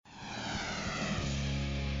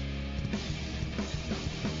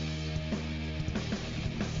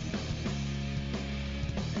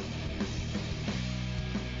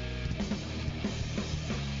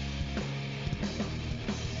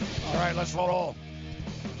right, let's roll.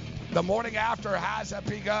 The morning after has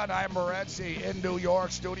begun. I am Morency in New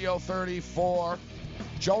York, Studio 34.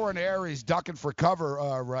 Joe Ranieri's ducking for cover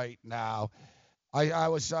right now. I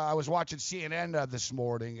was watching CNN this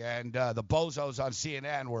morning, and the bozos on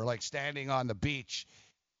CNN were like standing on the beach.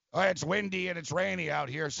 Oh, it's windy and it's rainy out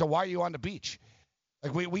here, so why are you on the beach?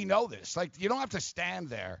 Like we know this. Like you don't have to stand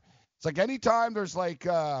there. It's like anytime there's like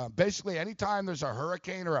basically anytime there's a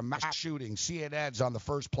hurricane or a mass shooting, CNN's on the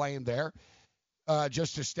first plane there.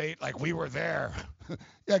 Just to state, like, we were there.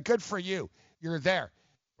 Yeah, good for you. You're there.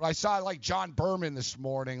 But I saw, like, John Berman this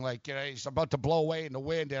morning, like, you know, he's about to blow away in the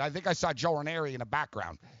wind, and I think I saw Joe Ranieri in the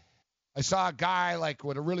background. I saw a guy, like,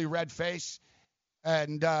 with a really red face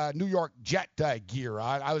and New York Jet gear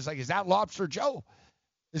on. I was like, is that Lobster Joe?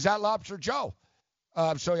 Is that Lobster Joe?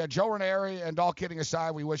 So, yeah, Joe Ranieri, and all kidding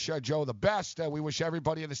aside, we wish Joe the best. We wish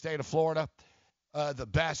everybody in the state of Florida the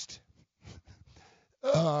best.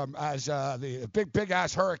 As the big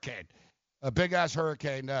ass hurricane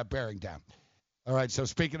bearing down. All right, so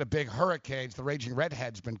speaking of big hurricanes, the Raging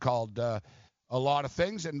Redhead's been called a lot of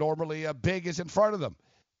things, and normally big is in front of them.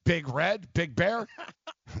 Big Red, Big Bear,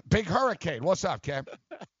 Big Hurricane. What's up, Cam?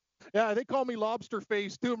 Yeah, they call me Lobster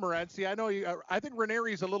Face too, Morency. I know you. I think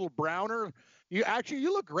Ranieri's a little browner.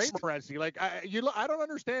 You look great, Morency. Like I don't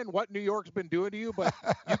understand what New York's been doing to you, but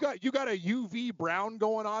you got a UV brown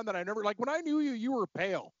going on that I never like. When I knew you, you were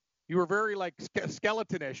pale. You were very like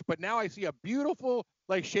skeletonish, but now I see a beautiful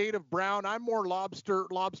like shade of brown. I'm more lobster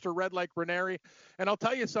red like Ranieri. And I'll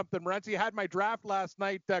tell you something, Morency, I had my draft last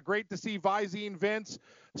night. Great to see Visine Vince.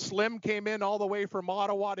 Slim came in all the way from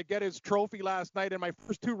Ottawa to get his trophy last night. And my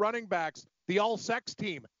first two running backs, the all-sex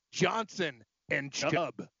team, Johnson and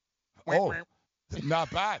Chubb. Oh, not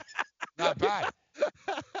bad. Not bad.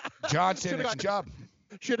 Johnson and Chubb.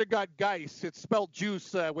 Should have got Geis. It's spelled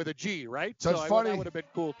juice with a G, right? So it's funny. That would have been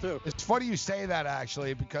cool, too. It's funny you say that,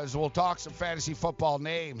 actually, because we'll talk some fantasy football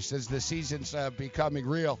names as the season's becoming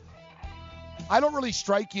real. I don't really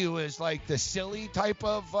strike you as, like, the silly type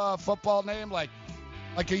of football name. Like,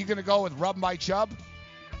 are you going to go with Rub My Chubb?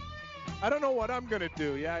 I don't know what I'm going to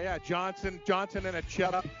do. Yeah. Johnson and a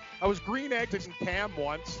Chubb. I was Green Eggs and Cam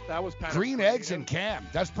once. That was kind of Green Eggs and Cam.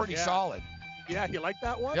 That's pretty solid. Yeah, you like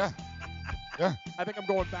that one? Yeah. Yeah. I think I'm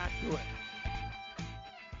going back to it.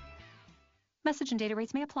 Message and data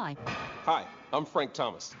rates may apply. Hi, I'm Frank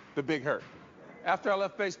Thomas, the Big Hurt. After I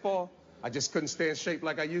left baseball, I just couldn't stay in shape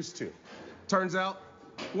like I used to. Turns out,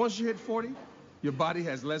 once you hit 40, your body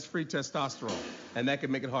has less free testosterone, and that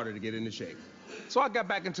can make it harder to get into shape. So I got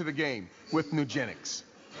back into the game with Nugenics.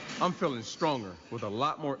 I'm feeling stronger with a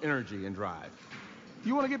lot more energy and drive.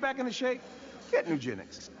 You want to get back into shape? Get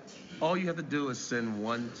Nugenics. All you have to do is send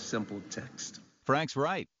one simple text. Frank's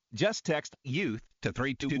right. Just text YOUTH to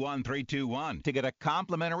 321321 to get a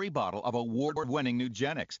complimentary bottle of award-winning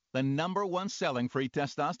Nugenics, the #1 selling free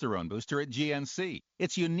testosterone booster at GNC.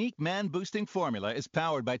 Its unique man-boosting formula is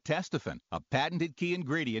powered by Testofen, a patented key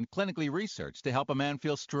ingredient clinically researched to help a man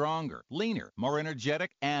feel stronger, leaner, more energetic,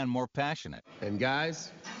 and more passionate. And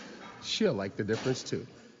guys, she'll like the difference too.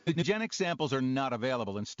 Nugenics samples are not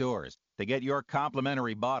available in stores. To get your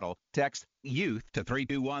complimentary bottle, text YOUTH to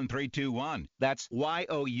 321321. That's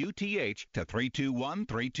YOUTH to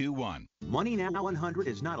 321321. Money Now 100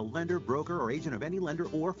 is not a lender, broker, or agent of any lender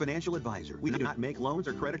or financial advisor. We do not make loans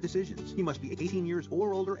or credit decisions. You must be 18 years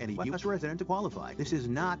or older and a U.S. resident to qualify. This is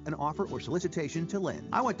not an offer or solicitation to lend.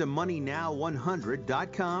 I went to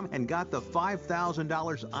MoneyNow100.com and got the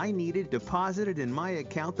 $5,000 I needed deposited in my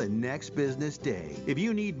account the next business day. If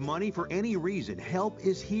you need money for any reason, help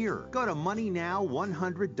is here. Go to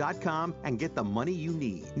MoneyNow100.com and get the money you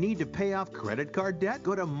need. Need to pay off credit card debt?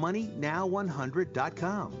 Go to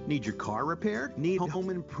MoneyNow100.com. Need your car repaired? Need home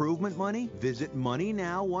improvement money? Visit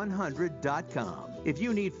MoneyNow100.com. If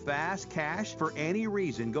you need fast cash for any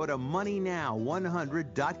reason, go to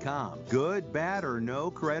MoneyNow100.com. Good, bad, or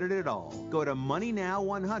no credit at all. Go to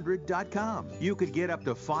MoneyNow100.com. You could get up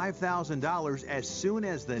to $5,000 as soon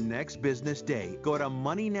as the next business day. Go to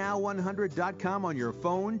MoneyNow100.com on your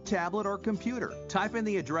phone, tablet, or computer. Type in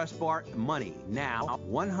the address bar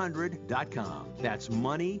MoneyNow100.com. That's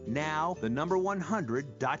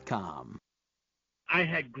MoneyNow100.com. I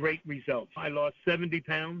had great results. I lost 70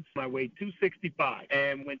 pounds. I weighed 265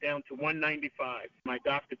 and went down to 195. My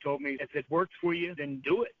doctor told me, if it works for you, then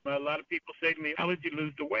do it. A lot of people say to me, how did you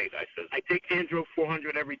lose the weight? I said, I take Andro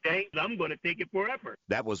 400 every day. I'm going to take it forever.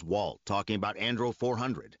 That was Walt talking about Andro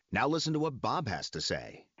 400. Now listen to what Bob has to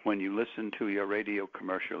say. When you listen to your radio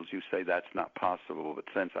commercials, you say that's not possible, but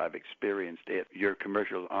since I've experienced it, your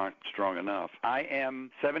commercials aren't strong enough. I am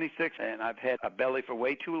 76, and I've had a belly for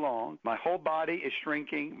way too long. My whole body is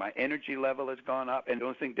shrinking. My energy level has gone up, and the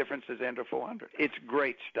only thing difference is Andro 400. It's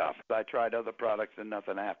great stuff. I tried other products, and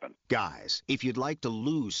nothing happened. Guys, if you'd like to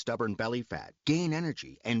lose stubborn belly fat, gain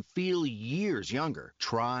energy, and feel years younger,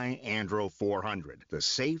 try Andro 400, the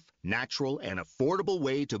safe, natural, and affordable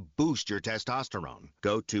way to boost your testosterone.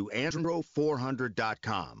 Go to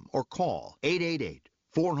andro400.com or call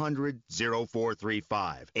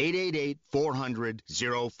 888-400-0435.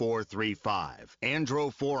 888-400-0435.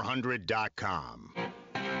 andro400.com.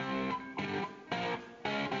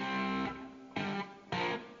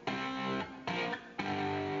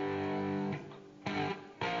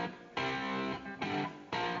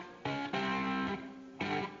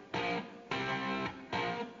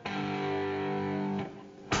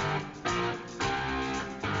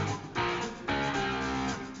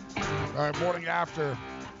 All right, morning after.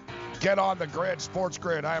 Get on the grid, Sports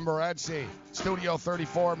Grid. I am Morency. Studio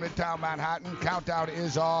 34, Midtown Manhattan. Countdown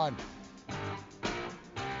is on.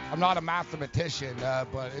 I'm not a mathematician,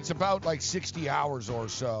 but it's about like 60 hours or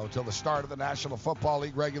so till the start of the National Football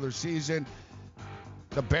League regular season.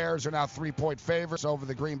 The Bears are now 3-point favorites over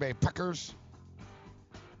the Green Bay Packers.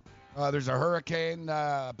 There's a hurricane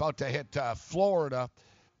about to hit Florida,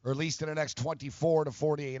 or at least in the next 24 to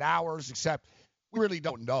 48 hours, except we really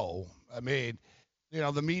don't know. I mean, you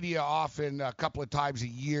know, the media often a couple of times a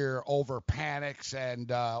year over panics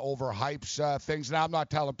and over hypes things. Now, I'm not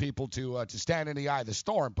telling people to stand in the eye of the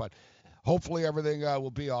storm, but hopefully everything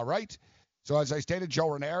will be all right. So as I stated, Joe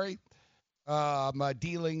Ranieri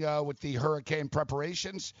dealing with the hurricane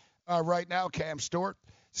preparations right now. Cam Stewart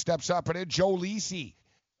steps up and in. Joe Lisi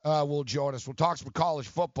will join us. We'll talk some college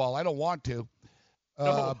football. I don't want to,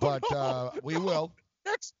 but we will.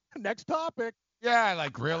 Next topic. Yeah,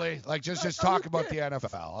 like really? Like just talk about the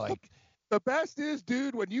NFL. Like the best is,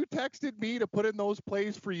 dude, when you texted me to put in those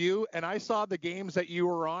plays for you and I saw the games that you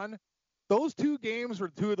were on, those two games were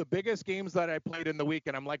two of the biggest games that I played in the week.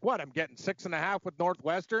 And I'm like, what? I'm getting 6.5 with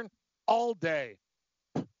Northwestern all day.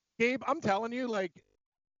 Gabe, I'm telling you, like,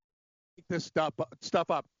 this stuff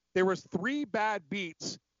up. There was 3 bad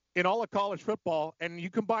beats in all of college football, and you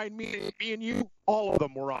combine me and you, all of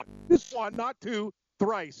them were on. This one, not 2,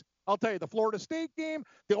 thrice. I'll tell you, the Florida State game,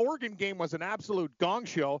 the Oregon game was an absolute gong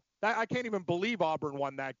show. I can't even believe Auburn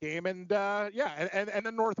won that game. And and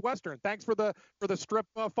then Northwestern. Thanks for the strip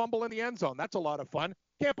fumble in the end zone. That's a lot of fun.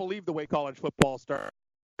 Can't believe the way college football started.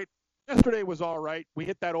 Yesterday was all right. We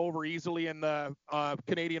hit that over easily in the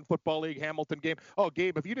Canadian Football League Hamilton game. Oh,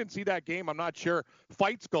 Gabe, if you didn't see that game, I'm not sure.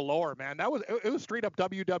 Fights galore, man. It was straight up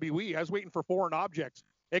WWE. I was waiting for foreign objects.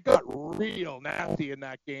 It got real nasty in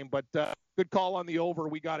that game, but good call on the over.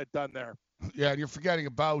 We got it done there. Yeah, and you're forgetting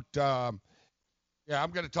about I'm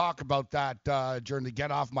going to talk about that during the Get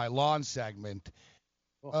Off My Lawn segment.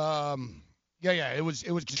 It was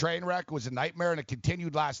a train wreck. It was a nightmare, and it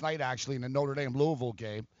continued last night, actually, in the Notre Dame-Louisville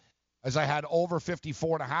game. As I had over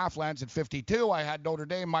 54.5, lands at 52. I had Notre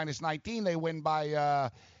Dame minus 19. They win by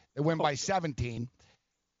 17.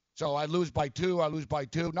 So I lose by 2.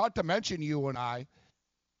 Not to mention you and I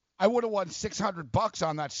would have won $600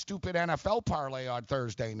 on that stupid NFL parlay on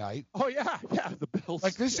Thursday night. Oh yeah, the Bills.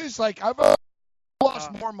 Like this is like I've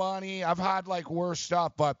lost more money. I've had like worse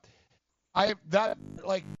stuff, but the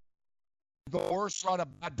worst run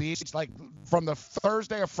of bad beats. Like from the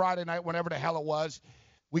Thursday or Friday night, whenever the hell it was,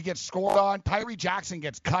 we get scored on. Tyree Jackson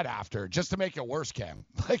gets cut after just to make it worse, Cam.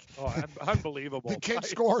 Like unbelievable. The kid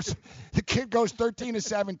scores. The kid goes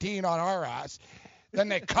 13-17 on our ass. Then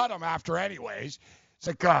they cut him after anyways. It's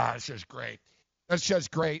like, God, it's just great. That's just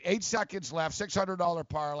great. 8 seconds left, $600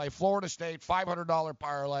 parlay. Florida State, $500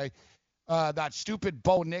 parlay. That stupid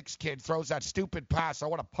Bo Nix kid throws that stupid pass. I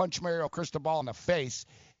want to punch Mario Cristobal in the face.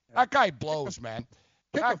 That guy blows, man.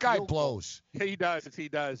 That guy blows. He does.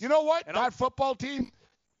 You know what? That football team,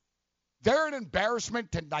 they're an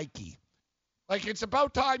embarrassment to Nike. Like, it's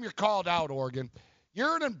about time you're called out, Oregon.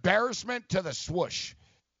 You're an embarrassment to the swoosh.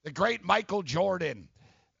 The great Michael Jordan.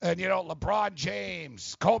 And, LeBron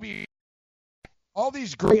James, Kobe, all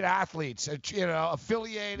these great athletes,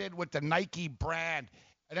 affiliated with the Nike brand.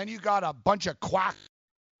 And then you got a bunch of quack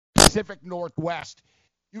Pacific Northwest.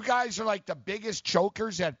 You guys are like the biggest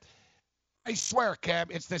chokers. And I swear, Cam,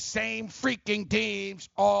 it's the same freaking teams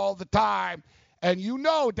all the time. And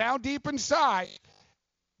down deep inside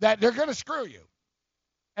that they're going to screw you.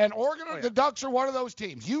 And Oregon, the Ducks are one of those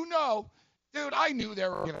teams. Dude, I knew they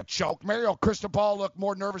were going to choke. Mario Cristobal looked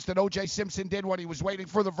more nervous than O.J. Simpson did when he was waiting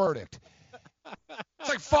for the verdict. It's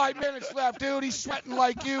like 5 minutes left, dude. He's sweating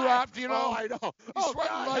like you after, Oh, I know. He's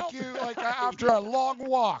sweating like you, like after a long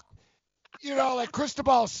walk. Like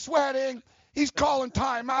Cristobal's sweating. He's calling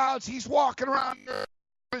timeouts. He's walking around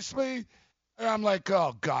nervously. And I'm like,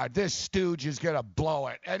 oh, God, this stooge is going to blow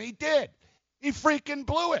it. And he did. He freaking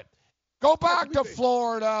blew it. Go back to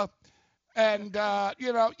Florida. And,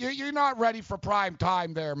 you're not ready for prime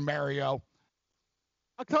time there, Mario.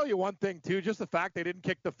 I'll tell you one thing, too, just the fact they didn't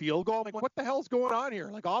kick the field goal. Like, what the hell's going on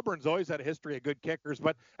here? Like, Auburn's always had a history of good kickers.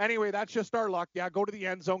 But anyway, that's just our luck. Yeah, go to the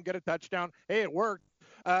end zone, get a touchdown. Hey, it worked.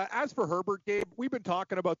 As for Herbert, Gabe, we've been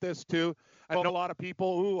talking about this, too. I know a lot of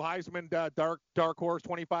people, Heisman, dark horse,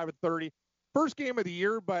 25 and 30. First game of the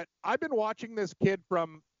year, but I've been watching this kid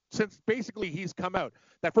since basically he's come out.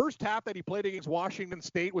 That first half that he played against Washington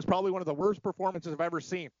State was probably one of the worst performances I've ever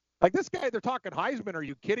seen. Like, this guy, they're talking Heisman. Are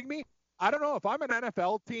you kidding me? I don't know. If I'm an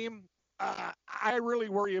NFL team, I really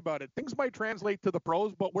worry about it. Things might translate to the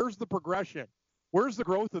pros, but where's the progression? Where's the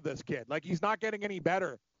growth of this kid? Like, he's not getting any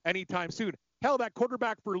better anytime soon. Hell, that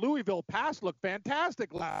quarterback for Louisville pass looked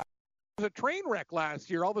fantastic last. It was a train wreck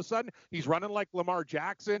last year. All of a sudden, he's running like Lamar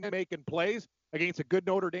Jackson, making plays against a good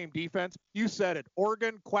Notre Dame defense. You said it.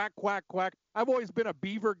 Oregon, quack, quack, quack. I've always been a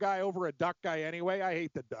Beaver guy over a Duck guy anyway. I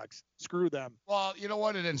hate the Ducks. Screw them. Well, you know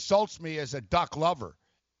what? It insults me as a Duck lover.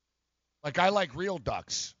 Like, I like real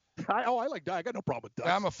ducks. I got no problem with ducks.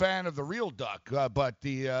 I'm a fan of the real duck, but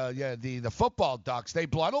the football ducks, I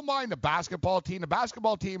don't mind the basketball team. The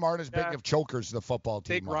basketball team aren't as big of chokers as the football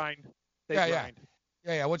team. They grind.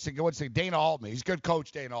 Yeah. What's the Dana Altman? He's a good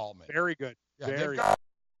coach, Dana Altman. Very good. Yeah, very good.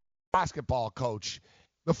 Basketball coach.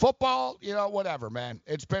 The football, whatever, man.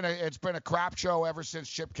 It's been a crap show ever since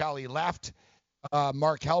Chip Kelly left.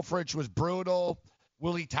 Mark Helfrich was brutal.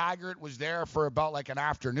 Willie Taggart was there for about like an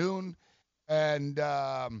afternoon. And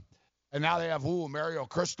now they have Mario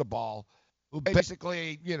Cristobal, who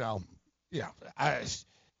basically,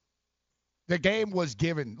 the game was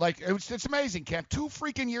given. Like, it's amazing, Camp. 2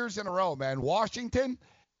 freaking years in a row, man. Washington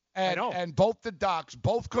and both the Ducks,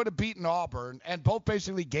 both could have beaten Auburn, and both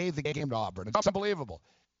basically gave the game to Auburn. It's unbelievable.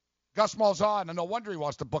 Gus Malzahn, and no wonder he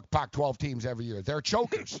wants to book Pac-12 teams every year. They're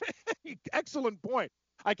chokers. Excellent point.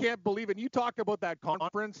 I can't believe it. You talk about that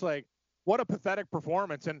conference, like, what a pathetic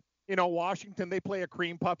performance. And Washington, they play a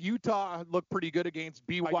cream puff. Utah looked pretty good against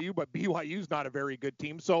BYU, but BYU's not a very good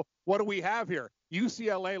team. So what do we have here?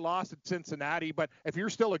 UCLA lost at Cincinnati, but if you're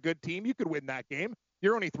still a good team, you could win that game.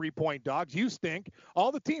 You're only 3-point dogs. You stink.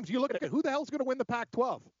 All the teams, you look at it, who the hell's going to win the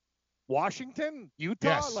Pac-12? Washington?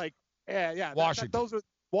 Utah? Yes. Washington.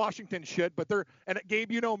 Washington should, but and Gabe,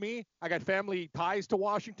 you know me, I got family ties to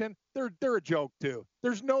Washington. They're a joke too.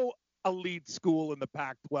 There's no elite school in the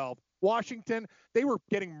Pac-12. Washington, they were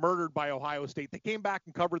getting murdered by Ohio State. They came back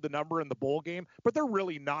and covered the number in the bowl game, but they're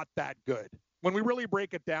really not that good. When we really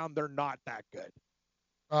break it down, they're not that good.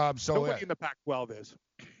 Nobody in the Pac-12 is.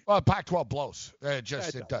 Well, Pac-12 blows. It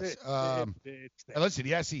does. Listen,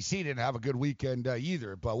 the SEC didn't have a good weekend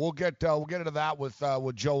either, but we'll get into that with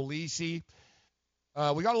Joe Lisi.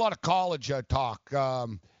 We got a lot of college talk.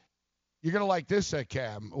 You're going to like this,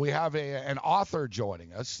 Cam. We have an author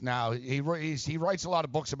joining us. Now, he writes a lot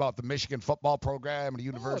of books about the Michigan football program and the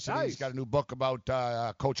university. Nice. He's got a new book about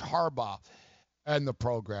Coach Harbaugh and the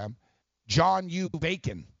program. John U.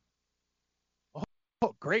 Bacon.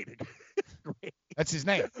 Oh, great. Great. That's his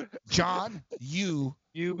name. John U.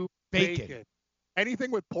 Bacon.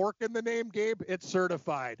 Anything with pork in the name, Gabe, it's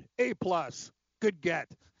certified. A+. Good get.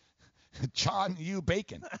 John U.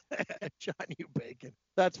 Bacon. John U. Bacon.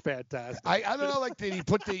 That's fantastic. I don't know, like, I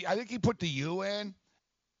think he put the U in,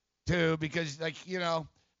 too, because,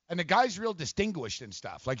 and the guy's real distinguished and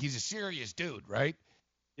stuff. Like, he's a serious dude, right?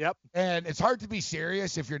 Yep. And it's hard to be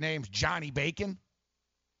serious if your name's Johnny Bacon.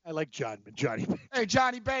 I like Johnny Bacon. Hey,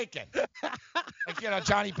 Johnny Bacon.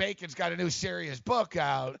 Johnny Bacon's got a new serious book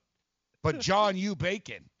out, but John U.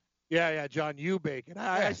 Bacon. Yeah, John U. Bacon.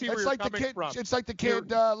 I see where you're coming from. It's like the kid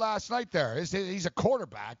last night there. He's a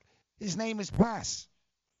quarterback. His name is Pass.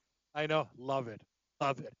 I know. Love it.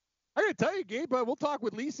 I got to tell you, Gabe, we'll talk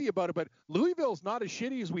with Lisi about it, but Louisville's not as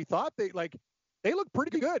shitty as we thought. They look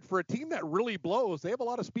pretty good for a team that really blows. They have a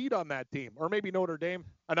lot of speed on that team. Or maybe Notre Dame,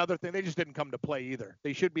 another thing. They just didn't come to play either.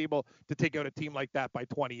 They should be able to take out a team like that by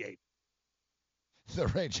 28. The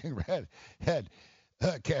Raging Redhead,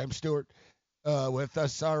 Cam Stewart, with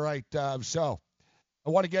us. All right, so I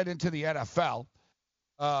want to get into the NFL.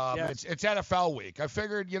 Yes. It's NFL week. I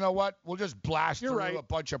figured, you know what? We'll just blast through a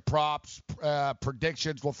bunch of props,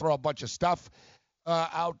 predictions. We'll throw a bunch of stuff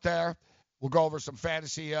out there. We'll go over some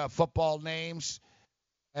fantasy football names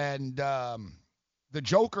and the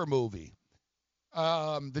Joker movie.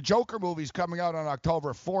 The Joker movie's coming out on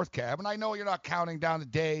October 4th, Cam, and I know you're not counting down the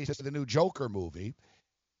days to the new Joker movie,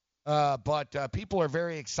 but people are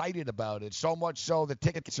very excited about it, so much so that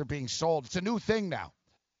tickets are being sold. It's a new thing now,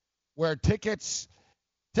 where tickets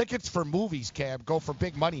for movies, Cam, go for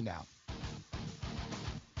big money now.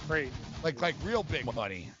 Great. Like real big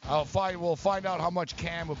money. We'll find out how much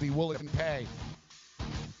Cam will be willing to pay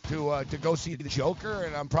to go see the Joker,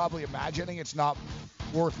 and I'm probably imagining it's not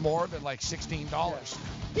worth more than like $16. Yeah.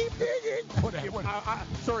 Keep digging.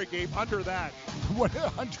 Sorry, Gabe. Under that. All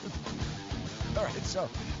right, so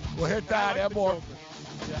we'll hit that and more.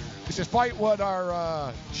 Yeah. Despite what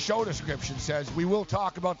our show description says, we will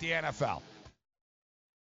talk about the NFL.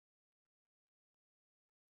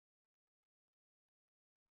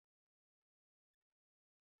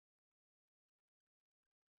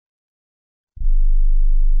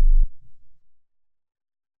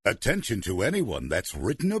 Attention to anyone that's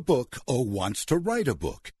written a book or wants to write a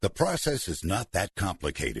book. The process is not that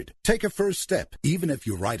complicated. Take a first step. Even if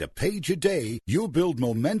you write a page a day, you'll build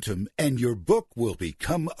momentum and your book will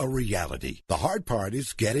become a reality. The hard part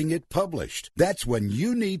is getting it published. That's when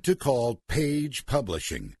you need to call Page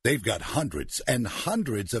Publishing. They've got hundreds and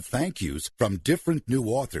hundreds of thank yous from different new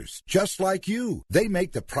authors, just like you. They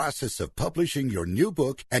make the process of publishing your new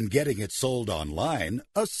book and getting it sold online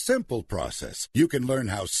a simple process. You can learn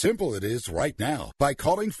how simple it is right now by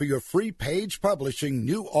calling for your free Page Publishing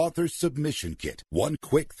New Author Submission Kit. One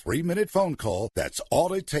quick 3-minute phone call, that's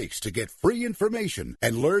all it takes to get free information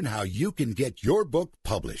and learn how you can get your book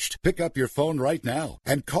published. Pick up your phone right now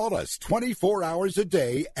and call us 24 hours a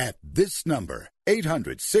day at this number.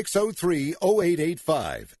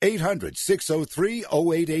 800-603-0885.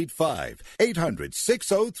 800-603-0885.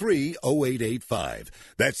 800-603-0885.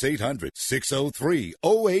 That's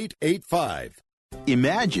 800-603-0885.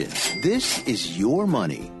 Imagine this is your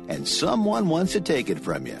money and someone wants to take it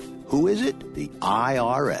from you. Who is it? The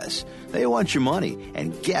IRS. They want your money,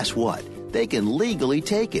 and guess what? They can legally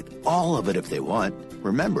take it, all of it if they want.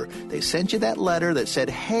 Remember, they sent you that letter that said,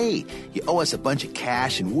 hey, you owe us a bunch of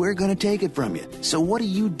cash and we're going to take it from you. So what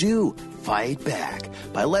do? Fight back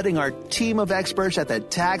by letting our team of experts at the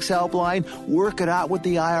Tax Helpline work it out with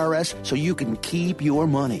the IRS so you can keep your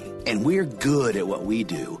money. And we're good at what we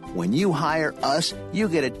do. When you hire us, you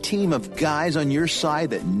get a team of guys on your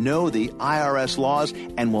side that know the IRS laws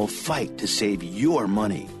and will fight to save your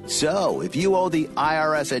money. So, if you owe the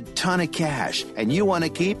IRS a ton of cash and you want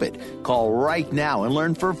to keep it, call right now and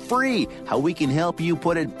learn for free how we can help you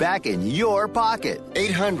put it back in your pocket.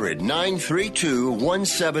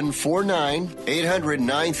 800-932-1749.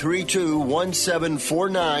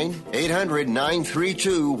 800-932-1749.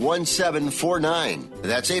 800-932-1749.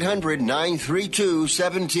 That's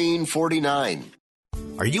 800-932-1749.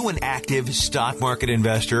 Are you an active stock market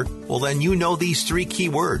investor? Well, then you know these 3 key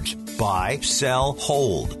words. Buy, sell,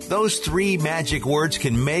 hold. Those 3 magic words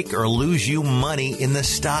can make or lose you money in the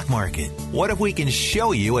stock market. What if we can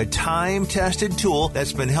show you a time-tested tool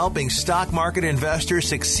that's been helping stock market investors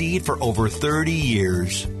succeed for over 30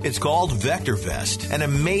 years? It's called VectorVest, an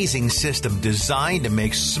amazing system designed to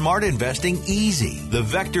make smart investing easy. The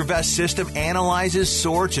VectorVest system analyzes,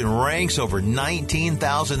 sorts, and ranks over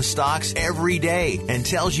 19,000 stocks every day and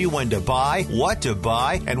tells you when to buy, what to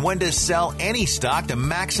buy, and when to sell any stock to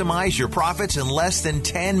maximize your profits in less than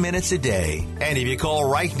 10 minutes a day. And if you call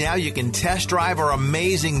right now, you can test drive our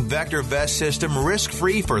amazing VectorVest system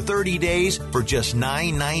risk-free for 30 days for just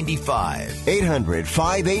 $9.95.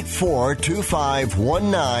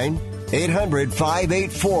 800-584-2519.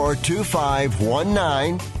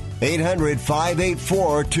 800-584-2519.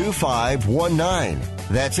 800-584-2519.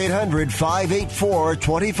 That's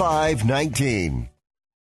 800-584-2519.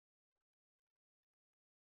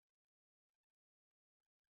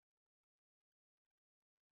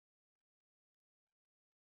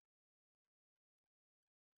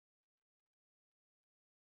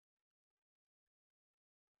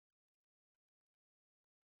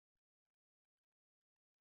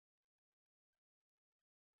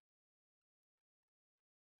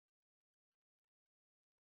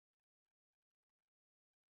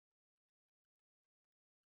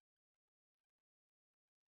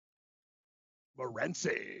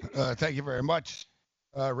 Morency. Thank you very much,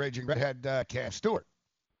 Raging Redhead Cam Stewart.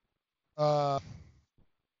 Now,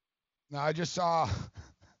 I just saw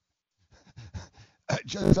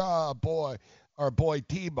our boy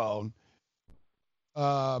T-Bone,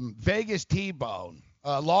 Vegas T-Bone,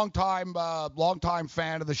 longtime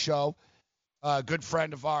fan of the show, good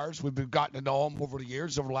friend of ours. We've gotten to know him over the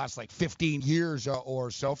years, over the last 15 years or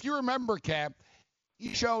so. If you remember, Cam,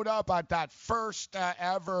 he showed up at that first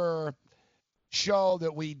ever show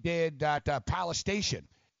that we did at Palace Station.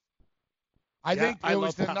 I think it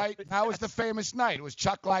was the night. That was the famous night. It was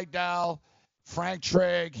Chuck Liddell, Frank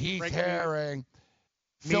Trigg, Heath Herring,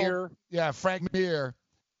 Frank Meir,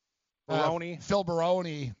 Phil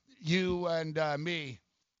Baroni, you and me,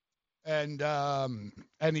 and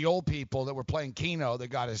the old people that were playing Keno that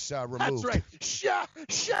got us removed. That's right.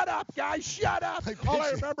 Shut up, guys. Shut up. All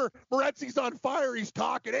I remember, Moretzi's on fire. He's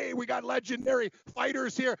talking. Hey, we got legendary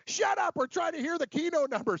fighters here. Shut up. We're trying to hear the Keno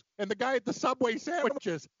numbers. And the guy at the Subway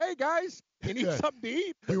sandwiches. Hey, guys, you need something to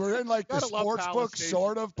eat? We were in like the sports book,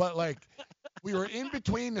 sort of, but like we were in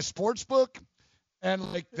between the sports book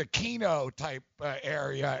and like the Keno type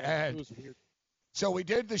area. And it was weird. So we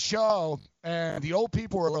did the show, and the old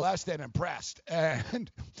people were less than impressed.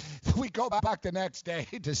 And we go back the next day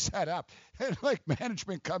to set up, and like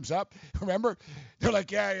management comes up. Remember, they're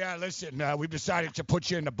like, "Yeah, listen, we've decided to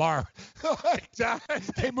put you in the bar."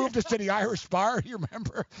 They moved us to the Irish bar. You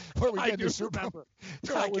remember where we did the Super Bowl?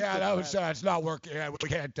 They're like, "Yeah, that was it's not working. Yeah, we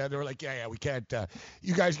can't." They were like, "Yeah, we can't.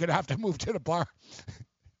 You guys are gonna have to move to the bar."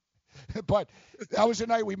 But that was the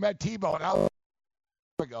night we met T-Bone. That was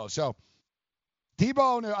ago. So.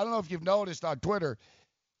 T-Bone, I don't know if you've noticed on Twitter,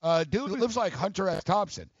 dude lives like Hunter S.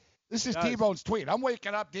 Thompson. This is T-Bone's tweet. I'm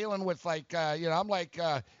waking up dealing with like, I'm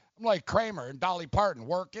like Kramer and Dolly Parton,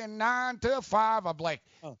 working 9 to 5. I'm like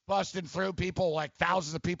busting through people, like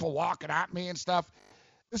thousands of people walking at me and stuff.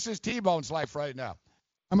 This is T-Bone's life right now.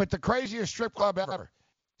 I'm at the craziest strip club ever,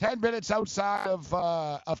 10 minutes outside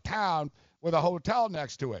of town with a hotel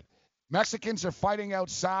next to it. Mexicans are fighting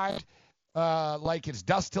outside like it's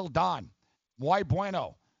dusk till dawn. Muy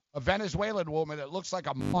bueno. A Venezuelan woman that looks like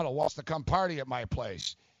a model wants to come party at my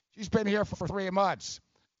place. She's been here for 3 months.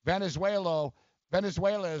 Venezuela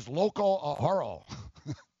is loco horror.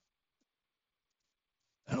 I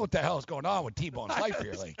don't know what the hell is going on with T-Bone's life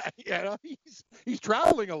here. Like, he's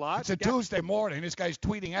traveling a lot. It's a Tuesday morning. This guy's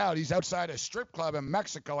tweeting out. He's outside a strip club in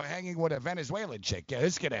Mexico hanging with a Venezuelan chick. Yeah,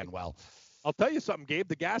 this could end well. I'll tell you something, Gabe.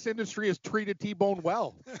 The gas industry has treated T-Bone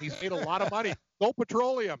well. He's made a lot of money. Go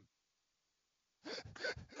petroleum.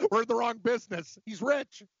 We're in the wrong business. He's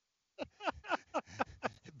rich.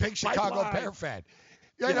 Big Chicago Bear fan.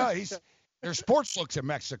 Yeah, no, there's sports looks in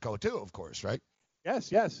Mexico too, of course, right?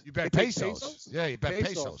 Yes. You bet pesos. Yeah, you bet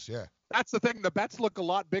pesos. Yeah. That's the thing. The bets look a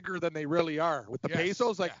lot bigger than they really are. With the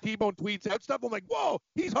pesos, like T-Bone tweets out stuff, I'm like, whoa,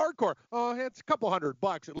 he's hardcore. Oh, it's a couple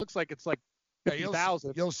 $100. It looks like it's like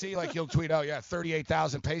 50,000. You'll see, like, he'll tweet out,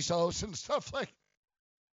 38,000 pesos and stuff like.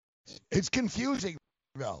 It's confusing,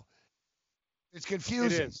 though. It's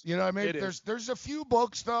confusing. It is. You know what I mean? There's a few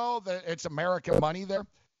books, though, that it's American money there,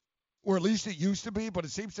 or at least it used to be, but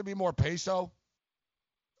it seems to be more peso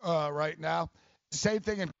right now. Same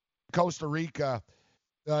thing in Costa Rica.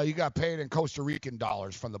 You got paid in Costa Rican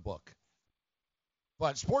dollars from the book.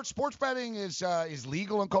 But sports betting is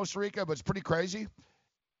legal in Costa Rica, but it's pretty crazy.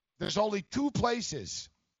 There's only 2 places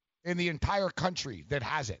in the entire country that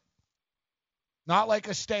has it. Not like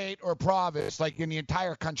a state or province, like in the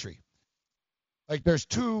entire country. Like there's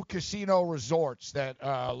 2 casino resorts that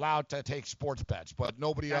are allowed to take sports bets, but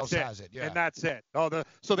nobody else has it. Yeah, and that's it.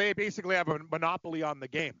 So they basically have a monopoly on the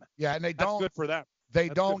game. Yeah, and that's good for them. They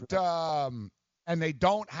don't and they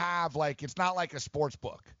don't have like it's not like a sports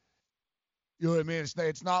book. You know what I mean?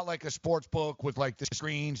 It's not like a sports book with like the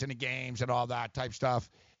screens and the games and all that type stuff.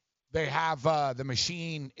 They have the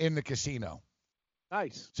machine in the casino.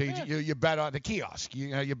 Nice. So you bet on the kiosk.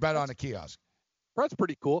 You bet on the kiosk. That's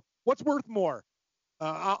pretty cool. What's worth more?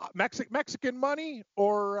 Mexican money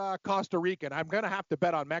or Costa Rican? I'm going to have to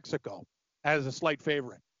bet on Mexico as a slight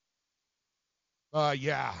favorite.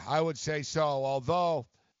 Yeah, I would say so. Although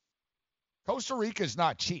Costa Rica is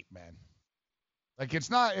not cheap, man. Like it's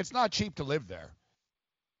not cheap to live there.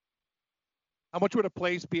 How much would a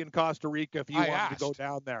place be in Costa Rica if you wanted to go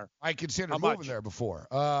down there? I considered moving there before.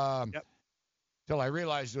 Till I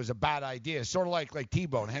realized it was a bad idea. Sort of like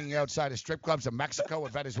T-Bone hanging outside of strip clubs in Mexico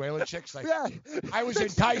with Venezuelan chicks. Like, I was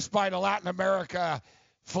enticed by the Latin America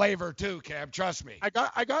flavor too, Cam. Trust me. I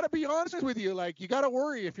got to be honest with you. Like, you got to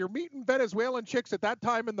worry if you're meeting Venezuelan chicks at that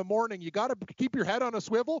time in the morning. You got to keep your head on a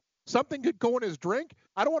swivel. Something could go in his drink.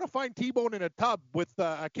 I don't want to find T-Bone in a tub with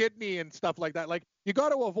a kidney and stuff like that. Like, you got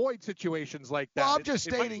to avoid situations like that. Well, I'm just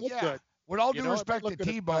stating, good. With all due respect to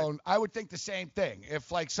T-Bone, I would think the same thing.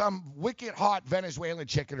 If, like, some wicked hot Venezuelan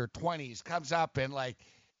chick in her 20s comes up and, like,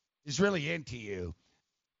 is really into you,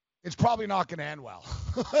 it's probably not going to end well.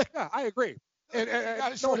 Yeah, I agree. And you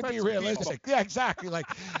got to sort of be realistic. Yeah, exactly. Like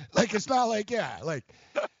it's not like, you're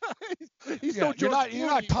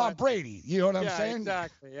not Tom Brady. You know what I'm saying?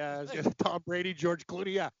 Exactly. Yeah, Tom Brady, George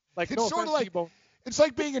Clooney. Yeah. Like, it's sort of like, it's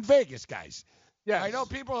like being in Vegas, guys. Yeah. I know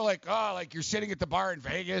people are like, oh, like you're sitting at the bar in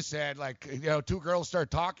Vegas and like, you know, two girls start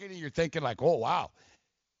talking and you're thinking like, oh, wow,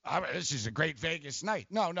 this is a great Vegas night.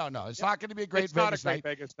 No. It's not going to be a great Vegas night.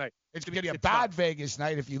 Vegas night. It's going to be a bad Vegas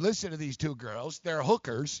night if you listen to these two girls. They're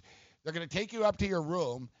hookers. They're going to take you up to your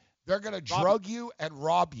room. They're going to drug you and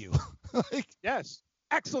rob you. Yes.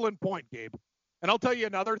 Excellent point, Gabe. And I'll tell you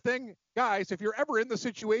another thing. Guys, if you're ever in the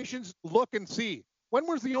situations, look and see. When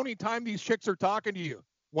was the only time these chicks are talking to you?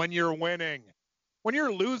 When you're winning. When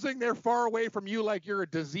you're losing, they're far away from you like you're a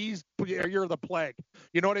disease, you're the plague.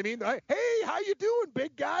 You know what I mean? Hey, how you doing,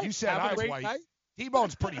 big guy? You said I was white. Night?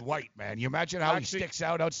 T-Bone's pretty white, man. You imagine how he sticks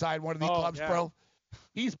out outside one of these clubs, bro?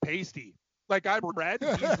 He's pasty. Like I'm red.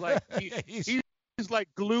 He's like he's like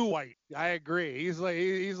glue white. I agree. He's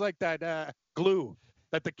like that glue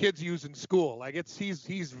that the kids use in school. Like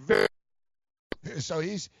he's very. So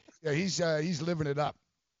he's living it up.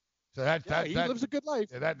 So he lives a good life.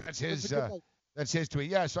 Yeah, that's his tweet.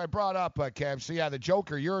 Yeah. So I brought up Cam. So yeah, the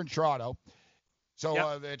Joker. You're in Toronto.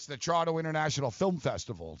 So it's the Toronto International Film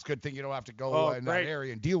Festival. It's a good thing you don't have to go in that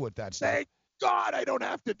area and deal with that stuff. Thank God I don't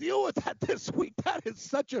have to deal with that this week. That is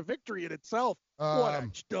such a victory in itself. What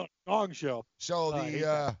a dong show. So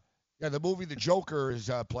the movie The Joker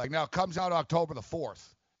is playing now. It comes out October the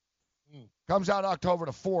 4th. Comes out October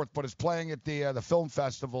the 4th, but it's playing at the film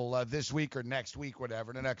festival this week or next week,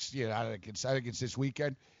 whatever. The next, I think it's this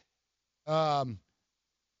weekend. How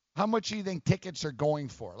much do you think tickets are going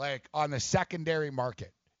for, like on the secondary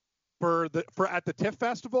market? For at the TIFF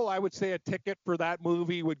festival, I would say a ticket for that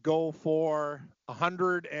movie would go for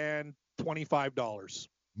 $125.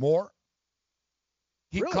 More?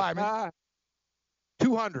 Keep climbing.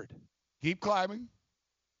 200. Keep climbing.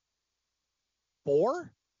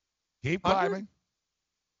 4? Keep climbing.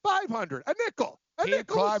 500. A nickel. Keep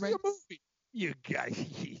climbing. A movie. You guys,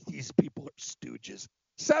 these people are stooges.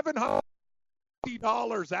 $700,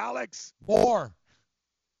 Alex. More.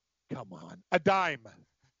 Come on. A dime.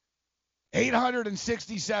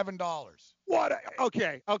 $867. What?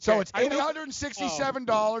 Okay. So it's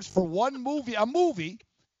 $867 for one movie. A movie.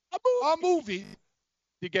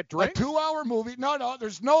 You get drinks? A 2-hour movie. No.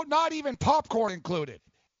 There's not even popcorn included.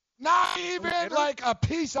 Not even like a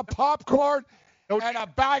piece of popcorn and a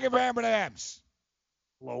bag of M&Ms.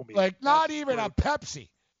 Blow me. Like not even a Pepsi.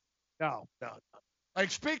 No.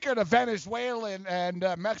 Like speaking of Venezuelan and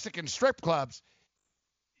Mexican strip clubs,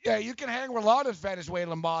 yeah, you can hang with a lot of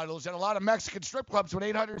Venezuelan models and a lot of Mexican strip clubs with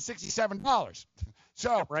 $867.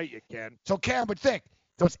 So right, you can. So Cam, but think.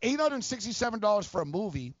 So it's $867 for a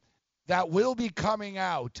movie that will be coming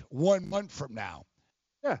out 1 month from now.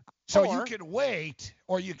 Yeah. So you can wait,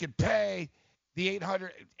 or you could pay the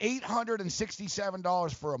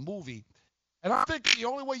 $867 for a movie. And I think the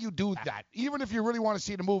only way you do that, even if you really want to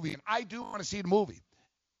see the movie, and I do want to see the movie,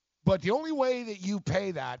 but the only way that you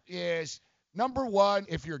pay that is, number one,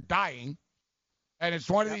 if you're dying, and it's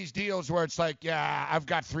one of these deals where it's like, yeah, I've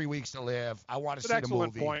got 3 weeks to live. I want to see the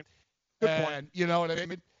movie. Good point. You know what I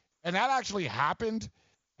mean? And that actually happened.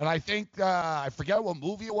 And I think, I forget what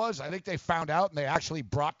movie it was. I think they found out and they actually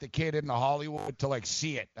brought the kid into Hollywood to like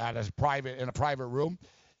see it in a private room.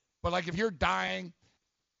 But like if you're dying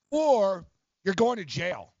or you're going to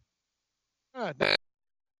jail. You're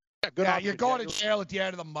going to jail at the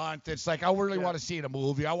end of the month. It's like, I really want to see the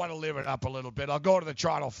movie. I want to live it up a little bit. I'll go to the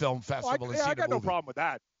Toronto Film Festival and see the movie. I got no problem with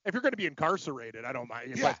that. If you're going to be incarcerated, I don't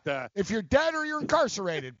mind. Yeah, but, if you're dead or you're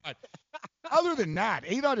incarcerated. But other than that,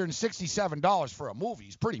 $867 for a movie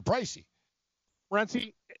is pretty pricey.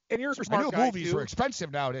 Renzi, and you're a smart guy, movies are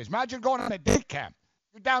expensive nowadays. Imagine going on a date camp.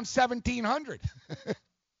 You're down $1,700.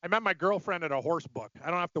 I met my girlfriend at a horse book. I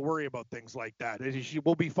don't have to worry about things like that. She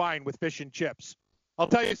will be fine with fish and chips. I'll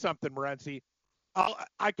tell you something, Morency.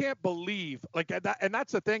 I can't believe like that, and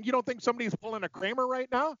that's the thing. You don't think somebody's pulling a Kramer right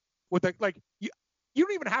now with you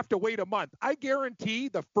don't even have to wait a month. I guarantee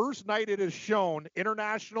the first night it is shown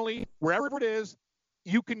internationally, wherever it is,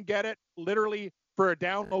 you can get it literally for a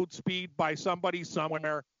download speed by somebody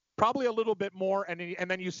somewhere, probably a little bit more, and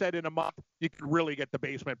then you said in a month you can really get the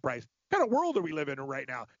basement price. What kind of world are we living in right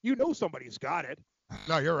now? You know somebody's got it.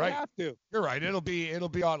 No, you're right. You have to. You're right. It'll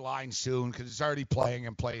be online soon because it's already playing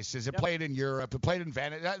in places. It played in Europe. It played in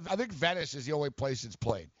Venice. I think Venice is the only place it's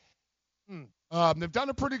played. They've done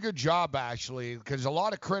a pretty good job, actually, because a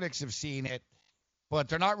lot of critics have seen it, but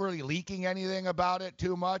they're not really leaking anything about it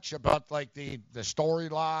too much, about, like, the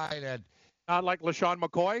storyline. And not like LaShawn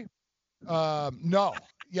McCoy? No.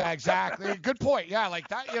 Yeah, exactly. Good point. Yeah, like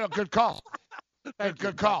that, good call.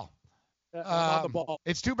 Good call. On the ball.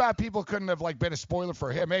 It's too bad people couldn't have, like, been a spoiler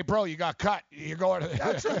for him. Hey, bro, you got cut. You're going to...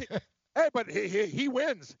 That's right. Hey, but he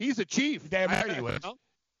wins. He's a chief. Damn right he wins.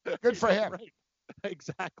 Good for him. Right.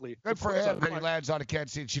 Exactly. Good for him that he lands on a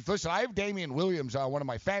Kansas City Chiefs. Listen, I have Damian Williams on one of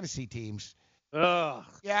my fantasy teams. Ugh.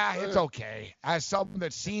 Yeah, it's okay. As someone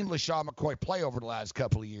that's seen LaShawn McCoy play over the last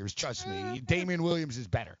couple of years, trust me, Damian Williams is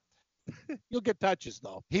better. You'll get touches,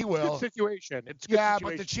 though. He will. Good situation. It's good yeah,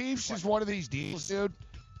 situation. but the Chiefs is one of these deals, dude.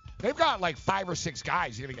 They've got like 5 or 6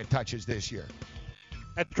 guys going to get touches this year.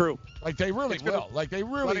 That's true. Like, they really will. Like, they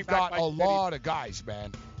really got a lot of guys,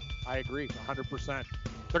 man. I agree, 100%. They're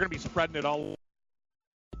going to be spreading it all.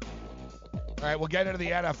 All right, we'll get into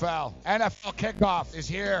the NFL. NFL kickoff is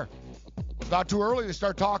here. It's not too early to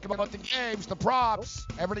start talking about the games, the props,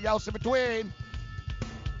 everything else in between.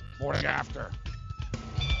 Morning after.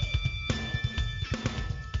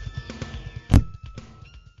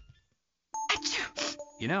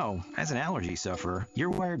 You know, as an allergy sufferer,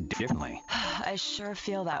 you're wired differently. I sure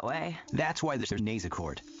feel that way. That's why there's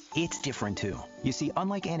Nasacort. It's different too. You see,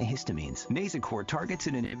 unlike antihistamines, Nasacort targets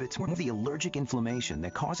and inhibits one of the allergic inflammation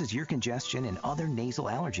that causes ear congestion and other nasal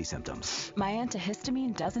allergy symptoms. My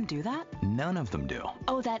antihistamine doesn't do that? None of them do.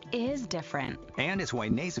 Oh, that is different. And it's why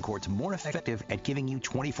Nasacort's more effective at giving you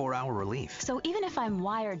 24-hour relief. So even if I'm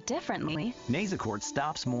wired differently, Nasacort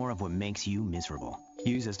stops more of what makes you miserable.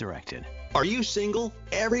 Use as directed. Are you single?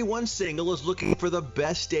 Everyone single is looking for the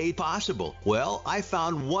best date possible. Well, I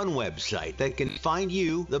found one website that can find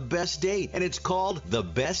you the best date, and it's called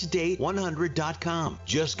thebestdate100.com.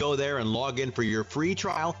 Just go there and log in for your free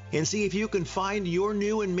trial and see if you can find your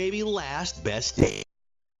new and maybe last best date.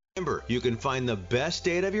 Remember, you can find the best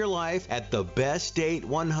date of your life at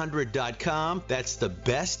thebestdate100.com. That's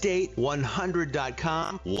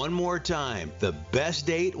thebestdate100.com. One more time,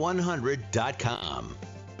 thebestdate100.com.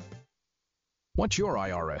 What's your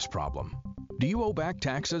IRS problem? Do you owe back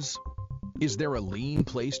taxes? Is there a lien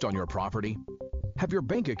placed on your property? Have your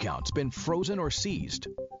bank accounts been frozen or seized?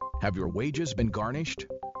 Have your wages been garnished?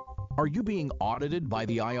 Are you being audited by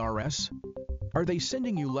the IRS? Are they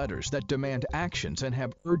sending you letters that demand actions and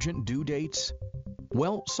have urgent due dates?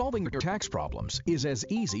 Well, solving your tax problems is as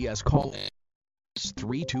easy as calling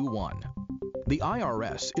 321. The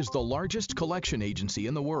IRS is the largest collection agency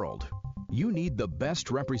in the world. You need the best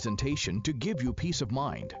representation to give you peace of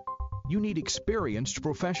mind. You need experienced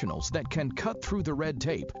professionals that can cut through the red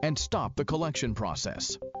tape and stop the collection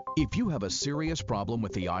process. If you have a serious problem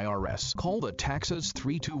with the IRS, call the Taxes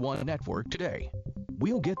 321 network today.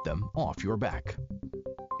 We'll get them off your back.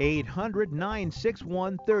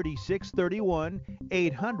 800-961-3631,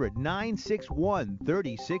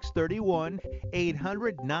 800-961-3631,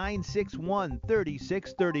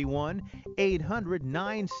 800-961-3631,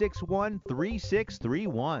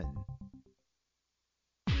 800-961-3631.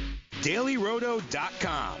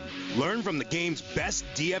 DailyRoto.com. Learn from the game's best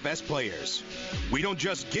DFS players. We don't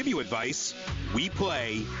just give you advice, we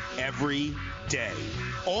play every day.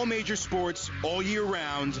 All major sports, all year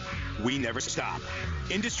round, we never stop.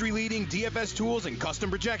 Industry-leading DFS tools and custom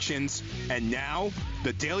projections, and now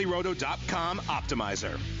the DailyRoto.com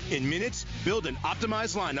Optimizer. In minutes, build an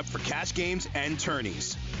optimized lineup for cash games and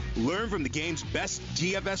tourneys. Learn from the game's best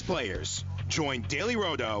DFS players. Join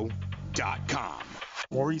DailyRoto.com.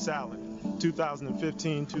 Maurice Allen,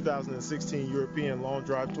 2015-2016 European Long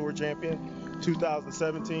Drive Tour Champion,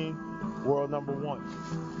 2017 World Number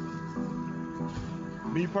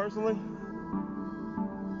 1. Me personally,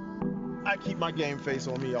 I keep my game face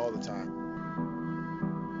on me all the time.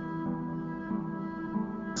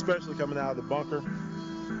 Especially coming out of the bunker,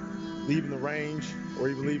 leaving the range, or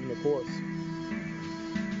even leaving the course.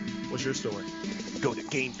 What's your story? Go to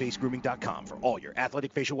GameFaceGrooming.com for all your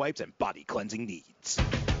athletic facial wipes and body cleansing needs.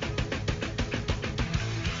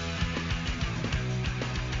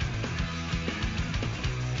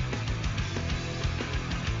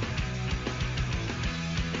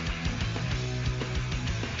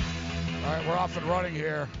 All right, we're off and running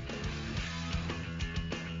here.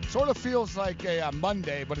 Sort of feels like a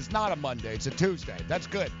Monday, but it's not a Monday. It's a Tuesday. That's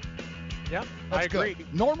good. Yep, That's I agree.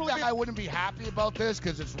 Good. Normally, I wouldn't be happy about this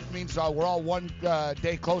because it means we're all one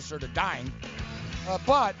day closer to dying.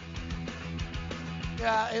 But,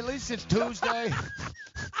 yeah, at least it's Tuesday.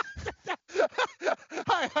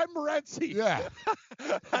 Hi, I'm Morency. Yeah.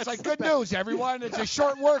 It's like good news, everyone. It's a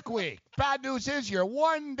short work week. Bad news is you're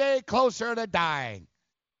one day closer to dying.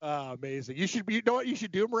 Amazing. You know what you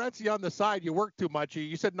should do, Morency, on the side? You work too much.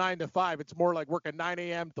 You said 9 to 5. It's more like working 9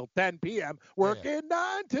 a.m. till 10 p.m. Working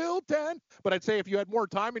 9 till 10. But I'd say if you had more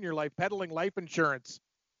time in your life peddling life insurance,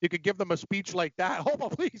 you could give them a speech like that. Oh,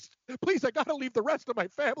 please, I got to leave the rest of my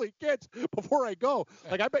family kids before I go.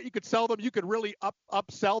 Like, I bet you could sell them. You could really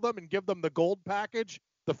upsell them and give them the gold package,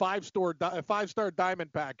 the five-star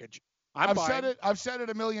diamond package. I've said it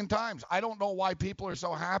a million times. I don't know why people are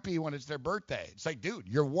so happy when it's their birthday. It's like, dude,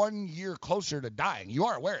 you're 1 year closer to dying. You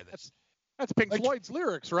are aware of this. That's Pink Floyd's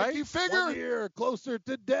lyrics, right? Like you figure 1 year closer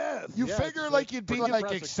to death. You figure like you'd be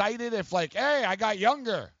like excited if like, hey, I got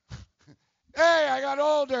younger. Hey, I got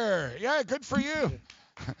older. Yeah, good for you.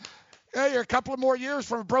 Hey, you're a couple of more years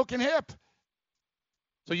from a broken hip.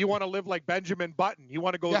 So you want to live like Benjamin Button. You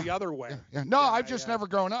want to go the other way. Yeah. No, I've just never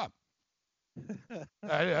grown up.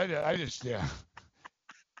 I just, yeah.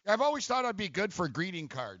 I've always thought I'd be good for greeting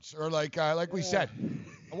cards, or like we said,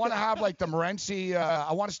 I want to have like the Morency.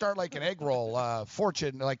 I want to start like an egg roll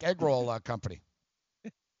fortune, like egg roll company.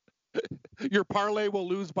 Your parlay will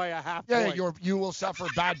lose by a half point. Yeah, you will suffer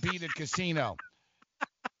bad beat at casino.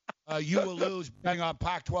 You will lose betting on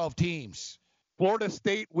Pac-12 teams. Florida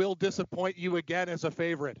State will disappoint you again as a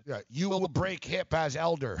favorite. Yeah, you will break hip as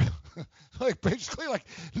elder. Like basically like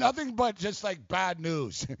nothing but just like bad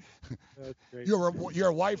news.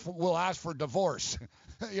 Your wife will ask for divorce.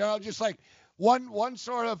 Just like one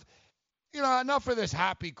sort of, enough of this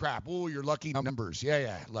happy crap. Oh, your lucky numbers.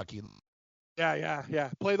 Yeah, lucky. Yeah.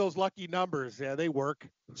 Play those lucky numbers. Yeah, they work.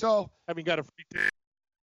 So having got a free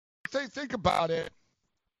think about it.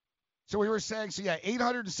 So we were saying,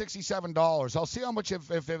 $867. I'll see how much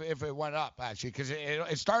if it went up, actually, because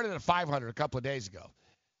it started at $500 a couple of days ago.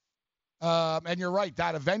 And you're right,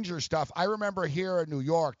 that Avengers stuff. I remember here in New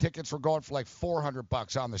York, tickets were going for like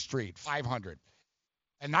 $400 on the street, $500.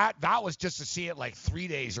 And that was just to see it like 3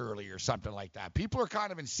 days early or something like that. People are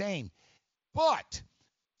kind of insane. But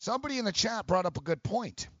somebody in the chat brought up a good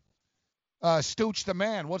point. Stooch the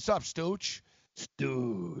man. What's up, Stooch?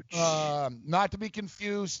 Stooch. Not to be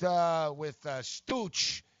confused with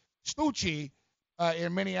Stoochie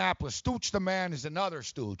in Minneapolis. Stooch the man is another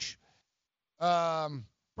Stooch. Brought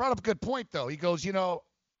up a good point, though. He goes, for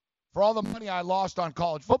all the money I lost on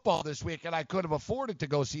college football this week, and I could have afforded to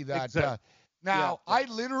go see that. Exactly. I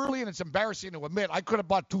literally, and it's embarrassing to admit, I could have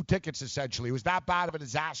bought 2 tickets, essentially. It was that bad of a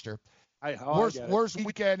disaster. Worst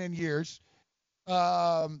weekend in years.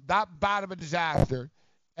 That bad of a disaster.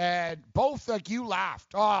 And both, like, you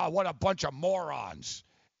laughed. Oh, what a bunch of morons.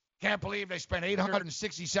 Can't believe they spent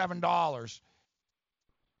 $867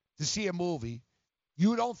 to see a movie.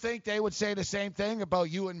 You don't think they would say the same thing about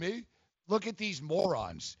you and me? Look at these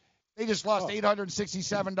morons. They just lost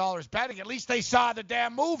 $867 betting. At least they saw the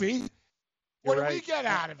damn movie. What do we get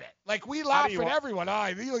out of it? Like, we laugh at everyone.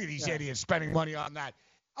 Look at these idiots spending money on that.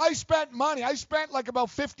 I spent money. I spent like about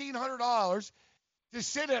 $1,500 to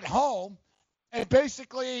sit at home. And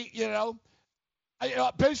basically, I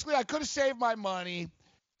could have saved my money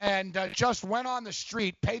and just went on the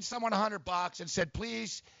street, paid someone $100 and said,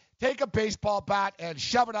 please take a baseball bat and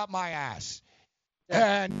shove it up my ass.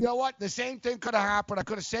 Yeah. And you know what? The same thing could have happened. I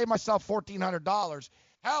could have saved myself $1,400.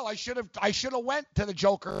 Hell, I should have went to the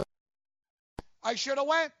Joker. I should have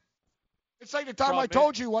went. It's like the time I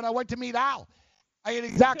told you when I went to meet Al. I had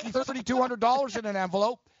exactly $3,200 in an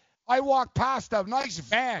envelope. I walked past a nice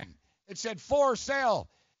van. It said, for sale.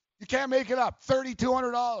 You can't make it up.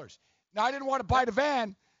 $3,200. Now, I didn't want to buy the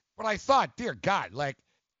van, but I thought, dear God, like,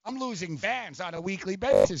 I'm losing vans on a weekly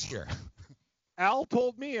basis here. Al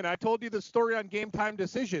told me, and I told you the story on Game Time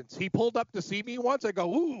Decisions. He pulled up to see me once. I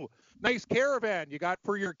go, ooh, nice Caravan you got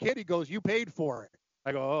for your kid. He goes, you paid for it.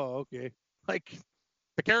 I go, oh, okay. Like,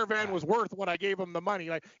 the Caravan was worth what I gave him the money.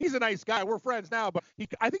 Like, he's a nice guy. We're friends now, but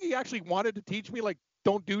I think he actually wanted to teach me, like,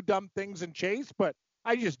 don't do dumb things and chase, but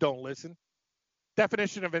I just don't listen.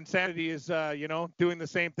 Definition of insanity is, doing the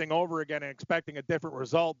same thing over again and expecting a different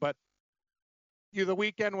result. But the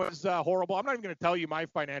weekend was horrible. I'm not even going to tell you my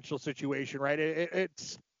financial situation, right?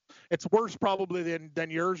 It's worse probably than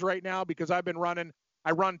yours right now because I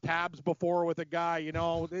run tabs before with a guy.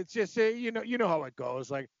 It's just you know how it goes.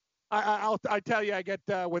 Like I tell you, I get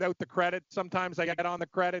without the credit. Sometimes I get on the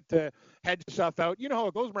credit to hedge stuff out. You know how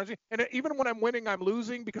it goes, Marcy. And even when I'm winning, I'm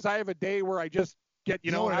losing because I have a day where I just get,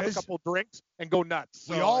 have a couple drinks and go nuts.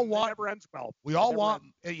 So we all want, it never ends well. You all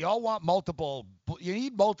want multiple. You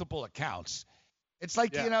need multiple accounts. It's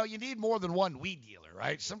like, you need more than one weed dealer,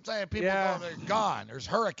 right? Sometimes people go, they're gone. There's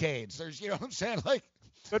hurricanes. There's, what I'm saying? Like,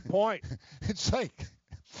 good point. It's like,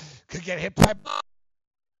 could get hit by,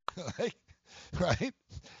 like, right?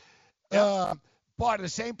 But at the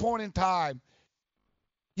same point in time,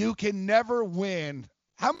 you can never win.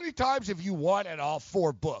 How many times have you won at all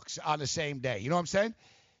 4 books on the same day? You know what I'm saying?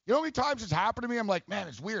 You know how many times it's happened to me? I'm like, man,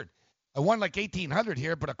 it's weird. I won like 1,800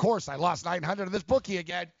 here, but of course I lost 900 of this bookie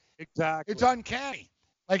again. Exactly. It's uncanny.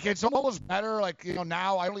 Like, it's almost better. Like,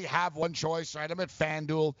 now I only have one choice, right? I'm at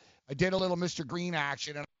FanDuel. I did a little Mr. Green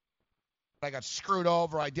action, and I got screwed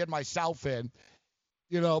over. I did myself in.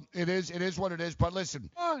 it is what it is. But listen,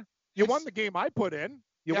 you won the game I put in.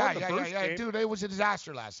 You won the first game. Dude, it was a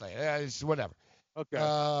disaster last night. It's whatever. Okay.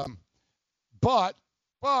 But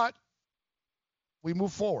we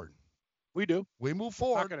move forward. We do. We move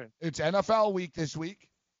forward. It's NFL week this week.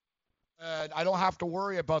 And I don't have to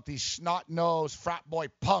worry about these snot-nosed frat boy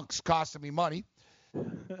punks costing me money.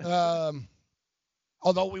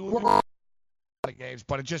 Although we were a lot of games,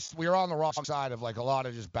 but we were on the wrong side of like a lot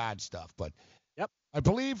of just bad stuff. But yep, I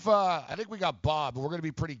think we got Bob. We're going to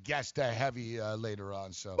be pretty guest heavy later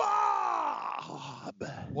on. So Bob.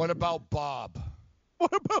 What about Bob?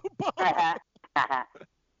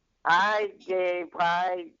 Hi, Dave.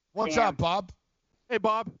 Hi. What's Sam. up, Bob? Hey,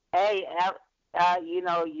 Bob. Hey,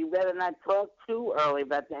 you better not talk too early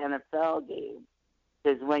about the NFL game,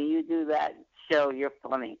 because when you do that show, you're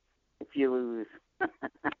funny if you lose.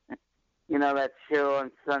 That show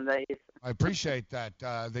on Sundays. I appreciate that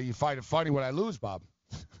you find it funny when I lose, Bob.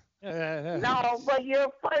 No, but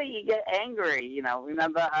you're funny. You get angry.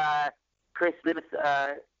 Remember Christmas,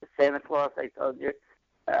 Santa Claus? I told you,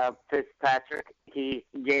 Fitzpatrick. He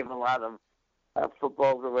gave a lot of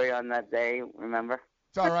footballs away on that day. Remember?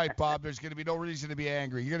 It's all right, Bob. There's going to be no reason to be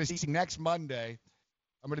angry. You're going to see next Monday.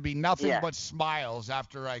 I'm going to be nothing but smiles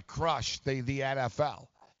after I crush the NFL.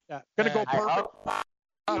 Yeah, going to go perfect.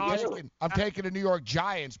 I'm taking the New York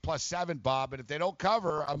Giants +7, Bob, and if they don't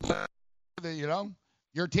cover,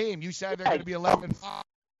 your team. You said they're going to be 11-5.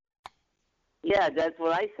 Yeah, that's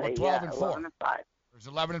what I say. 12-4. 11-5. There's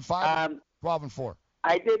 11-5. 12-4.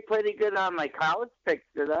 I did pretty good on my college picks,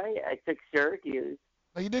 did I? I took Syracuse.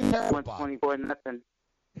 No, you didn't have Bob. 24-0.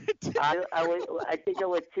 I think I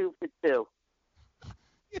was 2 for 2.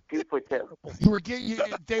 2 for 2.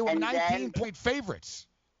 They were 19-point favorites.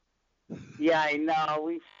 Yeah, I know.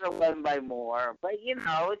 We should have won by more. But,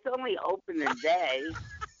 it's only opening day.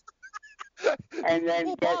 And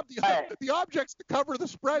then Bob, the object's to cover the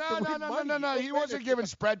spread. No. He wasn't giving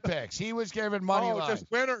spread picks. He was giving money line. Just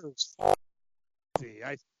winners.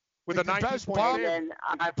 With a 19-point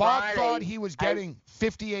Bob thought he was getting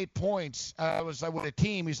 58 points. I was like, with a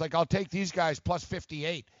team. He's like, I'll take these guys plus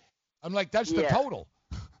 58. I'm like, that's the total.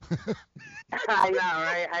 I know,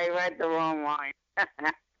 right? I read the wrong line.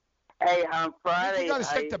 Hey, on Friday, you got to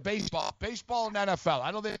stick to baseball. Baseball and NFL.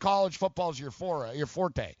 I don't think college football is your forte.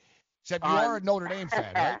 Except you are a Notre Dame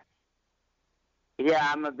fan, right? Yeah,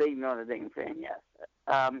 I'm a big Notre Dame fan. Yes.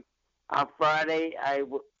 On Friday, I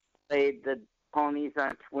played the Ponies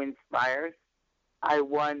on Twin Spires. I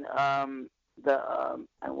won the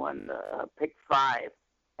pick 5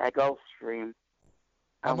 at Gulfstream.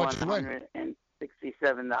 How much you win?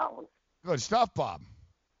 $167. Good stuff, Bob.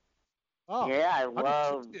 Oh, yeah, I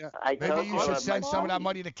love. Maybe you should send some of that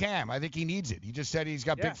money to Cam. I think he needs it. He just said he's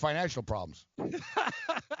got big financial problems.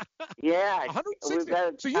 Yeah, we've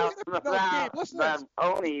got to tell them about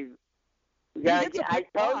ponies. I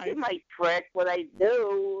told you my trick. What I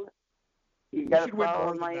do. You got to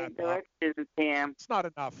follow my directions, Cam. It's not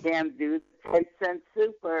enough. Cam, do 10-cent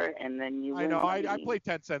super, and then you. I know. I play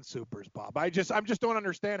 10-cent supers, Bob. I'm just don't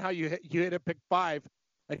understand how you hit a pick 5.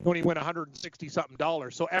 And only win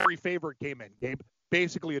 $160-something. So every favorite came in, Gabe.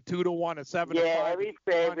 Basically a 2-1, a 7-5. Yeah, every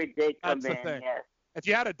favorite did come in. Yes. If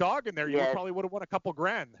you had a dog in there, you probably would have won a couple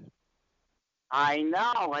grand. I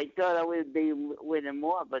know. I thought I would be winning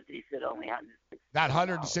more, but they said only $160. That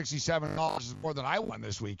 $167 is more than I won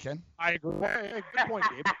this weekend. I agree. Hey, good point,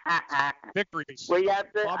 Gabe. Victories. Well, you have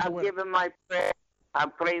to. I'm giving my prayer.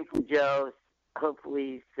 I'm praying for Joe.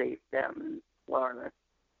 Hopefully, he's safe down in Florida.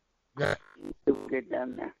 Yeah. He's doing good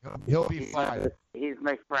down there. He'll be fine. He's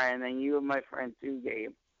my friend, and you are my friend too,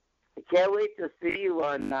 Gabe. I can't wait to see you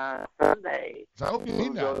on Sunday. So I hope you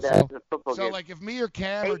mean that. So like, if me or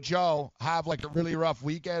Cam or Joe have like a really rough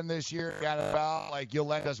weekend this year, like you'll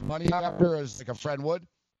lend us money after, as like a friend would.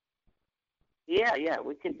 Yeah,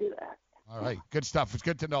 we can do that. All right, good stuff. It's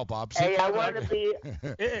good to know, Bob. Hey, I want to be.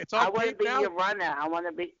 I want to be your runner. I want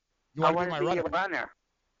to be. You want to be my runner? Your runner.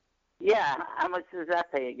 Yeah. How much does that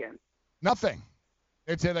pay again? Nothing.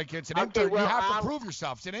 It's an intern. You have to prove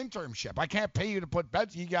yourself. It's an internship. I can't pay you to put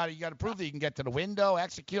bets. You got to prove that you can get to the window,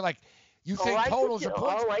 execute. Like you think totals are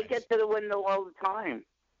points. I get to the window all the time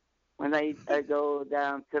when I go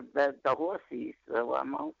down to bet the horses. So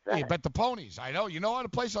I'm all set. You bet the ponies. I know. You know how to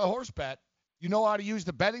place a horse bet. You know how to use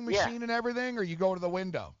the betting machine and everything, or you go to the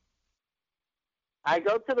window. I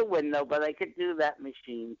go to the window, but I could do that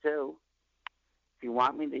machine too. If you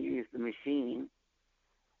want me to use the machine.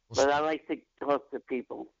 But I like to talk to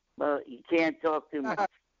people. Well, you can't talk too much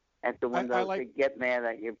at the window. They get mad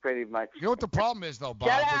at you pretty much. You know what the problem is, though, Bob?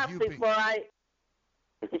 Shut up before I...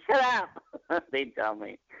 Shut up. They tell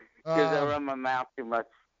me. Because I run my mouth too much.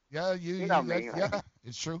 Yeah, you know me. Yeah,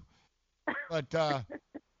 it's true. But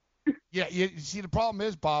yeah, you see, the problem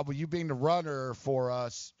is, Bob, with you being the runner for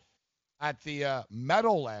us at the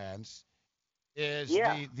Meadowlands, is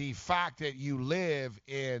the fact that you live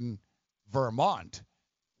in Vermont.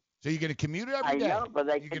 So you're going to commute every day. I know, but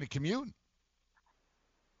you're going to commute.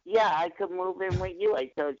 Yeah, I could move in with you. I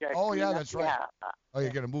told you. Oh, yeah, that's right. Yeah. Oh,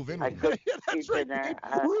 you're going to move in I with me. could That's right.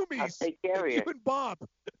 Roomies. I'll take care of you. You and Bob.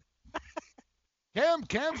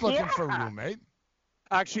 Cam's looking for a roommate.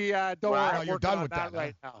 Actually, don't worry. I'm you're working done on with that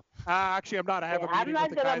right now. Actually, I'm not. I have a I'm meeting not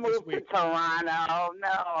with the guy going to this move week. to Toronto.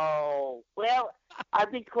 No. Well,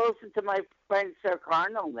 I'd be closer to my friend Sir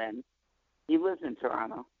Cardinal then. He lives in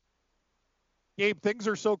Toronto. Gabe, things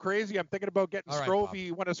are so crazy. I'm thinking about getting All right,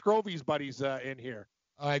 Scrovey, one of Scrovey's buddies, in here.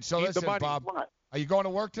 All right, so Need the listen, money. Bob, What? are you going to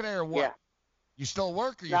work today or what? Yeah. You still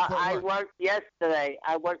work or you No, quit I work? worked yesterday.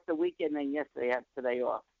 I worked the weekend and yesterday I have today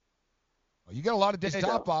off. Oh, you got a lot of days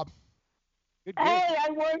off, Bob. Good Hey,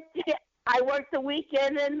 I worked the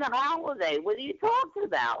weekend and the holiday. What are you talking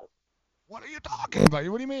about? What are you talking about?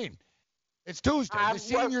 What do you mean? It's Tuesday. I The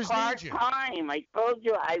seniors work need you. part-time. I told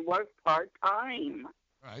you I work part-time.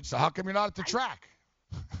 All right, so how come you're not at the track?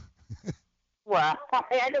 Well,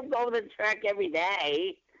 I don't go to the track every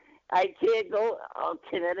day. I can't go to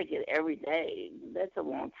Connecticut every day. That's a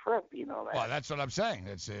long trip, you know that. Well, that's what I'm saying.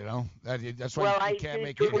 That's that's why Well, you I can't do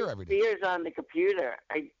make it Twin here every day. Spires on the computer.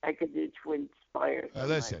 I could do Twin Spires on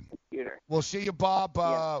Listen, my computer. we'll see you, Bob.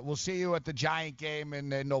 We'll see you at the Giant game in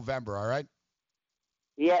November. All right?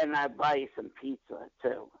 Yeah, and I buy you some pizza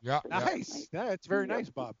too. Yeah. Nice. Yeah, it's very nice,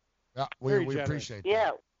 Bob. Yeah, Very we generous. appreciate that.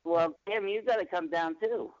 Yeah. Well, Tim, you got to come down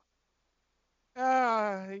too.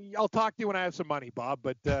 I'll talk to you when I have some money, Bob.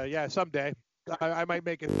 But yeah, someday I might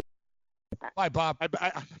make it. Bye, Bob.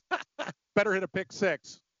 I better hit a pick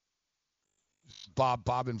six. Bob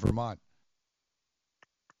in Vermont.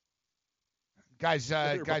 Guys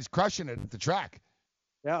crushing it at the track.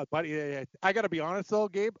 Yeah, buddy. I got to be honest though,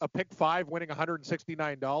 Gabe. A pick five winning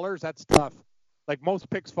 $169. That's tough. Like most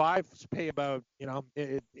picks five pay about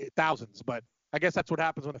thousands, but I guess that's what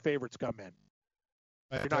happens when the favorites come in.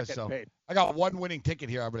 You're not getting paid. I got one winning ticket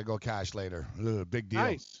here. I'm gonna go cash later. Big deal.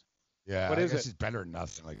 Nice. Yeah. What is I guess it? It's better than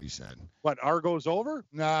nothing, like you said. What, Argo's over?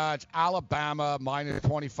 Nah, it's Alabama minus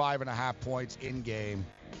 25.5 points in game.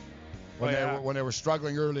 When they were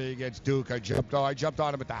struggling early against Duke, I jumped on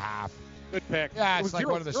them at the half. Good pick. Yeah, It it's was like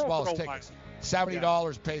zero- one of the zero smallest for a while. tickets.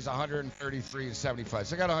 $70 pays $133.75.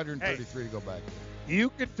 So I got $133 to go back.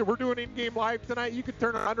 We're doing in-game live tonight. You could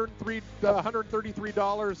turn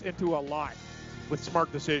 $133 into a lot with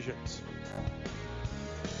smart decisions.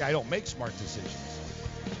 Yeah, I don't make smart decisions.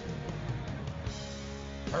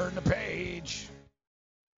 Turn the page.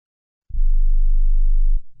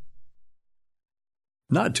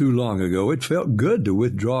 Not too long ago, it felt good to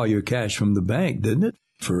withdraw your cash from the bank, didn't it?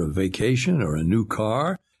 For a vacation or a new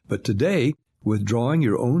car. But today, withdrawing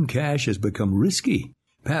your own cash has become risky.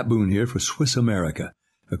 Pat Boone here for Swiss America.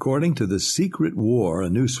 According to The Secret War, a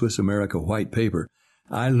new Swiss America white paper,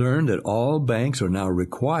 I learned that all banks are now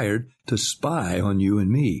required to spy on you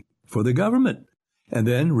and me for the government, and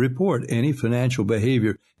then report any financial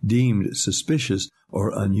behavior deemed suspicious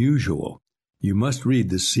or unusual. You must read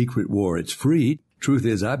The Secret War. It's free. Truth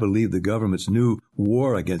is, I believe the government's new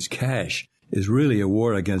war against cash is really a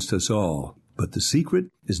war against us all. But the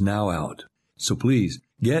secret is now out. So please,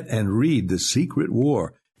 get and read The Secret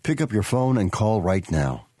War. Pick up your phone and call right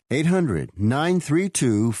now.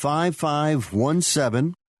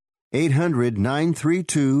 800-932-5517.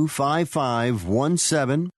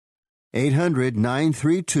 800-932-5517.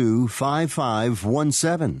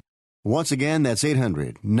 800-932-5517. Once again, that's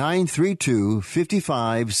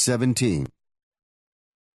 800-932-5517.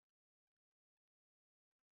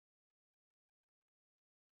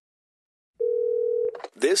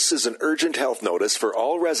 This is an urgent health notice for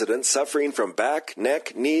all residents suffering from back,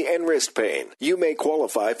 neck, knee, and wrist pain. You may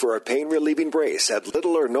qualify for a pain-relieving brace at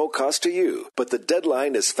little or no cost to you, but the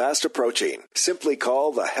deadline is fast approaching. Simply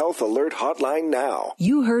call the Health Alert Hotline now.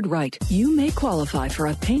 You heard right. You may qualify for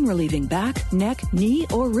a pain-relieving back, neck, knee,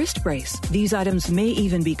 or wrist brace. These items may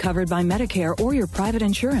even be covered by Medicare or your private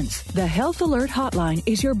insurance. The Health Alert Hotline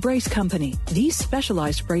is your brace company. These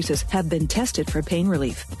specialized braces have been tested for pain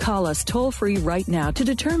relief. Call us toll-free right now to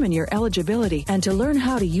determine determine your eligibility and to learn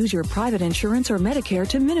how to use your private insurance or Medicare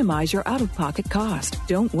to minimize your out-of-pocket cost.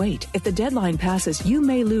 Don't wait. If the deadline passes, you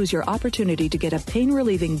may lose your opportunity to get a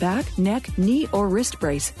pain-relieving back, neck, knee, or wrist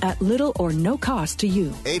brace at little or no cost to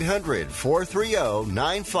you.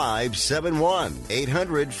 800-430-9571.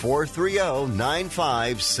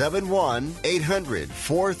 800-430-9571.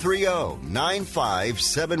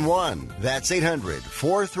 800-430-9571. That's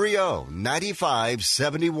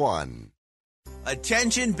 800-430-9571.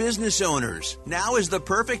 Attention business owners. Now is the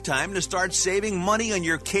perfect time to start saving money on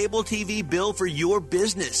your cable TV bill for your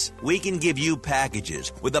business. We can give you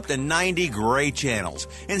packages with up to 90 great channels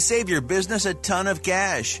and save your business a ton of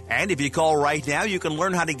cash. And if you call right now, you can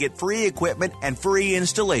learn how to get free equipment and free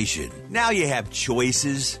installation. Now you have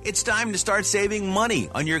choices. It's time to start saving money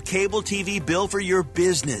on your cable TV bill for your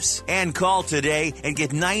business. And call today and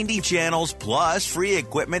get 90 channels plus free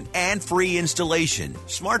equipment and free installation.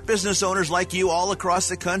 Smart business owners like you all across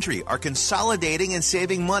the country are consolidating and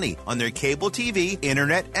saving money on their cable TV,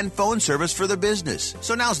 internet, and phone service for the business.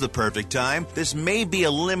 So now's the perfect time. This may be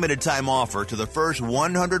a limited time offer to the first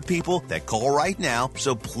 100 people that call right now.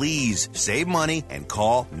 So please save money and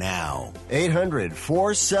call now.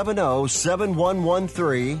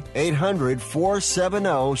 800-470-7113.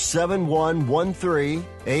 800-470-7113.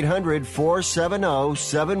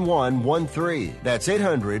 800-470-7113. That's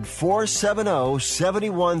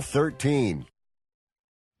 800-470-7113.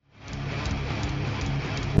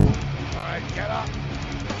 All right, get up.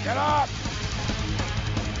 Get up.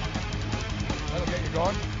 That'll get you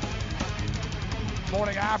going.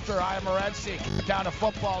 Morning after, I am Morency. Down to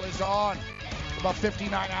football is on. About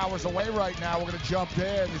 59 hours away right now. We're going to jump in.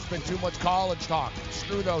 There's been too much college talk.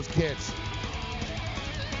 Screw those kids.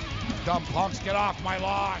 Dumb punks, get off my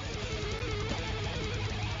lawn.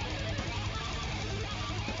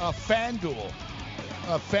 FanDuel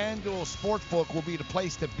Sportsbook will be the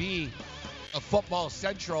place to be. Football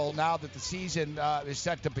Central, now that the season is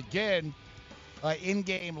set to begin.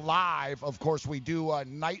 In-game live, of course, we do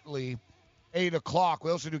nightly, 8 o'clock.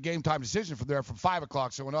 We also do game time decision from there from 5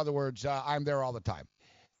 o'clock. So, in other words, I'm there all the time.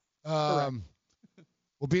 We'll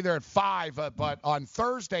be there at 5. But on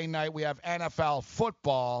Thursday night, we have NFL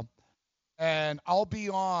football. And I'll be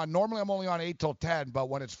on. Normally, I'm only on 8 till 10. But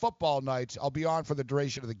when it's football nights, I'll be on for the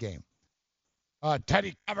duration of the game.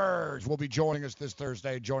 Teddy Covers will be joining us this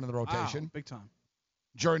Thursday, joining the rotation. Wow, big time.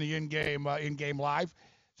 During the in-game live.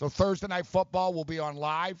 So Thursday Night Football will be on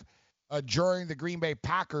live during the Green Bay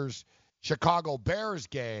Packers-Chicago Bears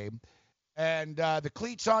game. And the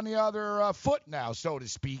cleat's on the other foot now, so to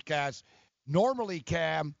speak, as normally,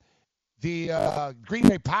 Cam, the Green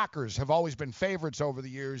Bay Packers have always been favorites over the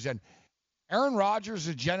years. And Aaron Rodgers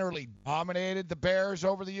has generally dominated the Bears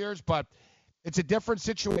over the years, but it's a different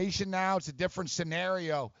situation now. It's a different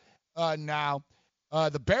scenario now.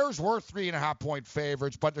 The Bears were 3.5-point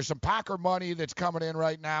favorites, but there's some Packer money that's coming in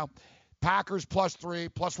right now. Packers +3,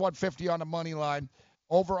 +150 on the money line.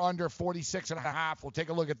 Over under 46.5. We'll take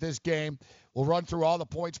a look at this game. We'll run through all the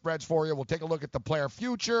point spreads for you. We'll take a look at the player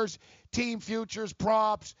futures, team futures,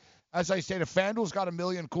 props. As I say, the FanDuel's got a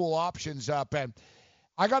million cool options up, and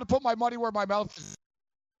I got to put my money where my mouth is.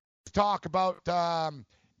 Talk about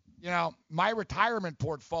my retirement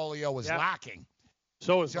portfolio is lacking.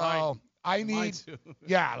 So is mine. I need,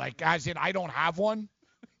 as in I don't have one.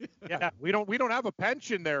 Yeah, we don't have a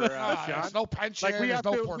pension there, Sean. There's no pension. We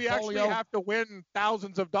portfolio. actually have to win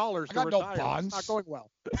thousands of dollars to retire. No bonds. It's not going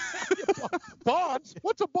well. Bonds?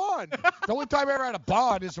 What's a bond? The only time I ever had a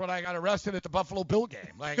bond is when I got arrested at the Buffalo Bill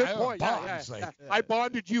game. Like, Good I point. Bonds. Yeah. I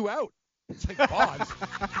bonded you out. It's like bonds.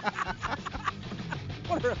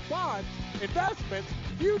 What are bonds? Investments,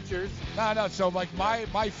 futures. No. So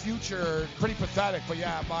my future, pretty pathetic, but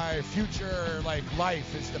yeah, my future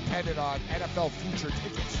life is dependent on NFL future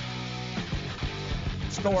tickets.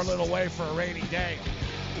 Store a little away for a rainy day.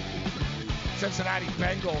 Cincinnati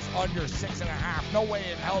Bengals under 6.5. No way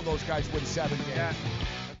in hell those guys win 7 games. Yeah.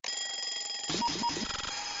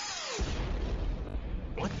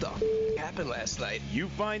 What the happened last night? You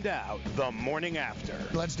find out the morning after.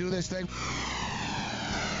 Let's do this thing.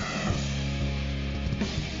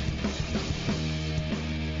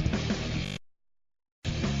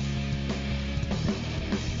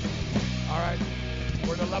 All right,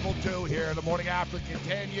 we're to level 2 here. The morning after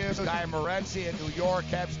continues. I am Morency in New York.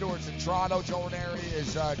 Kev Stewart's in Toronto. Joe Ranieri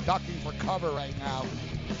is ducking for cover right now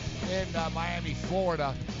in Miami,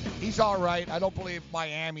 Florida. He's all right. I don't believe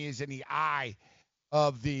Miami is in the eye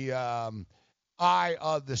of the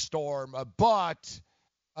storm, but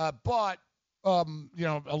a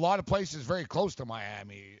lot of places very close to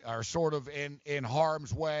Miami are sort of in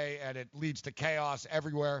harm's way, and it leads to chaos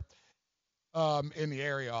everywhere. in the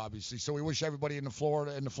area, obviously. So we wish everybody in the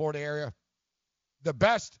Florida area the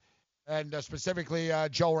best, and specifically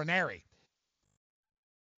Joe Ranieri.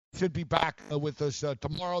 Should be back with us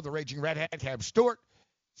tomorrow. The Raging Redhead, Cam Stewart,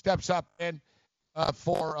 steps up in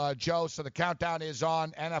for Joe. So the countdown is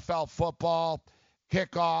on. NFL football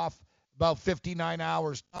kickoff, about 59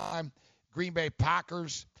 hours time. Green Bay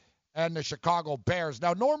Packers and the Chicago Bears.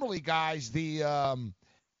 Now, normally, guys, the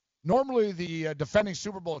defending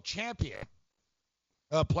Super Bowl champion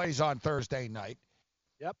plays on Thursday night.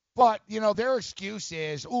 Yep. But, their excuse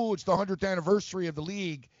is, it's the 100th anniversary of the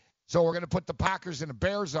league, so we're going to put the Packers and the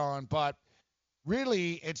Bears on. But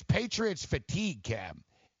really, it's Patriots fatigue, Cam.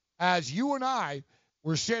 As you and I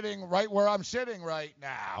were sitting right where I'm sitting right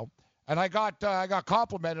now, and I got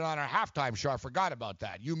complimented on our halftime show. I forgot about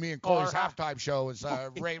that. You, me, and Corey's halftime show is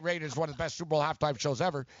rated as one of the best Super Bowl halftime shows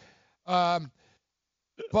ever.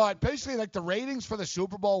 But basically, like, the ratings for the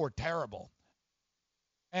Super Bowl were terrible.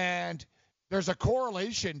 And there's a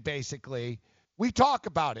correlation, basically. We talk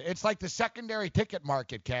about it. It's like the secondary ticket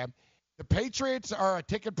market, Cam. The Patriots are a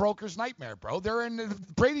ticket broker's nightmare, bro.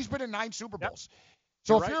 Brady's been in 9 Super Bowls. Yep.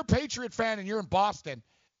 So if you're a Patriot fan and you're in Boston,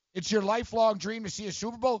 it's your lifelong dream to see a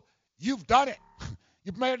Super Bowl. You've done it.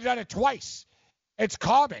 You've done it twice. It's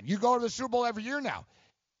common. You go to the Super Bowl every year now.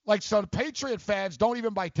 Like, so the Patriot fans don't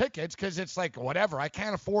even buy tickets because it's like, whatever. I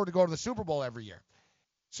can't afford to go to the Super Bowl every year.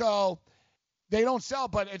 So they don't sell,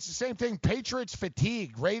 but it's the same thing. Patriots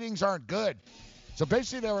fatigue. Ratings aren't good. So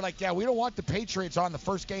basically they were like, we don't want the Patriots on the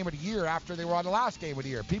first game of the year after they were on the last game of the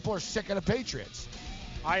year. People are sick of the Patriots.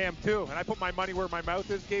 I am too, and I put my money where my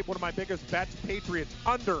mouth is, Gabe. One of my biggest bets, Patriots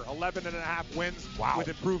under 11.5 wins with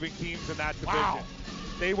improving teams in that division. Wow.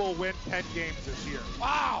 They will win 10 games this year.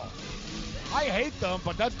 Wow. I hate them,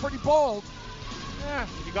 but that's pretty bold. Yeah,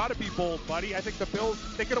 you got to be bold, buddy. I think the Bills,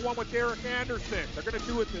 they could have won with Derek Anderson. They're going to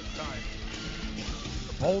do it this time.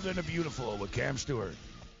 Bold and the beautiful with Cam Stewart.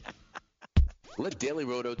 Let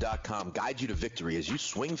DailyRoto.com guide you to victory as you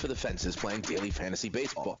swing for the fences playing daily fantasy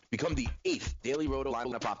baseball. Become the 8th Daily Roto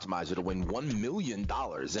lineup optimizer to win $1 million in a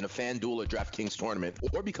FanDuel or DraftKings tournament,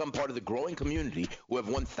 or become part of the growing community who have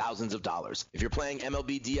won thousands of dollars. If you're playing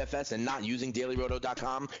MLB DFS and not using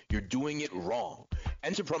DailyRoto.com, you're doing it wrong.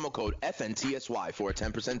 Enter promo code FNTSY for a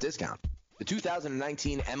 10% discount. The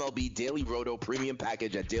 2019 MLB Daily Roto Premium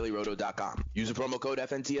Package at DailyRoto.com. Use the promo code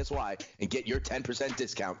FNTSY and get your 10%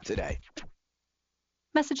 discount today.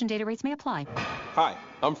 Message and data rates may apply. Hi,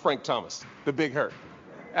 I'm Frank Thomas, the Big Hurt.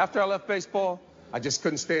 After I left baseball, I just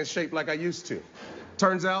couldn't stay in shape like I used to.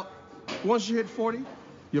 Turns out, once you hit 40,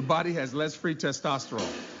 your body has less free testosterone,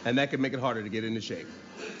 and that can make it harder to get into shape.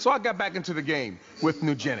 So I got back into the game with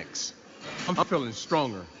Nugenix. I'm feeling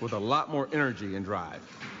stronger with a lot more energy and drive.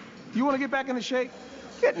 You want to get back into shape?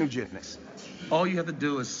 Get Nugenix. All you have to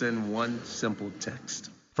do is send one simple text.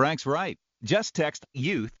 Frank's right. Just text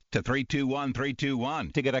YOUTH to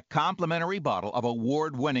 321321 to get a complimentary bottle of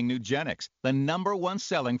award-winning Nugenix, the #1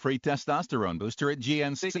 selling free testosterone booster at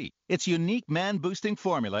GNC. Its unique man-boosting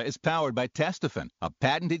formula is powered by Testofen, a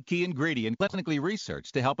patented key ingredient clinically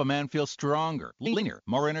researched to help a man feel stronger, leaner,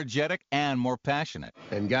 more energetic, and more passionate.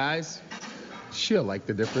 And guys, she'll like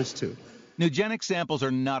the difference too. Nugenix samples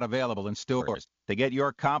are not available in stores. To get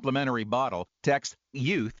your complimentary bottle, text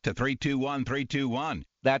YOUTH to 321321.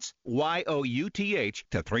 That's YOUTH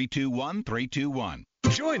to 321321.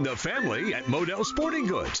 Join the family at Modell Sporting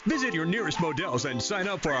Goods. Visit your nearest Modell's and sign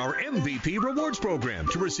up for our MVP Rewards program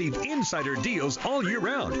to receive insider deals all year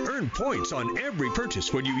round. Earn points on every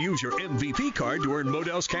purchase when you use your MVP card to earn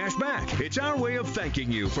Modell's cash back. It's our way of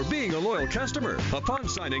thanking you for being a loyal customer. Upon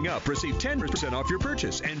signing up, receive 10% off your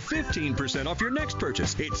purchase and 15% off your next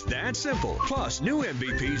purchase. It's that simple. Plus, new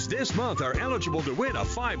MVPs this month are eligible to win a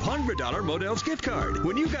 $500 Modell's gift card.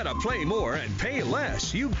 When you gotta play more and pay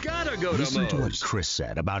less, you gotta go to Listen to what Modell's. Chris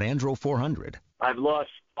said about Andro 400. I've lost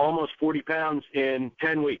almost 40 pounds in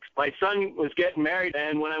 10 weeks. My son was getting married,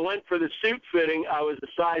 and when I went for the suit fitting, I was a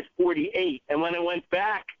size 48. And when I went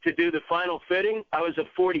back to do the final fitting, I was a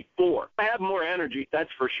 44. I have more energy, that's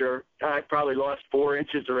for sure. I probably lost 4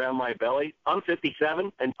 inches around my belly. I'm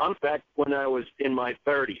 57, and I'm back when I was in my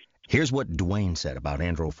 30s. Here's what Dwayne said about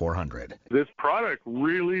Andro 400. This product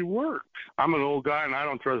really works. I'm an old guy and I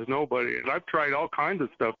don't trust nobody. And I've tried all kinds of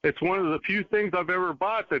stuff. It's one of the few things I've ever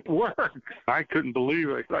bought that works. I couldn't believe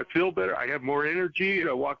it. I feel better. I have more energy.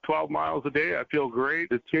 I walk 12 miles a day. I feel great.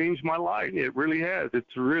 It changed my life. It really has.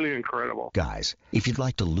 It's really incredible. Guys, if you'd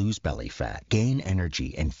like to lose belly fat, gain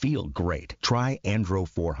energy, and feel great, try Andro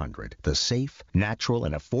 400, the safe, natural,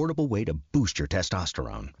 and affordable way to boost your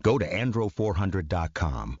testosterone. Go to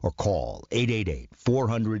andro400.com or Call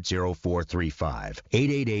 888-400-0435.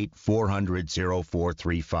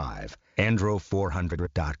 888-400-0435.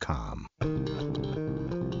 Andro400.com.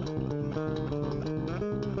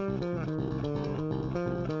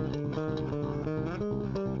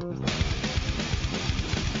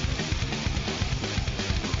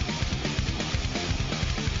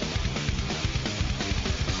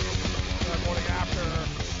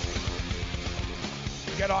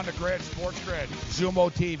 Get on the grid, Sports Grid,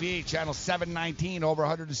 Zumo TV, channel 719, over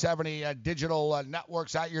 170 digital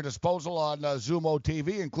networks at your disposal on Zumo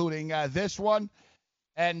TV, including this one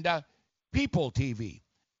and People TV. You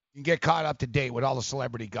can get caught up to date with all the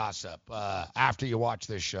celebrity gossip after you watch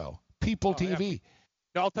this show. People TV.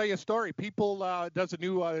 Yeah. I'll tell you a story. People does a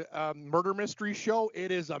new murder mystery show.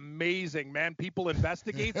 It is amazing, man. People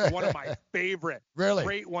Investigate, one of my favorite. Really?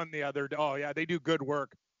 Great one the other day. Oh, yeah, they do good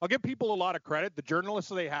work. I'll give people a lot of credit. The journalists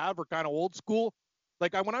they have are kind of old school.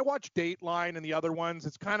 Like when I watch Dateline and the other ones,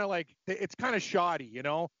 it's kind of like, it's kind of shoddy, you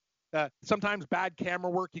know? Sometimes bad camera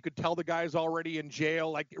work, you could tell the guy's already in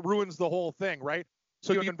jail. Like it ruins the whole thing, right?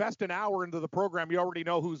 So you invest an hour into the program, you already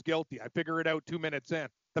know who's guilty. I figure it out 2 minutes in.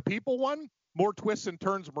 The People one, more twists and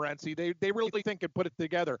turns, Morency. They really think and put it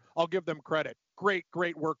together. I'll give them credit. Great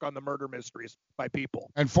work on the murder mysteries by People.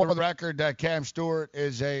 And for the record, Cam Stewart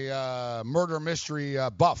is a murder mystery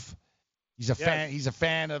buff. He's a fan. He's a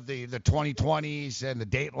fan of the 2020s and the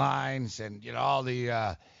Datelines and all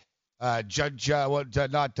the Judge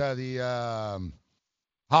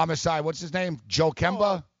Homicide. What's his name? Joe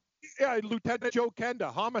Kemba. Yeah, Lieutenant Joe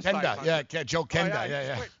Kenda. Homicide. Joe Kenda.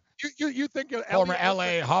 Yeah. You think former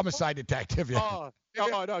L.A. homicide detective? Yeah.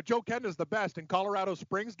 No. Joe Kenda's the best. In Colorado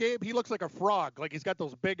Springs, Gabe, he looks like a frog. Like he's got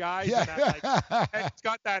those big eyes. Yeah. And he's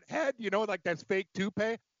got that head, like that's fake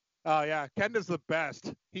toupee. Yeah, Kenda's the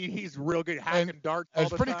best. He's real good hacking darts all the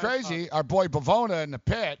time. It's pretty crazy. Our boy Bavona in the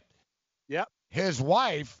pit. Yep. His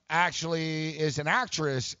wife actually is an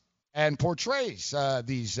actress and portrays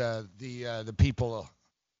the people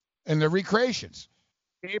in the recreations.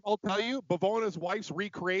 Gabe, I'll tell you, Bavona's wife's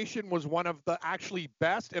recreation was one of the actually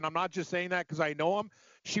best, and I'm not just saying that because I know him.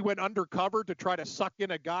 She went undercover to try to suck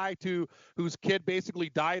in a guy whose kid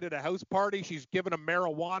basically died at a house party. She's giving him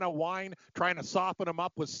marijuana wine, trying to soften him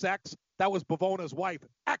up with sex. That was Bavona's wife.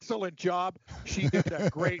 Excellent job. She did a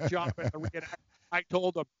great job at the reenactment. I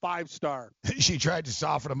told him 5-star. She tried to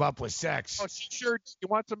soften him up with sex. Oh, she sure did. You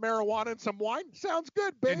want some marijuana and some wine? Sounds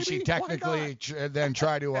good, baby. Didn't she technically then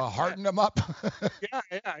try to harden him up? Yeah.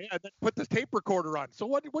 Then put the tape recorder on. So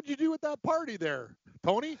what'd you do at that party there,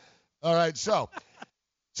 Tony? All right, so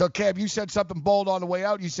Cam, you said something bold on the way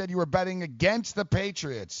out. You said you were betting against the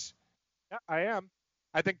Patriots. Yeah, I am.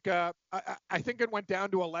 I think I think it went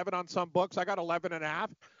down to 11 on some books. I got 11.5.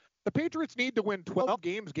 The Patriots need to win 12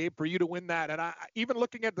 games, Gabe, for you to win that. And even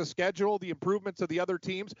looking at the schedule, the improvements of the other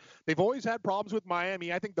teams, they've always had problems with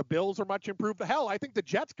Miami. I think the Bills are much improved. Hell, I think the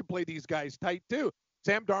Jets can play these guys tight too.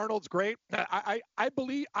 Sam Darnold's great. I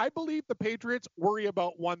believe the Patriots worry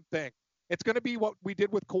about one thing. It's going to be what we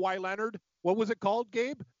did with Kawhi Leonard. What was it called,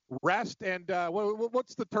 Gabe? Rest and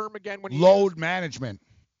what's the term again? Load management.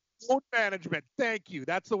 Load management. Thank you.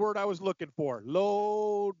 That's the word I was looking for.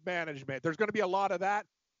 Load management. There's going to be a lot of that.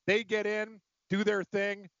 They get in, do their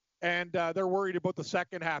thing, and they're worried about the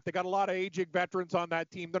second half. They got a lot of aging veterans on that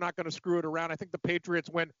team. They're not going to screw it around. I think the Patriots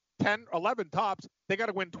win 10, 11 tops. They got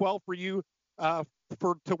to win 12 for you to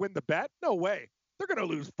win the bet. No way. They're going to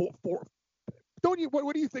lose 4. Don't you?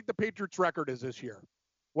 What do you think the Patriots' record is this year?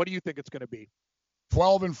 What do you think it's going to be?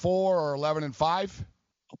 12-4 or 11-5?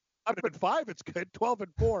 11-5. It's good.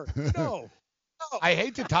 12-4. No. I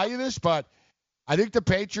hate to tell you this, but I think the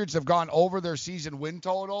Patriots have gone over their season win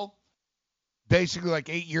total basically like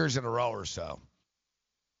 8 years in a row or so.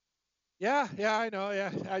 Yeah, I know. Yeah,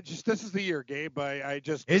 this is the year, Gabe.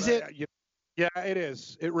 Is it? Yeah, it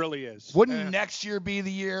is. It really is. Wouldn't next year be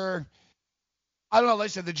the year? I don't know.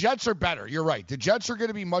 Listen, the Jets are better. You're right. The Jets are going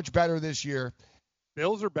to be much better this year.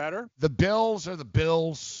 Bills are better. The Bills are the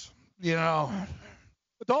Bills. The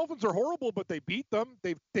Dolphins are horrible, but they beat them.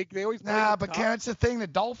 They always. Nah, but that's the thing. The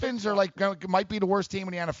Dolphins are might be the worst team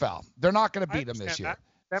in the NFL. They're not going to beat them this year.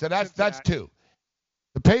 So that's 2.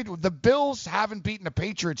 The Bills haven't beaten the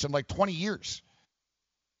Patriots in like 20 years.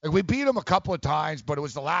 Like we beat them a couple of times, but it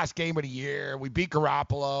was the last game of the year. We beat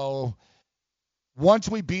Garoppolo. Once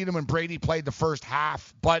we beat them and Brady played the first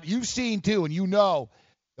half. But you've seen too, and the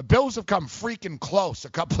Bills have come freaking close a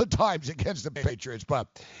couple of times against the Patriots. But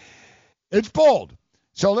it's bold.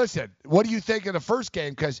 So listen, what do you think of the first game?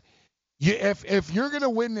 Because if you're going to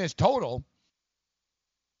win this total,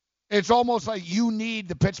 it's almost like you need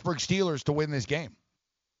the Pittsburgh Steelers to win this game.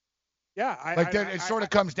 Yeah, it sort of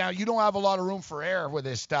comes down. You don't have a lot of room for error with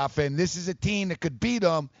this stuff, and this is a team that could beat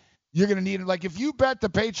them. You're going to need it. Like, if you bet the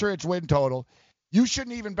Patriots win total, you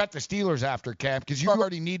shouldn't even bet the Steelers after camp because you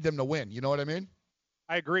already need them to win. You know what I mean?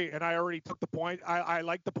 I agree, and I already took the point. I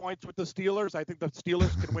like the points with the Steelers. I think the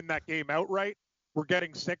Steelers can win that game outright. We're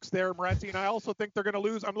getting 6 there, Morency, and I also think they're going to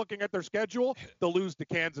lose. I'm looking at their schedule. They'll lose to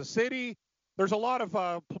Kansas City. There's a lot of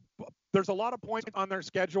points on their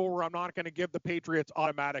schedule where I'm not going to give the Patriots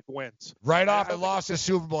automatic wins. Right off the loss of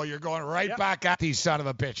Super Bowl, you're going right back at these son of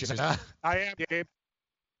a bitches. Huh? I am, Gabe.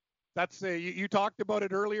 That's you talked about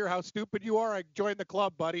it earlier, how stupid you are. I joined the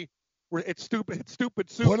club, buddy. It's stupid. It's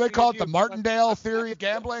stupid. What do they call it? The Martindale theory of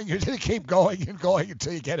gambling? You're going to keep going and going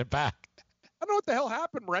until you get it back. I don't know what the hell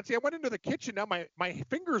happened, Morency. I went into the kitchen. Now my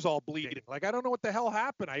finger's all bleeding. Like, I don't know what the hell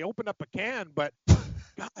happened. I opened up a can, but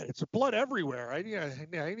God, it's blood everywhere. I need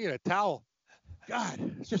a towel. God,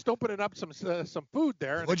 it's just opening up some food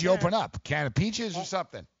there. What'd you open up? A can of peaches or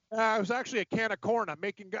something? It was actually a can of corn. I'm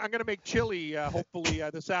going to make chili hopefully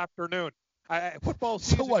this afternoon. Football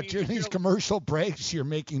season. So what? During these commercial breaks, you're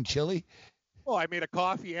making chili? Well, I made a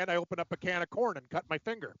coffee and I opened up a can of corn and cut my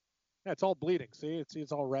finger. Yeah, it's all bleeding. See,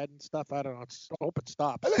 it's all red and stuff. I don't know. I hope it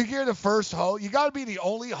stops. I think you're the first host. You got to be the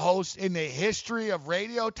only host in the history of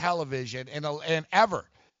radio, television, and ever.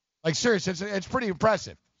 Like, seriously, it's pretty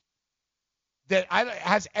impressive.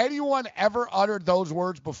 Has anyone ever uttered those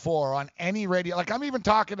words before on any radio? Like, I'm even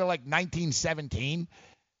talking to, like, 1917.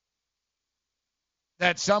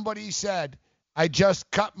 That somebody said, I just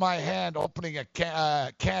cut my hand opening a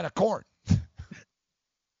can of corn.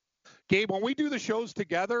 Gabe, when we do the shows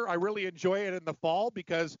together, I really enjoy it in the fall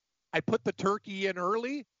because I put the turkey in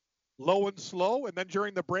early, low and slow, and then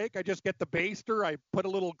during the break, I just get the baster. I put a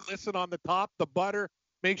little glisten on the top, the butter,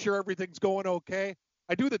 make sure everything's going okay.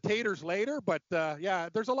 I do the taters later, but, yeah,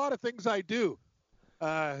 there's a lot of things I do,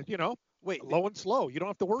 Wait, low and slow. You don't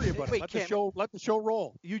have to worry about it. Let the show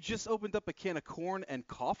roll. You just opened up a can of corn and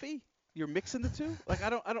coffee? You're mixing the two? Like, I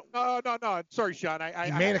don't. No. Sorry, Sean.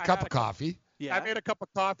 He made a cup of coffee. Yeah. I made a cup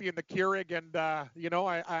of coffee in the Keurig, and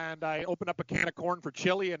I opened up a can of corn for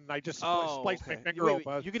chili, and I just spliced my finger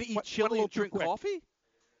open. You're gonna eat chili and drink coffee?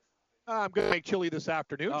 I'm gonna make chili this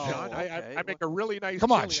afternoon, Sean. Okay. I make a really nice.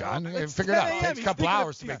 Come on, chili. Sean. Figure it out. It takes a couple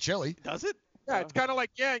hours to make chili. Does it? Yeah, it's kind of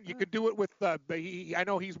like you could do it with. I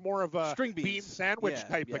know he's more of a string bean sandwich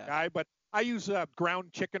type of guy, but I use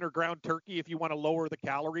ground chicken or ground turkey if you want to lower the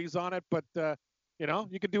calories on it. But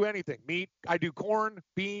you can do anything. Meat. I do corn,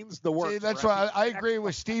 beans, the works. See, that's why I agree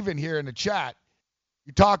with Steven here in the chat.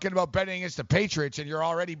 You're talking about betting against the Patriots, and you're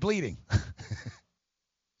already bleeding.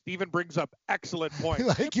 Steven brings up excellent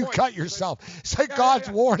points. Like, you cut yourself. It's like God's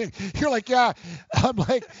warning. You're like, yeah. I'm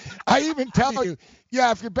like, I even tell you,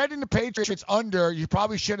 if you're betting the Patriots under, you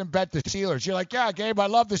probably shouldn't bet the Steelers. You're like, yeah, Gabe, I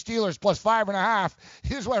love the Steelers plus 5.5.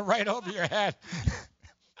 He just went right over your head.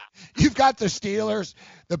 You've got the Steelers,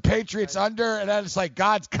 the Patriots under, and then it's like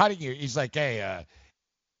God's cutting you. He's like, hey,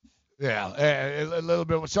 a little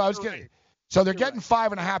bit. So I was getting. So they're getting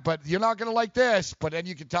 5.5, but you're not going to like this. But then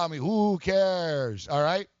you can tell me, who cares? All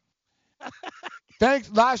right?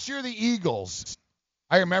 Thanks. Last year, the Eagles.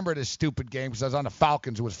 I remember this stupid game because I was on the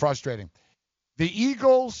Falcons. It was frustrating. The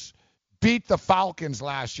Eagles beat the Falcons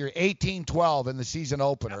last year, 18-12 in the season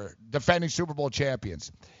opener, defending Super Bowl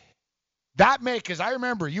champions. Because I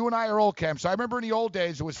remember, you and I are old, Cam, so I remember in the old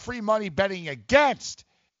days, it was free money betting against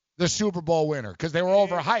the Super Bowl winner because they were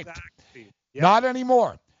overhyped. Exactly. Yep. Not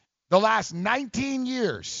anymore. The last 19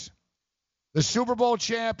 years, the Super Bowl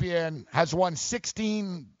champion has won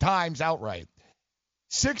 16 times outright.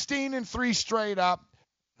 16-3 straight up,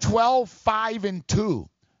 12-5-2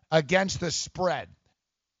 against the spread.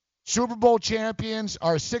 Super Bowl champions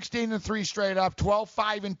are 16-3 straight up,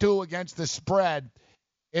 12-5-2 against the spread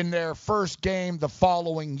in their first game the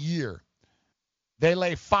following year. They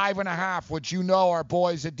lay 5.5, which our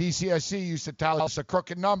boys at DCSC used to tell us a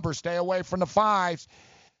crooked number. Stay away from the 5s.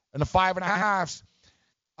 And the 5.5s,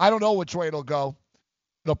 I don't know which way it'll go.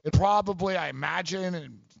 It'll probably, I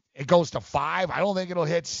imagine, it goes to 5. I don't think it'll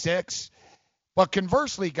hit 6. But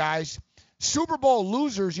conversely, guys, Super Bowl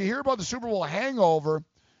losers, you hear about the Super Bowl hangover.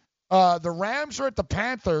 The Rams are at the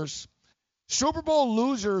Panthers. Super Bowl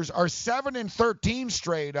losers are 7-13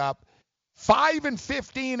 straight up,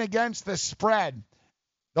 5-15 against the spread.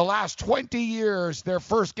 The last 20 years, their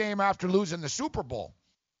first game after losing the Super Bowl.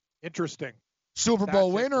 Interesting. Super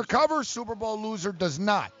Bowl winner covers, Super Bowl loser does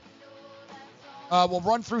not. We'll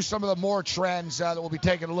run through some of the more trends that we'll be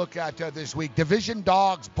taking a look at this week. Division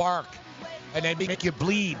dogs bark, and they make you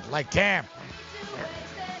bleed like Cam.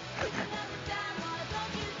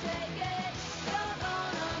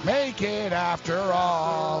 Make it after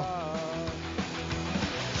all.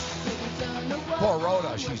 Poor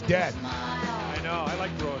Rhoda, she's dead. I know, I like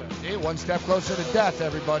Rhoda. Hey, one step closer to death,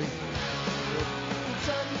 everybody.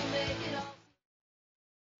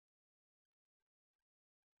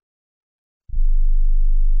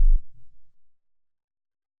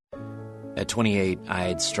 At 28, I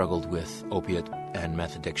had struggled with opiate and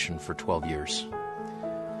meth addiction for 12 years.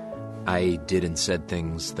 I did and said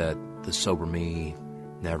things that the sober me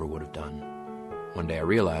never would have done. One day I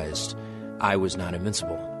realized I was not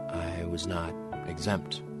invincible. I was not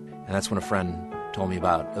exempt. And that's when a friend told me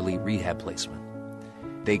about Elite Rehab Placement.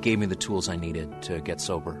 They gave me the tools I needed to get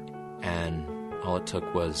sober, and all it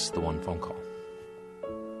took was the one phone call.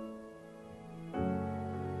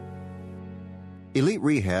 Elite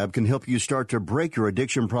Rehab can help you start to break your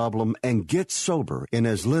addiction problem and get sober in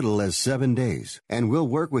as little as 7 days. And we'll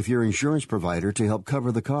work with your insurance provider to help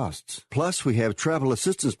cover the costs. Plus, we have travel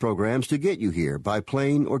assistance programs to get you here by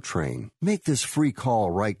plane or train. Make this free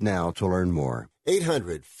call right now to learn more.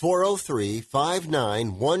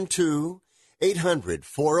 800-403-5912.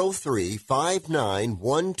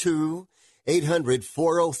 800-403-5912.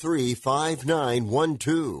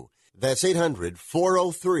 800-403-5912. That's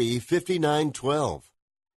 800-403-5912.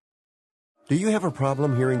 Do you have a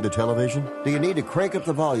problem hearing the television? Do you need to crank up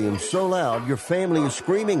the volume so loud your family is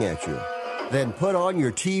screaming at you? Then put on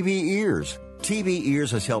your TV ears. TV Ears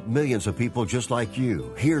has helped millions of people just like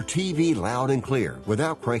you hear TV loud and clear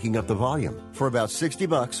without cranking up the volume. For about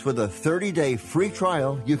 $60 with a 30-day free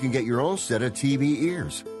trial, you can get your own set of TV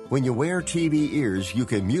ears. When you wear TV ears, you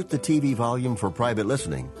can mute the TV volume for private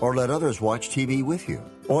listening or let others watch TV with you.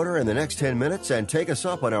 Order in the next 10 minutes and take us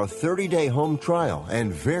up on our 30-day home trial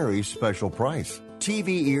and very special price.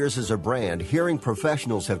 TV Ears is a brand hearing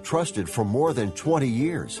professionals have trusted for more than 20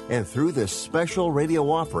 years. And through this special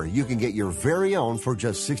radio offer, you can get your very own for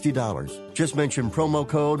just $60. Just mention promo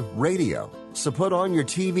code RADIO. So put on your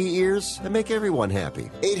TV ears and make everyone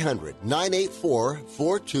happy.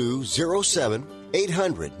 800-984-4207.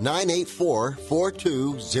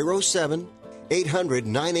 800-984-4207.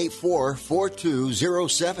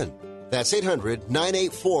 800-984-4207. That's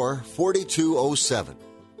 800-984-4207.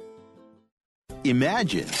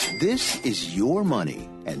 Imagine this is your money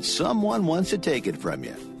and someone wants to take it from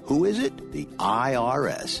you. Who is it? The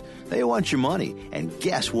IRS. They want your money, and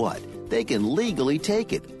guess what? They can legally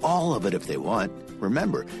take it, all of it if they want.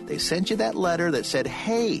 Remember, they sent you that letter that said,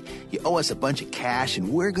 hey, you owe us a bunch of cash and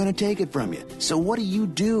we're going to take it from you. So what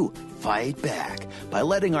do? Fight back by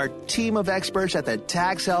letting our team of experts at the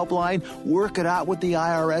Tax Helpline work it out with the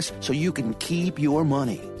IRS so you can keep your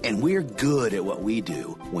money. And we're good at what we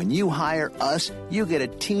do. When you hire us, you get a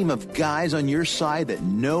team of guys on your side that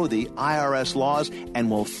know the IRS laws and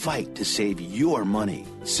will fight to save your money.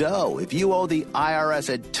 So, if you owe the IRS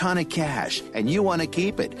a ton of cash and you want to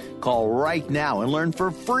keep it, call right now and learn for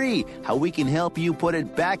free how we can help you put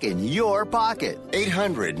it back in your pocket.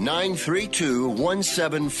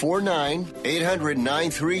 800-932-1749.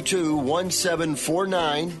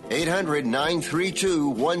 800-932-1749.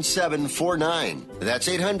 800-932-1749. That's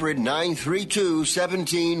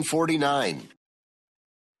 800-932-1749.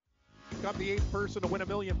 Become the 8th person to win $1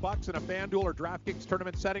 million in a FanDuel or DraftKings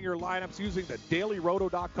tournament, setting your lineups using the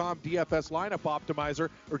DailyRoto.com DFS lineup optimizer,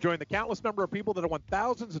 or join the countless number of people that have won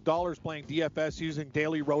thousands of dollars playing DFS using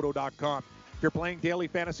DailyRoto.com. If you're playing daily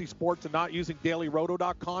fantasy sports and not using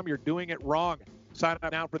DailyRoto.com, you're doing it wrong. Sign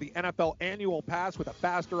up now for the NFL Annual Pass with a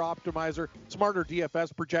faster optimizer, smarter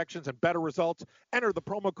DFS projections, and better results. Enter the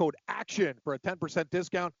promo code ACTION for a 10%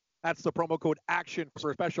 discount. That's the promo code ACTION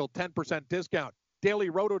for a special 10% discount.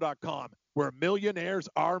 DailyRoto.com, where millionaires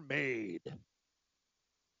are made.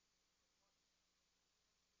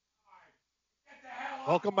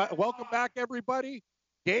 Welcome back, everybody.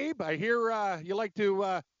 Gabe, I hear you like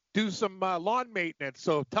to do some lawn maintenance.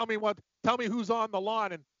 So tell me who's on the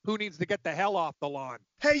lawn and who needs to get the hell off the lawn.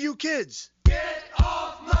 Hey, you kids! Get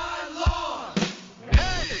off my lawn!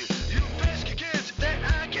 Hey, you pesky kids that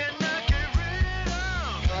I cannot get rid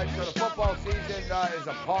of! All right, so the football season is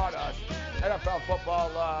upon us. NFL football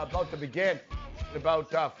about to begin in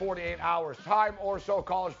about 48 hours time or so.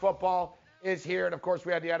 College football is here, and of course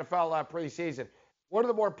we had the NFL preseason. One of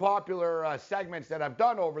the more popular segments that I've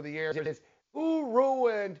done over the years is who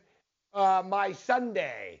ruined my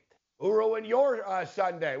Sunday? Who ruined your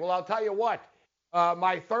Sunday? Well, I'll tell you what.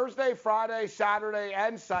 My Thursday, Friday, Saturday,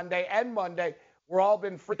 and Sunday, and Monday were all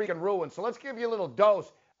been freaking ruined. So let's give you a little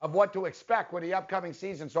dose of what to expect with the upcoming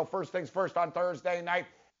season. So first things first, on Thursday night,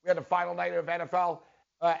 we had the final night of NFL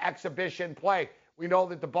exhibition play. We know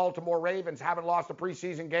that the Baltimore Ravens haven't lost a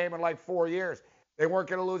preseason game in like 4 years. They weren't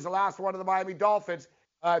going to lose the last one to the Miami Dolphins.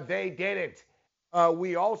 They didn't.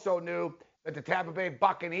 We also knew that the Tampa Bay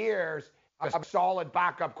Buccaneers have a solid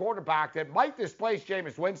backup quarterback that might displace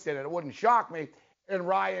Jameis Winston, and it wouldn't shock me, and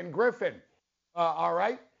Ryan Griffin. All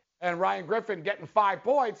right? And Ryan Griffin getting 5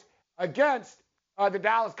 points against the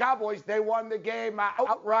Dallas Cowboys. They won the game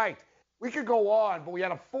outright. We could go on, but we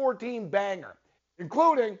had a 14 banger,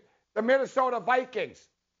 including the Minnesota Vikings.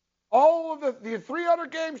 All of the 3 other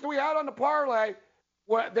games that we had on the parlay,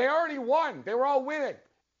 they already won. They were all winning.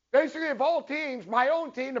 Basically, of all teams, my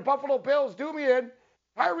own team, the Buffalo Bills, do me in.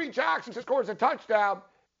 Tyree Jackson scores a touchdown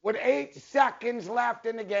with 8 seconds left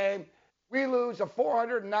in the game. We lose a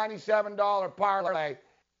 $497 parlay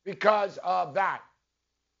because of that.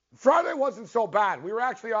 Friday wasn't so bad. We were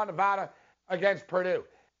actually on Nevada against Purdue.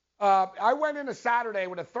 I went into Saturday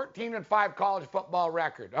with a 13-5 college football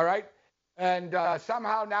record, all right? And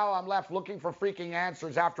somehow now I'm left looking for freaking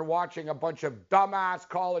answers after watching a bunch of dumbass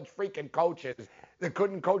college freaking coaches that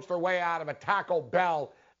couldn't coach their way out of a Taco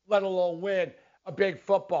Bell, let alone win a big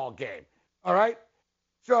football game, all right?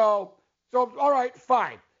 So all right,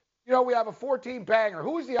 fine. You know, we have a 14 banger.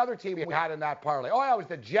 Who was the other team we had in that parlay? Oh, yeah, it was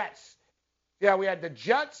the Jets. Yeah, we had the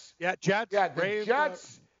Jets. Yeah, Jets. Yeah, the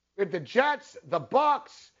Jets. We had the Jets, the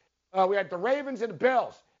Bucks. We had the Ravens and the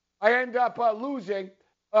Bills. I end up losing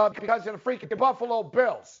because of the freaking Buffalo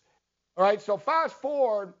Bills. All right, so fast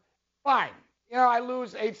forward, fine. You know, I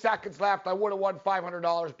lose 8 seconds left. I would have won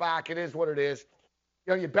 $500 back. It is what it is.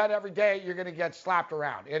 You know, you bet every day you're going to get slapped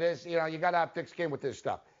around. It is, you know, you got to have thick skin with this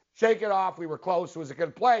stuff. Shake it off. We were close. It was a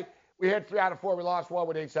good play. We hit 3 out of 4. We lost 1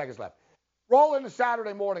 with 8 seconds left. Roll into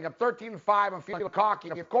Saturday morning. I'm 13-5. I'm feeling cocky.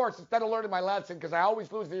 Of course, instead of learning my lesson, because I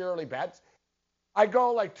always lose the early bets, I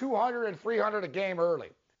go like 200 and 300 a game early.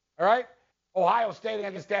 All right? Ohio State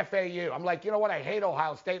against FAU. I'm like, you know what? I hate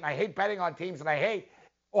Ohio State, and I hate betting on teams, and I hate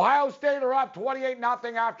Ohio State are up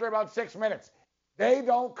 28-0 after about 6 minutes. They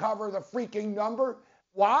don't cover the freaking number.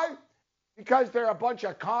 Why? Because they're a bunch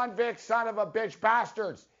of convict son of a bitch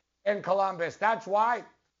bastards in Columbus. That's why.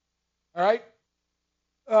 All right?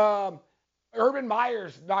 Urban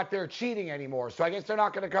Meyer's not there cheating anymore, so I guess they're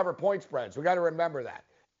not going to cover point spreads. We got to remember that.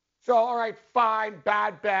 So, all right, fine,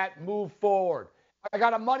 bad bet, move forward. I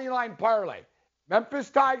got a money line parlay. Memphis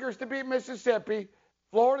Tigers to beat Mississippi,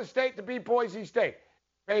 Florida State to beat Boise State.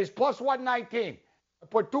 Pays plus 119. I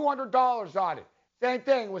put $200 on it. Same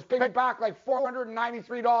thing, was paid back like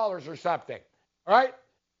 $493 or something. All right?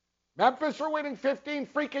 Memphis are winning 15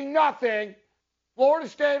 freaking nothing. Florida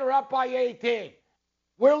State are up by 18.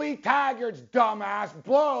 Willie Taggart's dumbass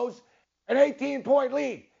blows an 18-point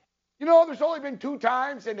lead. You know, there's only been 2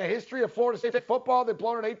 times in the history of Florida State football they've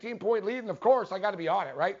blown an 18-point lead, and of course, I got to be on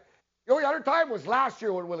it, right? The only other time was last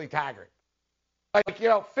year with Willie Taggart. Like, you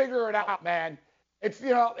know, figure it out, man. It's, you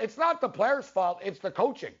know, it's not the player's fault, it's the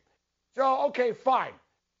coaching. So, okay, fine.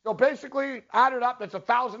 So basically, added up, that's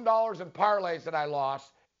 $1,000 in parlays that I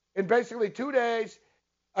lost in basically 2 days,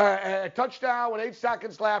 a touchdown with 8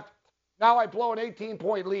 seconds left. Now I blow an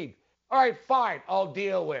 18-point lead. All right, fine, I'll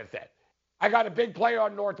deal with it. I got a big play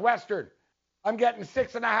on Northwestern. I'm getting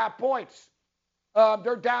 6.5 points.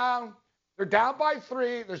 They're down by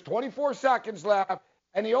 3. There's 24 seconds left.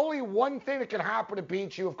 And the only one thing that can happen to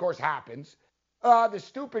beat you, of course, happens. The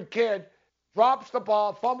stupid kid drops the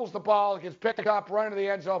ball, fumbles the ball, gets picked up, running to the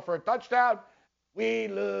end zone for a touchdown. We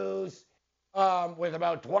lose with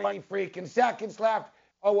about 20 freaking seconds left.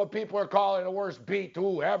 Oh, what people are calling the worst beat to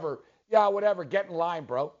whoever. Yeah, whatever. Get in line,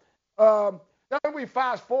 bro. Then we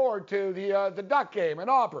fast forward to the Duck game in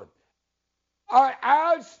Auburn.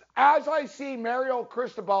 As I see Mario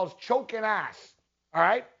Cristobal's choking ass, all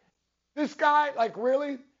right? This guy, like,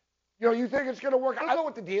 really? You know, you think it's going to work? I don't know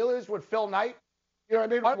what the deal is with Phil Knight. You know what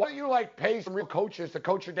I mean? Why don't you, like, pay some real coaches to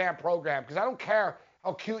coach your damn program? Because I don't care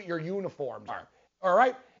how cute your uniforms are, all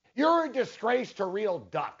right? You're a disgrace to real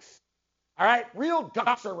Ducks, all right? Real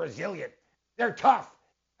Ducks are resilient. They're tough.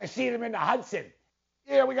 I see them in the Hudson.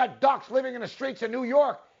 Yeah, we got Ducks living in the streets of New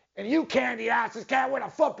York, and you candy asses can't win a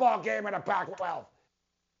football game in a Pac-12.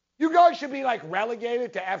 You guys should be, like,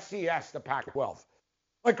 relegated to FCS, the Pac-12.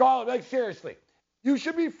 Like, seriously. You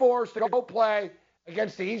should be forced to go play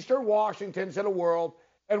against the Eastern Washingtons of the world,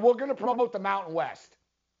 and we're going to promote the Mountain West.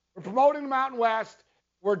 We're promoting the Mountain West.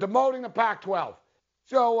 We're demoting the Pac-12.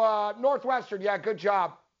 So, Northwestern, yeah, good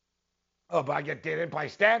job. Oh, but I get did it by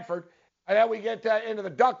Stanford. And then we get into the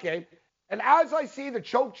Duck game. And as I see the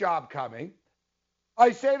choke job coming,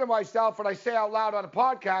 I say to myself, and I say out loud on a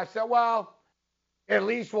podcast, that, well, at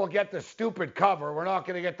least we'll get the stupid cover. We're not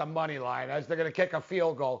going to get the money line as they're going to kick a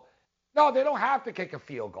field goal. No, they don't have to kick a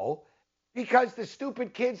field goal because the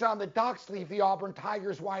stupid kids on the Ducks leave the Auburn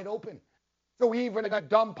Tigers wide open. So even a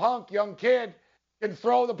dumb punk young kid can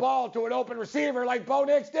throw the ball to an open receiver like Bo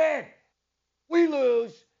Nix did. We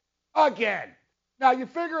lose again. Now, you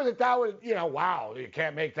figure that would, wow, you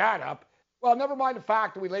can't make that up. Well, never mind the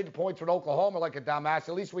fact that we laid the points with Oklahoma like a dumbass.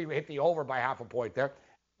 At least we hit the over by half a point there.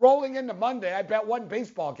 Rolling into Monday, I bet one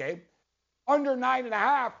baseball game, under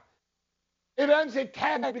 9.5. It ends at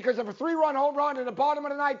 10 because of a 3-run home run in the bottom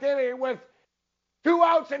of the ninth inning with 2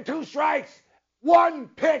 outs and 2 strikes, 1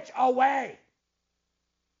 pitch away.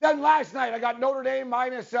 Then last night, I got Notre Dame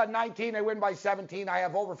minus 19. They win by 17. I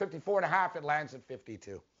have over 54.5. It lands at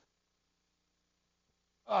 52.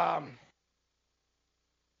 Other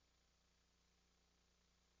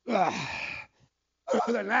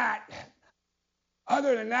than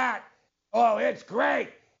that, oh, it's great.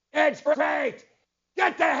 It's great.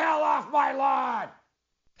 Get the hell off my lawn.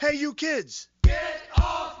 Hey, you kids. Get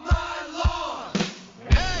off my lawn.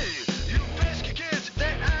 Hey, you pesky kids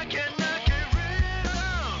that I cannot get rid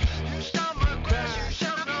of. You stop my grass, you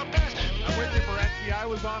shut up best. I'm with you, Morency. I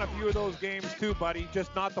was on a few of those games too, buddy,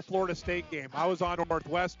 just not the Florida State game. I was on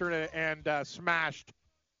Northwestern and smashed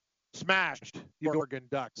the Oregon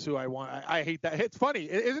Ducks, who I want. I hate that. It's funny.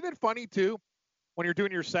 Isn't it funny, too, when you're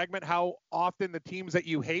doing your segment, how often the teams that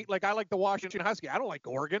you hate, like I like the Washington Huskies. I don't like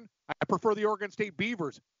Oregon. I prefer the Oregon State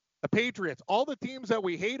Beavers, the Patriots. All the teams that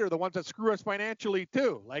we hate are the ones that screw us financially,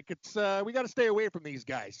 too. Like, it's we got to stay away from these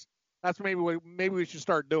guys. That's maybe we should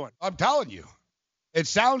start doing. I'm telling you. It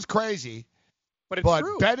sounds crazy, but it's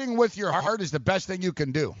true. Betting with your heart is the best thing you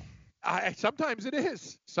can do. Sometimes it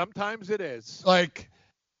is. Sometimes it is. Like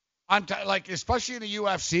especially in the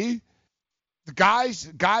UFC, the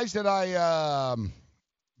guys that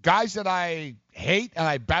I hate and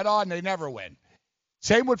I bet on, they never win.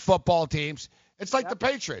 Same with football teams. It's like the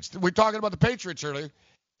Patriots. We were talking about the Patriots earlier.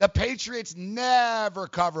 The Patriots never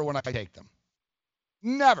cover when I take them.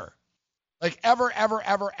 Never. Like ever.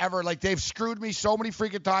 Like they've screwed me so many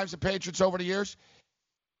freaking times, the Patriots, over the years.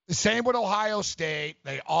 The same with Ohio State.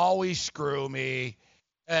 They always screw me.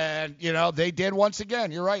 And, they did once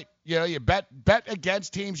again. You're right. You bet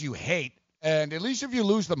against teams you hate. And at least if you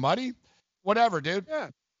lose the money, whatever, dude. Yeah.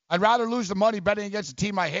 I'd rather lose the money betting against a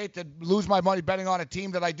team I hate than lose my money betting on a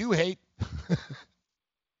team that I do hate.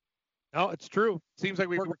 No, it's true. Seems like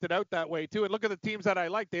we worked it out that way, too. And look at the teams that I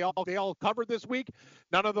like. They all covered this week.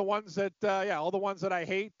 None of the ones that, all the ones that I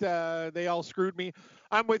hate, they all screwed me.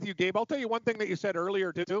 I'm with you, Gabe. I'll tell you one thing that you said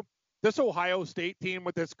earlier, too. This Ohio State team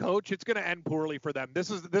with this coach, it's going to end poorly for them. This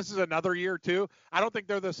is another year, too. I don't think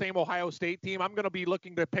they're the same Ohio State team. I'm going to be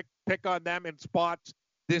looking to pick on them in spots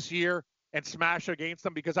this year and smash against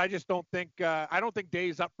them because I just don't think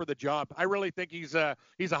Day's up for the job. I really think he's a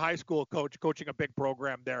high school coach coaching a big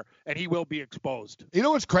program there, and he will be exposed. You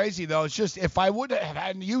know what's crazy, though? It's just if I would have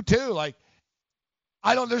had you, too, like,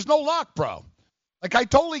 there's no luck, bro. Like, I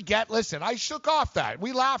totally listen, I shook off that.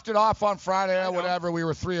 We laughed it off on Friday or whatever. We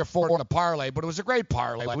were 3 or 4 in a parlay, but it was a great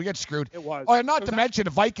parlay. We get screwed. It was. Oh, and not to mention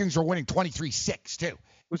the Vikings were winning 23-6, too.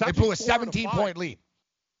 They blew a 17-point lead.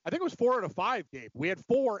 I think it was 4 out of 5, Gabe. We had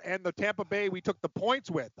 4, and the Tampa Bay we took the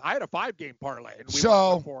points with. I had a 5-game parlay, and we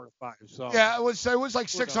won 4 out of 5. So yeah, it was like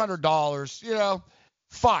 $600.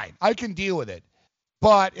 Fine, I can deal with it,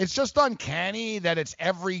 but it's just uncanny that it's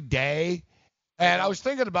every day. And I was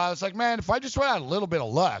thinking about it. It's like, man, if I just went out a little bit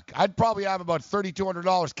of luck, I'd probably have about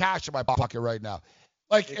 $3,200 cash in my pocket right now.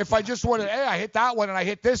 Like, if I just wanted, I hit that one and I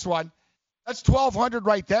hit this one, that's $1,200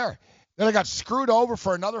 right there. Then I got screwed over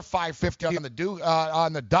for another $550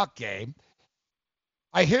 on the Duck game.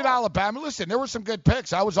 I hit Alabama. Listen, there were some good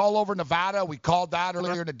picks. I was all over Nevada. We called that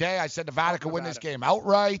earlier in the day. I said Nevada could win this game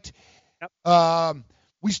outright. Yep.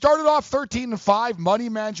 We started off 13-5. Money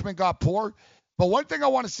management got poor. But one thing I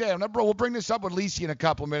want to say, we'll bring this up with Lisi in a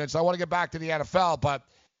couple of minutes. I want to get back to the NFL, but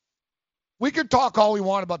we can talk all we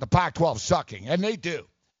want about the Pac-12 sucking, and they do.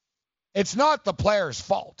 It's not the players'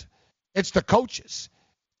 fault. It's the coaches.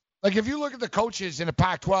 Like, if you look at the coaches in the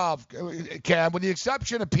Pac-12, Cam, with the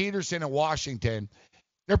exception of Peterson and Washington,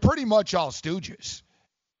 they're pretty much all stooges.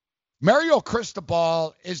 Mario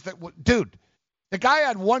Cristobal is the dude. The guy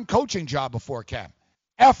had one coaching job before, Cam.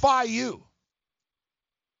 FIU.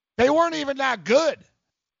 They weren't even that good.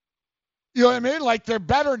 You know what I mean? Like, they're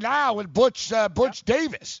better now with Butch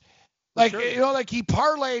Davis. Like, sure. Like he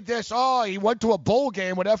parlayed this. Oh, he went to a bowl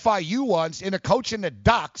game with FIU once in a coaching the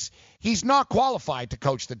Ducks. He's not qualified to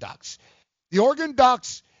coach the Ducks. The Oregon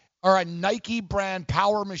Ducks are a Nike brand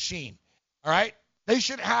power machine. All right? They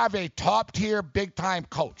should have a top-tier, big-time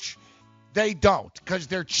coach. They don't because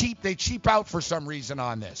they're cheap. They cheap out for some reason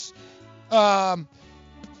on this. Clay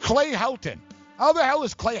Helton. How the hell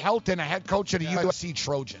is Clay Helton a head coach of the USC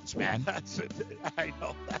Trojans, man? I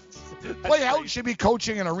know. Clay Helton should be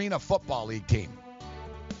coaching an Arena Football League team.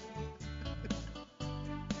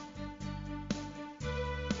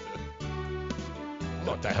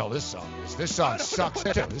 What the hell this song is? This song sucks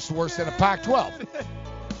too. This is worse than a Pac-12.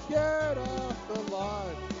 Get off the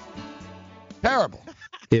line. Terrible.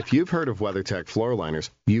 If you've heard of WeatherTech floor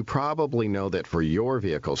liners, you probably know that for your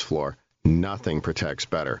vehicle's floor, nothing protects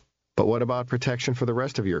better. But what about protection for the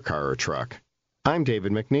rest of your car or truck? I'm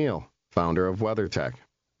David McNeil, founder of WeatherTech.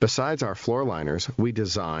 Besides our floor liners, we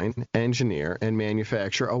design, engineer, and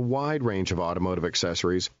manufacture a wide range of automotive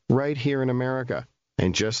accessories right here in America.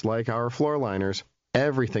 And just like our floor liners,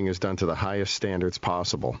 everything is done to the highest standards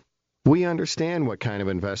possible. We understand what kind of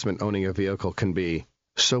investment owning a vehicle can be,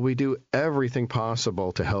 so we do everything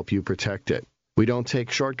possible to help you protect it. We don't take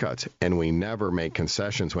shortcuts, and we never make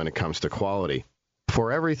concessions when it comes to quality.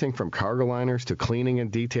 For everything from cargo liners to cleaning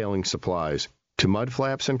and detailing supplies to mud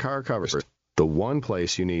flaps and car covers, the one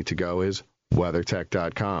place you need to go is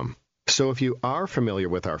WeatherTech.com. So if you are familiar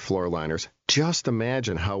with our floor liners, just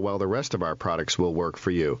imagine how well the rest of our products will work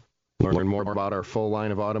for you. Learn more about our full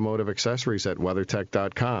line of automotive accessories at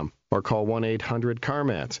WeatherTech.com or call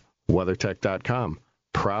 1-800-CarMats. WeatherTech.com,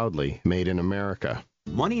 proudly made in America.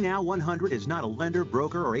 Money Now 100 is not a lender,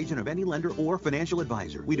 broker, or agent of any lender or financial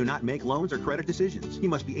advisor. We do not make loans or credit decisions. You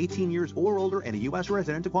must be 18 years or older and a U.S.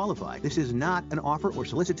 resident to qualify. This is not an offer or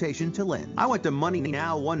solicitation to lend. I went to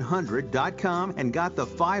MoneyNow100.com and got the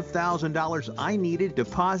 $5,000 I needed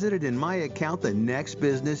deposited in my account the next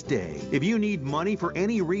business day. If you need money for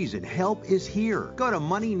any reason, help is here. Go to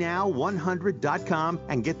MoneyNow100.com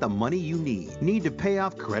and get the money you need. Need to pay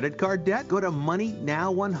off credit card debt? Go to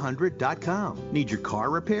MoneyNow100.com. Need your car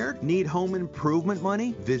repaired? Need home improvement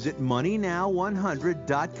money? Visit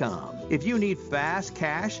MoneyNow100.com. If you need fast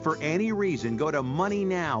cash for any reason, go to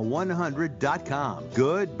MoneyNow100.com.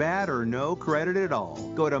 Good, bad, or no credit at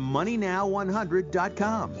all. Go to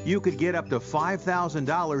MoneyNow100.com. You could get up to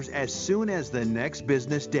 $5,000 as soon as the next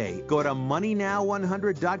business day. Go to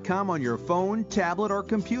MoneyNow100.com on your phone, tablet, or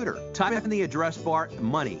computer. Type in the address bar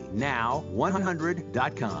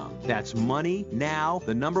MoneyNow100.com. That's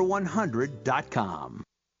MoneyNow100.com.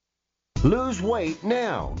 Lose weight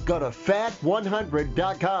now. Go to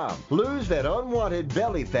fat100.com. Lose that unwanted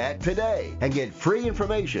belly fat today and get free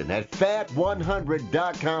information at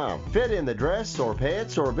fat100.com. Fit in the dress or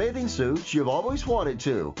pants or bathing suits you've always wanted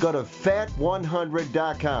to. Go to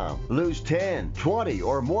fat100.com. Lose 10, 20,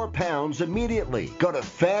 or more pounds immediately. Go to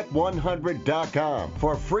fat100.com.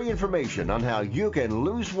 For free information on how you can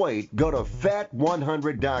lose weight, go to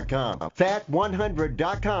fat100.com.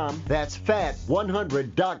 Fat100.com. That's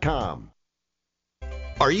fat100.com.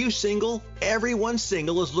 Are you single? Everyone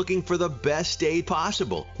single is looking for the best date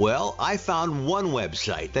possible. Well, I found one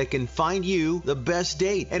website that can find you the best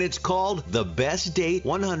date, and it's called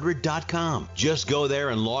thebestdate100.com. Just go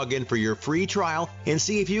there and log in for your free trial and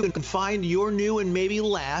see if you can find your new and maybe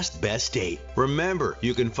last best date. Remember,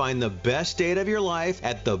 you can find the best date of your life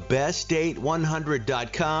at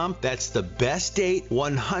thebestdate100.com. That's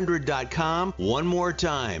thebestdate100.com. One more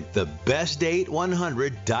time,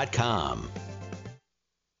 thebestdate100.com.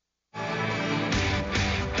 All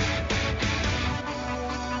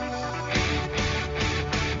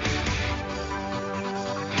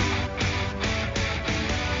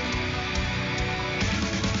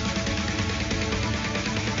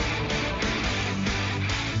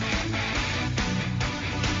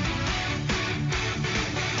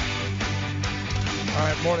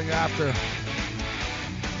right, morning after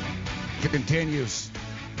continues,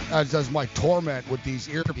 as does my torment with these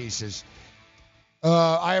earpieces.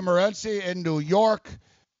 I am Morency in New York.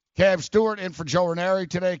 Cam Stewart in for Joe Ranieri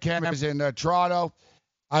today. Cam is in Toronto.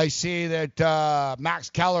 I see that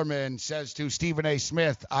Max Kellerman says to Stephen A.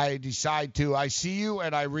 Smith, I see you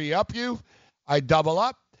and I re-up you. I double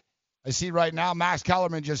up. I see right now Max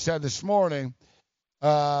Kellerman just said this morning,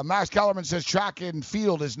 Max Kellerman says track and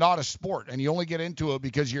field is not a sport, and you only get into it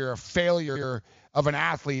because you're a failure of an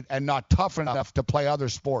athlete and not tough enough to play other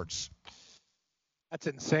sports. That's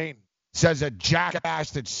insane. Says a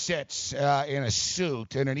jackass that sits in a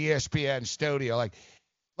suit in an ESPN studio. Like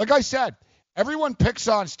I said, everyone picks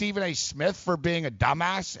on Stephen A. Smith for being a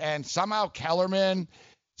dumbass, and somehow Kellerman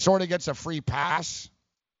sort of gets a free pass.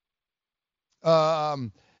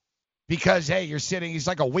 Because, hey, he's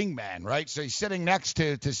like a wingman, right? So he's sitting next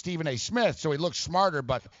to Stephen A. Smith, so he looks smarter.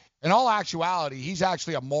 But in all actuality, he's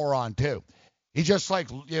actually a moron, too. He just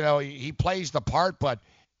he plays the part, but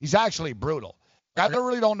he's actually brutal. I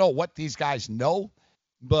really don't know what these guys know,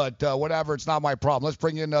 but whatever, it's not my problem. Let's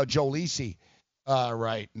bring in Joe Lisi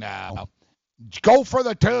right now. Go for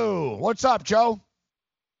the two. What's up, Joe?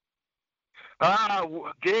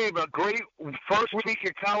 Gabe, a great first week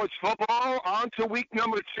of college football. On to week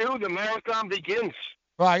number 2. The marathon begins.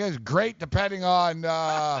 Well, I guess great depending on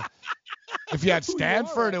if you had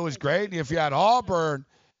Stanford, it was great. If you had Auburn,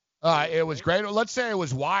 it was great. Let's say it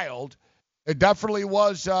was wild. It definitely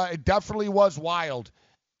was. It definitely was wild.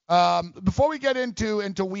 Before we get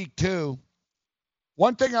into week 2,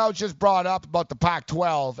 one thing I was just brought up about the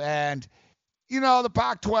Pac-12, and the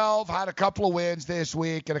Pac-12 had a couple of wins this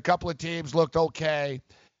week, and a couple of teams looked okay.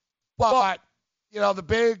 But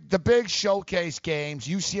the big showcase games,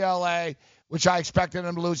 UCLA, which I expected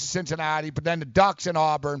them to lose to Cincinnati, but then the Ducks and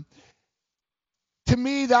Auburn. To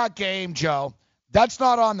me, that game, Joe, that's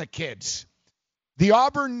not on the kids. The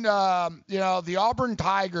Auburn, the Auburn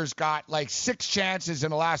Tigers got like 6 chances in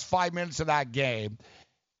the last 5 minutes of that game.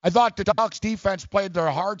 I thought the Ducks defense played their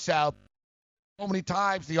hearts out. So many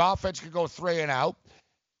times the offense could go 3 and out.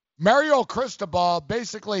 Mario Cristobal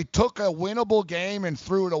basically took a winnable game and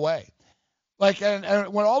threw it away.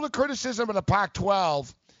 And when all the criticism of the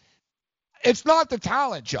Pac-12, it's not the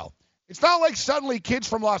talent, Joe. It's not like suddenly kids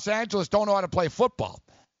from Los Angeles don't know how to play football.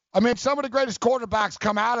 I mean, some of the greatest quarterbacks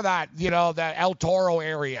come out of that, that El Toro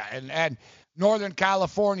area and Northern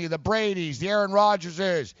California, the Bradys, the Aaron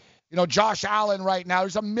Rodgerses, Josh Allen right now.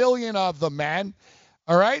 There's a million of them, man.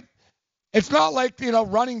 All right? It's not like,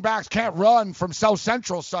 running backs can't run from South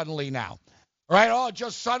Central suddenly now. All right? Oh,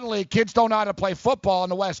 just suddenly kids don't know how to play football on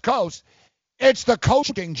the West Coast. It's the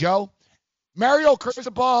coaching, Joe. Mario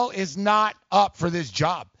Cristobal is not up for this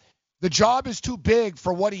job. The job is too big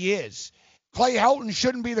for what he is. Clay Helton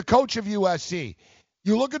shouldn't be the coach of USC.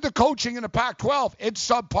 You look at the coaching in the Pac-12, it's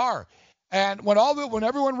subpar. And when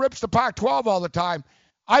everyone rips the Pac-12 all the time,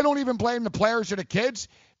 I don't even blame the players or the kids.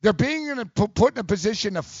 They're being put in a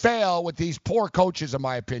position to fail with these poor coaches, in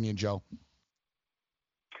my opinion, Joe.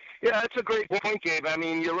 Yeah, that's a great point, Gabe. I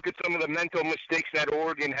mean, you look at some of the mental mistakes that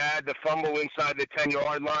Oregon had, the fumble inside the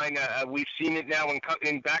 10-yard line. We've seen it now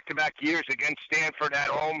in back-to-back years against Stanford at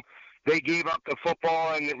home. They gave up the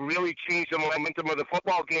football, and it really changed the momentum of the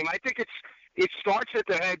football game. I think it starts at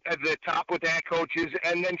the top with the head coaches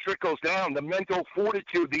and then trickles down. The mental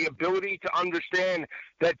fortitude, the ability to understand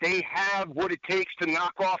that they have what it takes to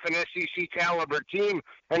knock off an SEC caliber team.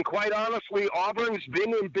 And quite honestly, Auburn's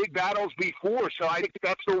been in big battles before, so I think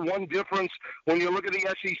that's the one difference when you look at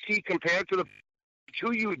the SEC compared to the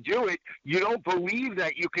two you do it. You don't believe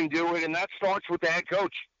that you can do it, and that starts with the head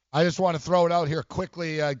coach. I just want to throw it out here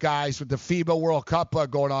quickly, guys, with the FIBA World Cup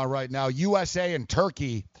going on right now. USA and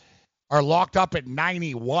Turkey are locked up at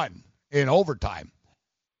 91 in overtime.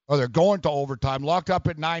 Or they're going to overtime, locked up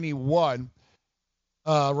at 91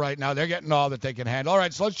 right now. They're getting all that they can handle. All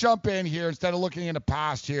right, so let's jump in here instead of looking in the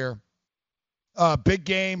past here. Big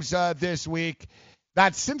games this week.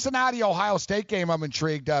 That Cincinnati-Ohio State game I'm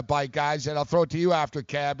intrigued by, guys, and I'll throw it to you after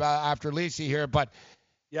Lisi here. But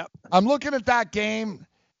yep. I'm looking at that game,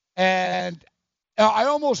 and I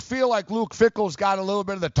almost feel like Luke Fickell's got a little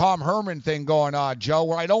bit of the Tom Herman thing going on, Joe,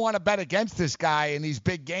 where I don't want to bet against this guy in these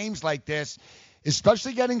big games like this,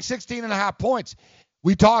 especially getting 16.5 points.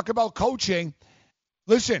 We talk about coaching.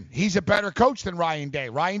 Listen, he's a better coach than Ryan Day.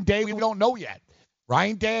 Ryan Day, we don't know yet.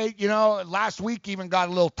 Ryan Day, last week even got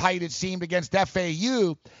a little tight, it seemed, against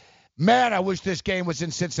FAU. Man, I wish this game was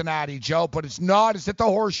in Cincinnati, Joe, but it's not. It's at the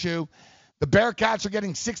Horseshoe. The Bearcats are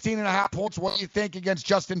getting 16.5 points. What do you think against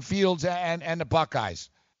Justin Fields and the Buckeyes?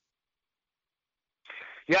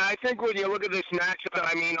 Yeah, I think when you look at this matchup,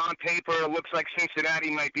 I mean, on paper, it looks like Cincinnati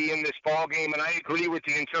might be in this ball game, and I agree with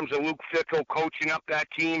you in terms of Luke Fickell coaching up that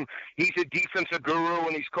team. He's a defensive guru,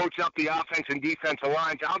 and he's coaching up the offense and defensive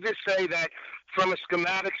lines. I'll just say that from a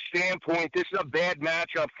schematic standpoint, this is a bad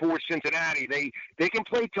matchup for Cincinnati. They can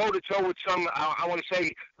play toe-to-toe with some, I want to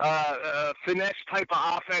say, finesse type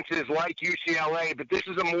of offenses like UCLA, but this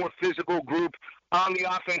is a more physical group on the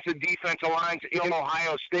offensive defensive lines in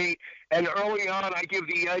Ohio State. And early on, I give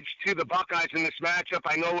the edge to the Buckeyes in this matchup.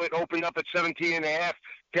 I know it opened up at 17.5,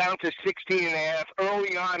 down to 16.5.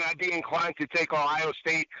 Early on, I'd be inclined to take Ohio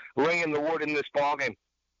State laying the wood in this ballgame.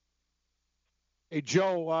 Hey,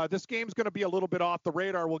 Joe, this game's going to be a little bit off the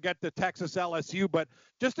radar. We'll get to Texas LSU, but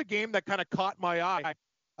just a game that kind of caught my eye.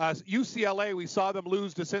 UCLA, we saw them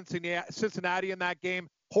lose to Cincinnati in that game.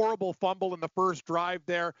 Horrible fumble in the first drive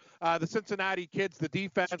there. The Cincinnati kids, the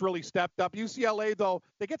defense really stepped up. UCLA, though,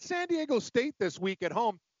 they get San Diego State this week at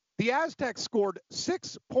home. The Aztecs scored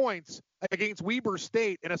 6 points against Weber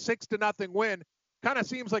State in a 6-0 win. Kind of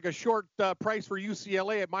seems like a short price for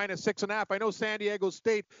UCLA at -6.5. I know San Diego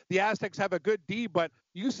State, the Aztecs have a good D, but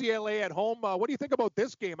UCLA at home, what do you think about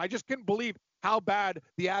this game? I just can't believe how bad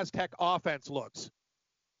the Aztec offense looks.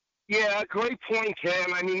 Yeah, great point,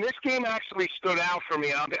 Cam. I mean, this game actually stood out for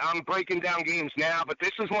me. I'm breaking down games now, but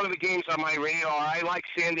this is one of the games on my radar. I like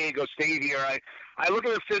San Diego State here. I look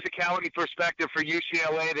at the physicality perspective for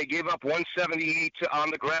UCLA. They gave up 178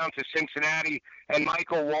 on the ground to Cincinnati and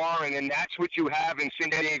Michael Warren, and that's what you have in San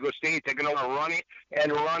Diego State. They're going to run it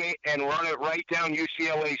and run it and run it right down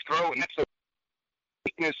UCLA's throat, and that's the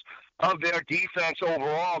weakness of their defense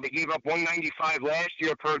overall. They gave up 195 last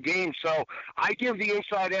year per game. So I give the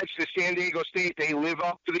inside edge to San Diego State. They live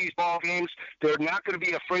up to these ball games. They're not going to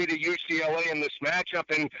be afraid of UCLA in this matchup.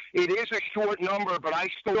 And it is a short number, but I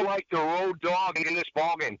still like the road dog in this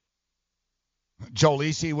ball game. Joe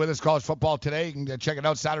Lisi with us, College Football Today. You can check it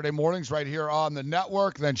out Saturday mornings right here on the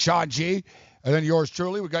network. Then Sean G. And then yours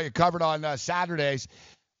truly. We got you covered on Saturdays.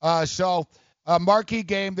 So marquee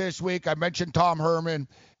game this week. I mentioned Tom Herman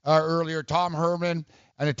earlier. Tom Herman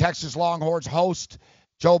and the Texas Longhorns host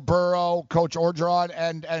Joe Burrow, Coach Orgeron,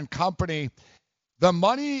 and company. The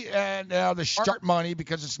money and the sharp money,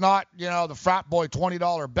 because it's not, the frat boy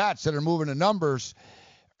 $20 bets that are moving the numbers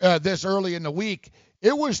this early in the week.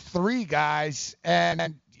 It was 3 guys,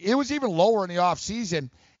 and it was even lower in the offseason.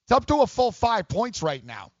 It's up to a full 5 points right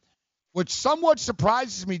now, which somewhat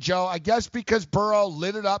surprises me, Joe. I guess because Burrow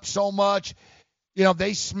lit it up so much.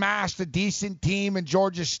 They smashed a decent team in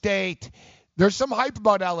Georgia State. There's some hype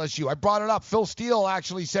about LSU. I brought it up. Phil Steele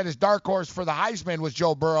actually said his dark horse for the Heisman was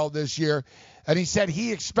Joe Burrow this year, and he said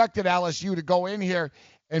he expected LSU to go in here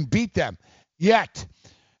and beat them. Yet,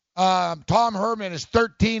 Tom Herman is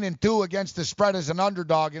 13-2 against the spread as an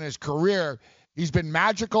underdog in his career. He's been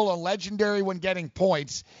magical and legendary when getting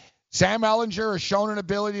points. Sam Ehlinger has shown an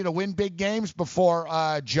ability to win big games before,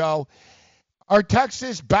 Joe. Are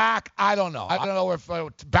Texas back? I don't know. I don't know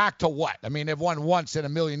if back to what. I mean, they've won once in a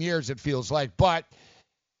million years, it feels like. But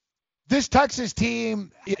this Texas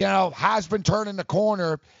team, has been turning the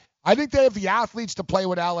corner. I think they have the athletes to play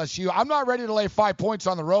with LSU. I'm not ready to lay 5 points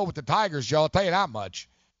on the road with the Tigers, Joe. I'll tell you that much.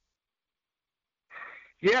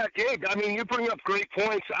 Yeah, Gabe, I mean, you bring up great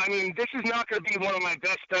points. I mean, this is not going to be one of my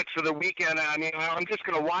best bets for the weekend. I mean, I'm just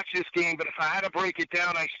going to watch this game, but if I had to break it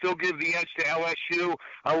down, I still give the edge to LSU.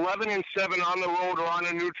 11-7 on the road or on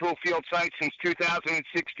a neutral field site since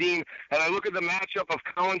 2016. And I look at the matchup of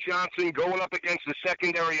Colin Johnson going up against the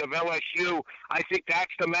secondary of LSU. I think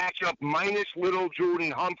that's the matchup minus little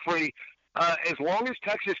Jordan Humphrey. As long as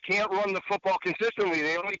Texas can't run the football consistently,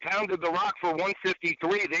 they only pounded the rock for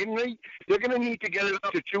 153. They're going to need to get it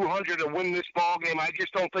up to 200 to win this ball game. I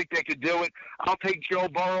just don't think they could do it. I'll take Joe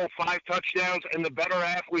Burrow, 5 touchdowns, and the better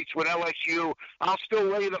athletes with LSU. I'll still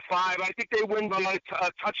lay the 5. I think they win by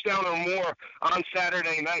a touchdown or more on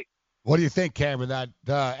Saturday night. What do you think, Cameron, that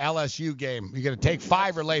LSU game? You going to take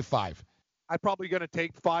 5 or lay 5? I'm probably going to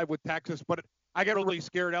take 5 with Texas, but I get really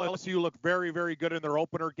scared. LSU looked very, very good in their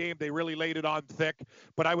opener game. They really laid it on thick,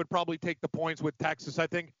 but I would probably take the points with Texas. I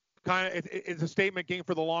think it's a statement game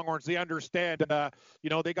for the Longhorns. They understand,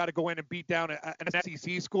 they got to go in and beat down an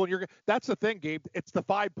SEC school. And that's the thing, Gabe. It's the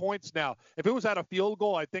 5 points now. If it was at a field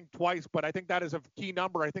goal, I think twice, but I think that is a key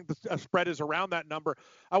number. I think the spread is around that number.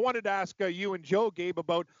 I wanted to ask you and Joe, Gabe,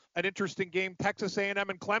 about an interesting game, Texas A&M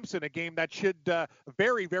and Clemson, a game that should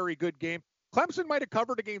very, very good game. Clemson might have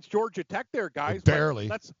covered against Georgia Tech there, guys. Barely.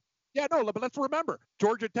 But let's remember,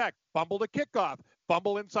 Georgia Tech fumbled a kickoff,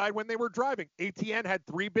 fumble inside when they were driving. ATN had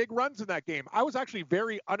 3 big runs in that game. I was actually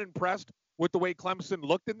very unimpressed with the way Clemson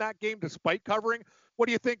looked in that game despite covering. What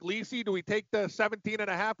do you think, Lisi? Do we take the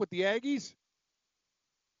 17.5 with the Aggies?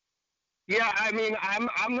 Yeah, I mean,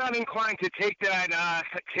 I'm not inclined to take that,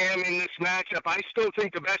 Cam, in this matchup. I still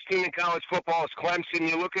think the best team in college football is Clemson.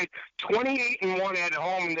 You look at 28-1 at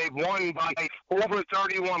home, and they've won by over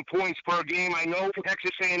 31 points per game. I know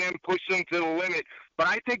Texas A&M pushed them to the limit, but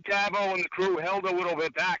I think Dabo and the crew held a little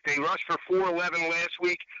bit back. They rushed for 411 last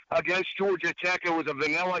week against Georgia Tech. It was a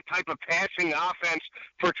vanilla type of passing offense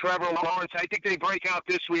for Trevor Lawrence. I think they break out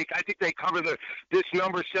this week. I think they cover this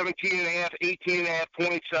number 17.5, 18.5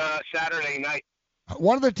 points Saturday night.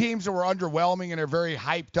 One of the teams that were underwhelming and a very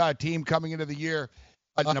hyped team coming into the year,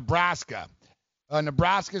 Nebraska.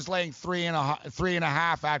 Nebraska's laying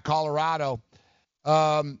 3.5 at Colorado.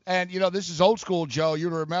 And, this is old school, Joe. You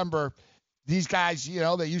remember these guys,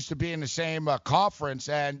 they used to be in the same conference,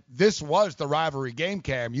 and this was the rivalry game,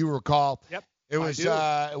 Cam. You recall. Yep. It was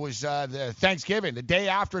the Thanksgiving, the day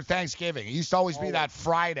after Thanksgiving. It used to always be that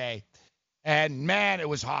Friday, and, man, it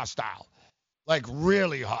was hostile. Like,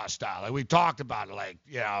 really hostile. Like, we talked about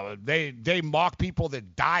it. They mock people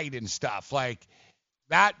that died and stuff. Like,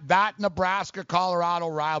 that Nebraska-Colorado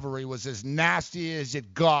rivalry was as nasty as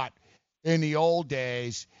it got in the old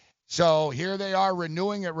days. So here they are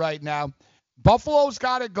renewing it right now. Buffalo's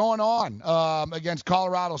got it going on against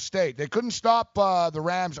Colorado State. They couldn't stop the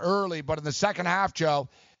Rams early, but in the second half, Joe,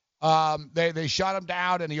 they shut them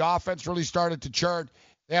down, and the offense really started to churn.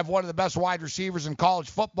 They have one of the best wide receivers in college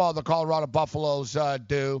football, the Colorado Buffaloes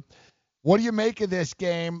do. What do you make of this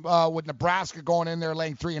game with Nebraska going in there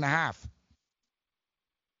laying 3.5?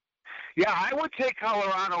 Yeah, I would take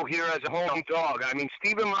Colorado here as a home dog. I mean,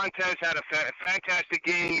 Steven Montez had a fantastic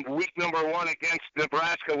game week number 1 against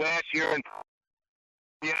Nebraska last year. And,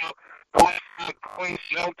 you know,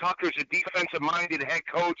 Mel Tucker's a defensive-minded head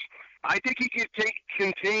coach. I think he could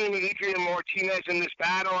contain Adrian Martinez in this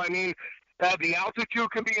battle. I mean, the altitude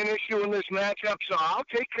could be an issue in this matchup, so I'll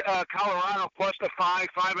take Colorado plus the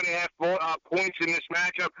 5.5 points in this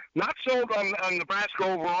matchup. Not sold on Nebraska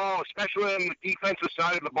overall, especially on the defensive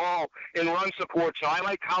side of the ball in run support, so I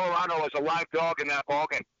like Colorado as a live dog in that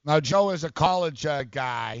ballgame. Now, Joe is a college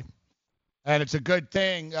guy, and it's a good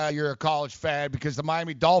thing you're a college fan because the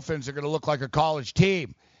Miami Dolphins are going to look like a college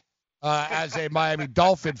team as a Miami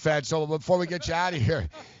Dolphin fan. So before we get you out of here,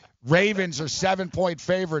 Ravens are 7-point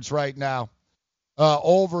favorites right now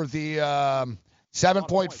over the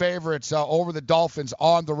 7-point favorites over the Dolphins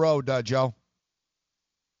on the road, Joe.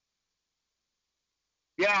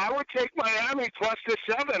 Yeah, I would take Miami plus the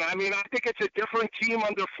 7. I mean, I think it's a different team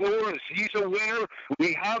under Flores. He's a winner.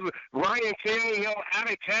 We have Ryan Tannehill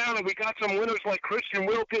out of town, and we got some winners like Christian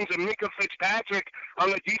Wilkins and Minka Fitzpatrick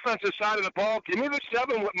on the defensive side of the ball. Give me the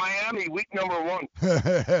 7 with Miami, week number 1.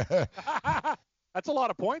 That's a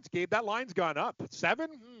lot of points, Gabe. That line's gone up. 7?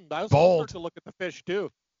 That was bold to look at the fish,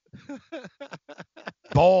 too.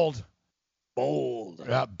 Bold.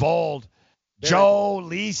 Yeah, bold. Joe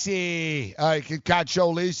Lisi. You can catch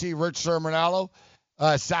Joe Lisi, Rich Sermonello,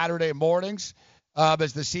 Saturday mornings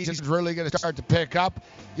as the season's really going to start to pick up.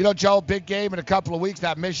 You know, Joe, big game in a couple of weeks.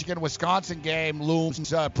 That Michigan-Wisconsin game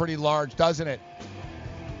looms pretty large, doesn't it?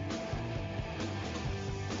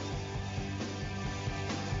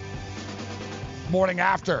 Morning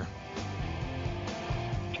after.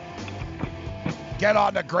 Get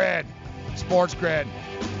on the grid. Sports Grid.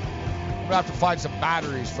 I'm going to have to find some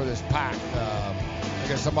batteries for this pack. I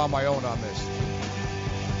guess I'm on my own on this.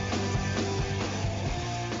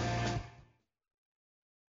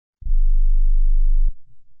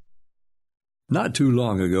 Not too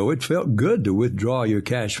long ago, it felt good to withdraw your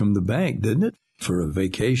cash from the bank, didn't it? For a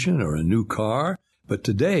vacation or a new car. But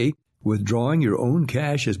today, withdrawing your own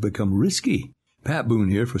cash has become risky. Pat Boone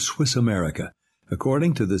here for Swiss America.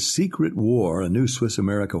 According to The Secret War, a new Swiss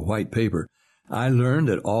America white paper, I learned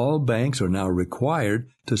that all banks are now required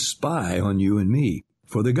to spy on you and me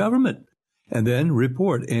for the government, and then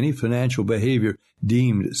report any financial behavior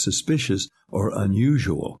deemed suspicious or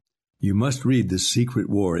unusual. You must read The Secret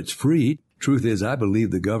War. It's free. Truth is, I believe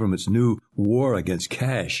the government's new war against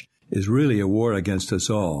cash is really a war against us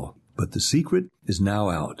all. But the secret is now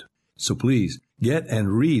out. So please, get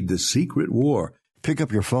and read The Secret War. Pick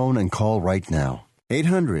up your phone and call right now.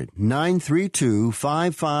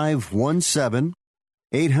 800-932-5517.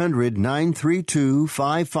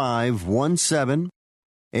 800-932-5517.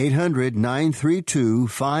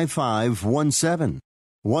 800-932-5517.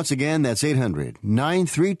 Once again, that's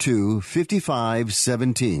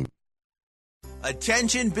 800-932-5517.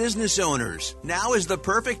 Attention business owners. Now is the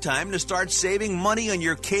perfect time to start saving money on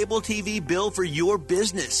your cable TV bill for your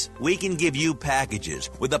business. We can give you packages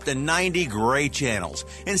with up to 90 great channels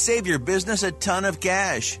and save your business a ton of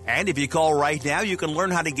cash. And if you call right now, you can learn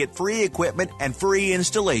how to get free equipment and free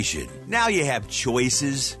installation. Now you have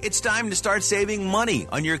choices. It's time to start saving money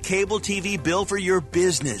on your cable TV bill for your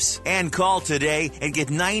business. And call today and get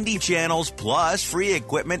 90 channels plus free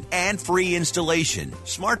equipment and free installation.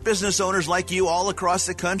 Smart business owners like you all across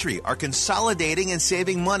the country are consolidating and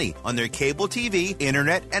saving money on their cable TV,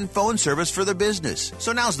 internet, and phone service for their business.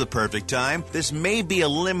 So now's the perfect time. This may be a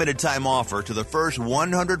limited time offer to the first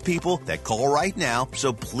 100 people that call right now.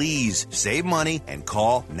 So please save money and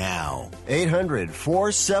call now.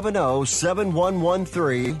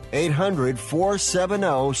 800-470-7113.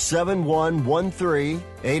 800-470-7113.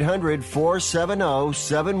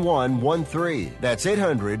 800-470-7113. That's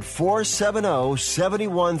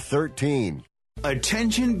 800-470-7113.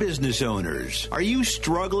 Attention business owners. Are you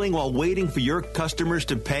struggling while waiting for your customers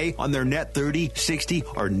to pay on their net 30, 60,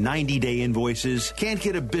 or 90-day invoices? Can't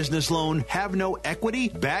get a business loan? Have no equity?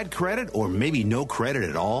 Bad credit? Or maybe no credit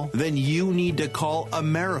at all? Then you need to call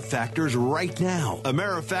AmeriFactors right now.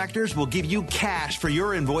 AmeriFactors will give you cash for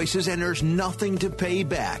your invoices and there's nothing to pay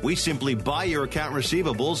back. We simply buy your account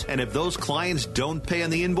receivables, and if those clients don't pay on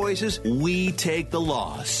the invoices, we take the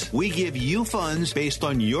loss. We give you funds based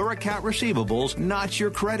on your account receivables goals, not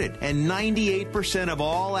your credit. And 98% of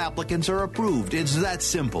all applicants are approved. It's that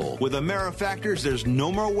simple. With AmeriFactors, there's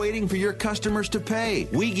no more waiting for your customers to pay.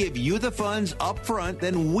 We give you the funds up front,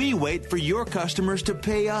 then we wait for your customers to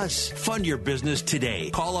pay us. Fund your business today.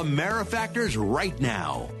 Call AmeriFactors right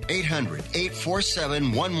now.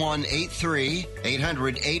 800-847-1183.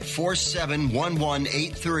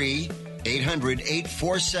 800-847-1183.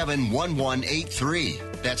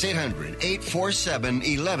 800-847-1183. That's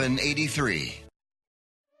 800-847-1183.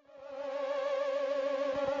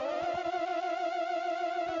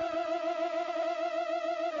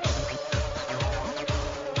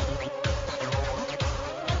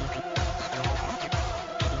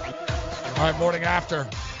 All right, morning after.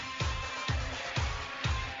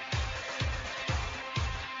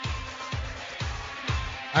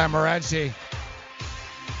 I'm Morency.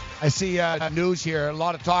 I see news here, a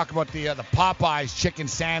lot of talk about the Popeyes chicken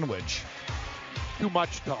sandwich. Too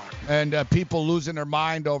much talk. And people losing their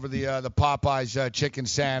mind over the Popeyes chicken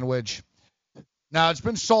sandwich. Now, it's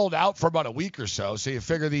been sold out for about a week or so you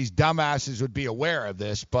figure these dumbasses would be aware of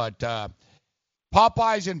this. But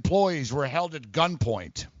Popeyes employees were held at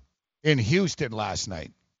gunpoint in Houston last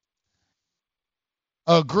night.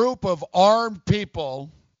 A group of armed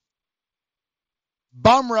people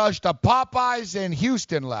bum rushed a Popeyes in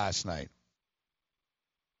Houston last night.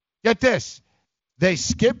 Get this. They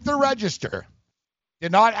skipped the register,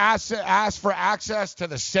 did not ask for access to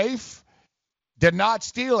the safe, did not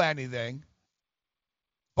steal anything,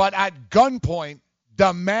 but at gunpoint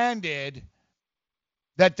demanded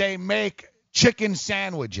that they make chicken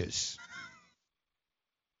sandwiches.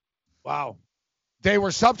 Wow. They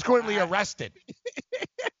were subsequently arrested.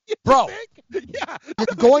 Bro, you're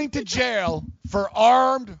going to jail for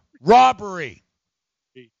armed robbery.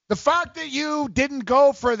 The fact that you didn't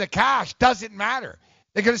go for the cash doesn't matter.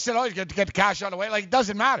 They could have said, oh, you got to get the cash on the way. Like, it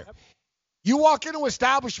doesn't matter. You walk into an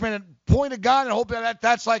establishment and point a gun and hope that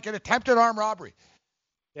that's like an attempted armed robbery.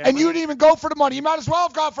 Yeah, and you didn't even go for the money. You might as well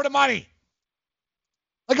have gone for the money.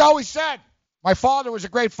 Like I always said, my father was a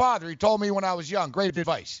great father. He told me when I was young, great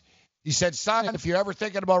advice. He said, son, if you're ever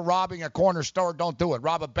thinking about robbing a corner store, don't do it.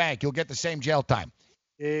 Rob a bank. You'll get the same jail time.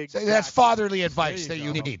 Exactly. That's fatherly advice that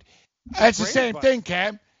you need. That's the same thing,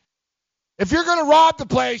 Cam. If you're going to rob the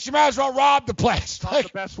place, you might as well rob the place. Not the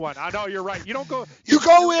best one. I know, you're right. You don't go. You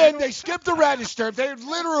go in, they skip the register. They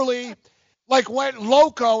literally went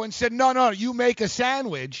loco and said, no, you make a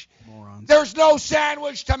sandwich. Morons. There's no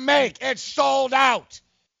sandwich to make. It's sold out.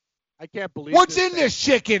 I can't believe What's in this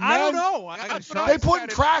chicken, man? I don't know. They putting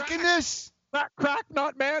crack in this? Not crack,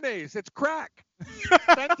 not mayonnaise. It's crack.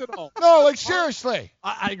 Fentanyl. No, like seriously.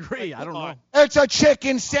 I agree. I don't know. It's a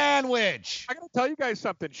chicken sandwich. I got to tell you guys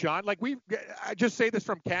something, Sean. Like I just say this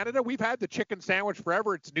from Canada. We've had the chicken sandwich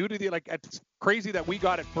forever. It's new to the it's crazy that we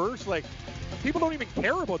got it first. Like people don't even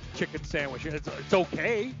care about the chicken sandwich. It's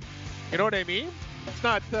okay. You know what I mean? It's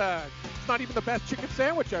not even the best chicken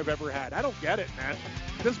sandwich I've ever had. I don't get it, man.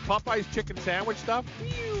 This Popeye's chicken sandwich stuff,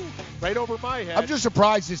 right over my head. I'm just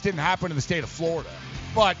surprised this didn't happen in the state of Florida.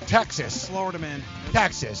 But Texas. Florida, man.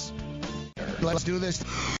 Texas. Let's do this.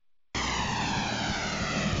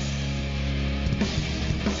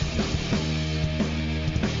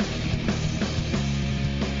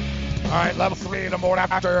 All right, level 3 in the morning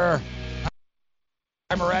after.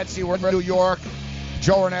 I'm Morency. We're in New York.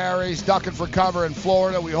 Joe and Aries ducking for cover in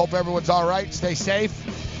Florida. We hope everyone's all right. Stay safe.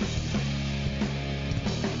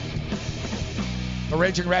 The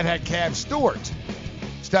Raging Redhead Cam Stewart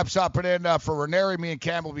steps up and in for Ranieri. Me and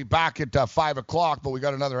Cam will be back at 5 o'clock, but we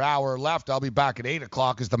got another hour left. I'll be back at 8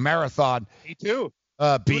 o'clock as the marathon Me too.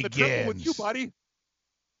 Begins. Doing the triple with you, buddy.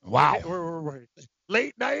 Wow. We're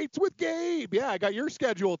late nights with Gabe. Yeah, I got your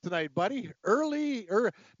schedule tonight, buddy. Early,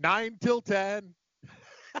 9 till 10.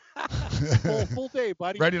 full day,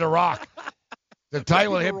 buddy. Ready to rock. The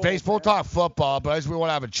title will hit baseball, talk football, but as we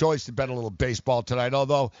want to have a choice to bet a little baseball tonight,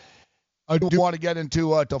 although I do want to get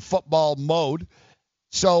into to football mode.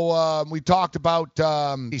 So we talked about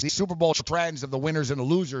the Super Bowl trends of the winners and the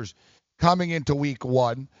losers coming into week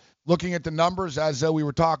 1. Looking at the numbers, as we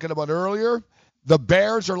were talking about earlier, the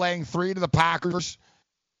Bears are laying 3 to the Packers.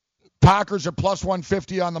 Packers are plus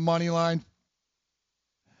 150 on the money line.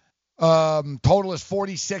 Total is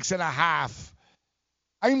 46.5.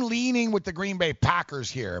 I'm leaning with the Green Bay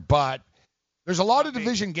Packers here, but there's a lot of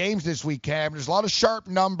division games this week, Cam. There's a lot of sharp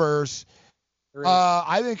numbers.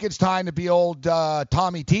 I think it's time to be old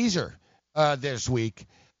Tommy Teaser this week.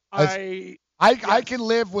 I can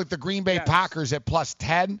live with the Green Bay Packers at plus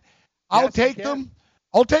 10. I'll take them.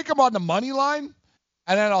 I'll take them on the money line,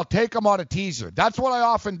 and then I'll take them on a teaser. That's what I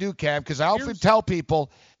often do, Cam, because I often tell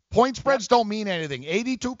people Point spreads don't mean anything.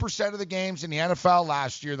 82% of the games in the NFL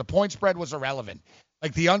last year, the point spread was irrelevant.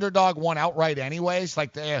 Like the underdog won outright anyways.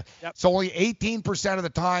 So only 18% of the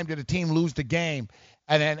time did a team lose the game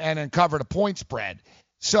and then cover the point spread.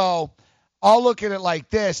 So I'll look at it like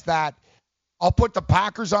this, that I'll put the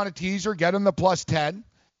Packers on a teaser, get them the +10.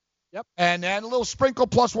 Yep. And then a little sprinkle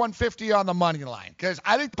 +150 on the money line, because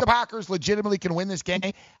I think the Packers legitimately can win this game.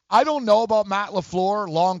 I don't know about Matt LaFleur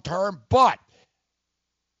long term, but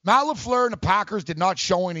Matt LaFleur and the Packers did not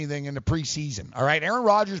show anything in the preseason. All right, Aaron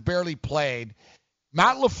Rodgers barely played.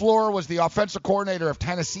 Matt LaFleur was the offensive coordinator of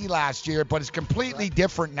Tennessee last year, but it's completely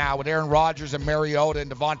different now with Aaron Rodgers and Mariota and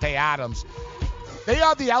Devontae Adams. They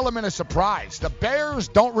have the element of surprise. The Bears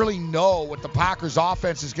don't really know what the Packers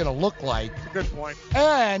offense is going to look like. Good point.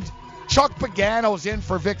 And Chuck Pagano's in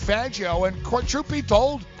for Vic Fangio, and truth be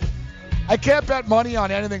told, I can't bet money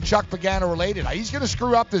on anything Chuck Pagano related. He's going to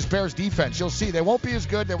screw up this Bears defense. You'll see. They won't be as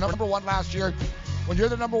good. They were number one last year. When you're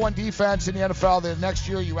the number one defense in the NFL, the next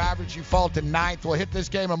year you fall to 9th. We'll hit this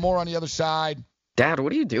game and more on the other side. Dad,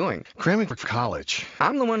 what are you doing? Cramming for college.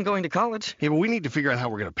 I'm the one going to college. Yeah, but we need to figure out how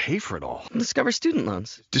we're going to pay for it all. Discover Student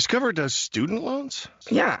Loans. Discover does student loans?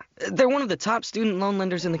 Yeah, they're one of the top student loan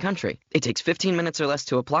lenders in the country. It takes 15 minutes or less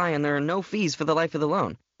to apply, and there are no fees for the life of the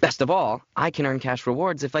loan. Best of all, I can earn cash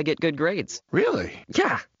rewards if I get good grades. Really?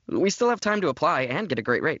 Yeah, we still have time to apply and get a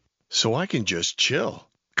great rate. So I can just chill.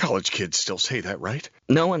 College kids still say that, right?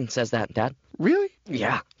 No one says that, Dad. Really?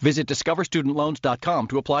 Yeah. Visit discoverstudentloans.com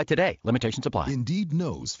to apply today. Limitations apply. Indeed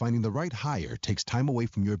knows finding the right hire takes time away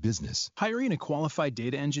from your business. Hiring a qualified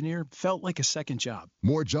data engineer felt like a second job.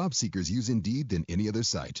 More job seekers use Indeed than any other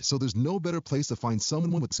site, so there's no better place to find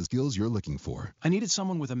someone with the skills you're looking for. I needed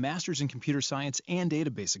someone with a master's in computer science and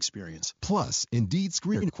database experience. Plus, Indeed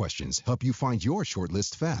screening questions help you find your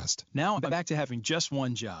shortlist fast. Now I'm back to having just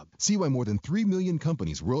one job. See why more than 3 million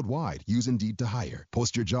companies worldwide use Indeed to hire.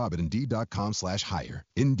 Post your job at Indeed.com/hire.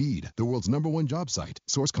 Indeed, the world's #1 job site.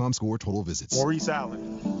 Source Comscore total visits. Maurice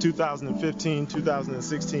Allen,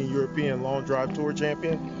 2015-2016 European Long Drive Tour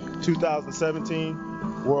Champion, 2017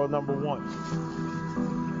 World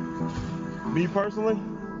 #1. Me personally,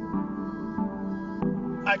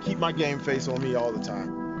 I keep my game face on me all the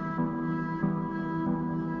time.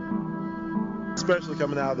 Especially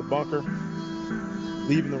coming out of the bunker,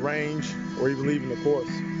 leaving the range, or even leaving the course.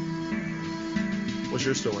 What's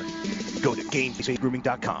your story? Go to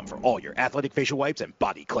GameFaceGrooming.com for all your athletic facial wipes and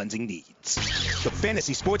body cleansing needs. The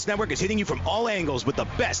Fantasy Sports Network is hitting you from all angles with the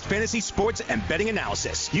best fantasy sports and betting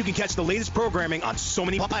analysis. You can catch the latest programming on so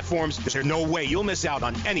many platforms, there's no way you'll miss out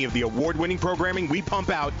on any of the award-winning programming we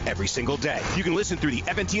pump out every single day. You can listen through the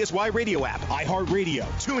FNTSY radio app, iHeartRadio,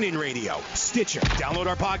 TuneIn Radio, Stitcher. Download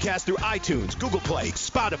our podcast through iTunes, Google Play,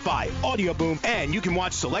 Spotify, Audio Boom, and you can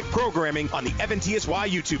watch select programming on the FNTSY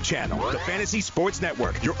YouTube channel. The Fantasy Sports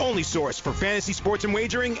Network, your only source for fantasy sports and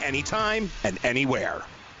wagering anytime and anywhere.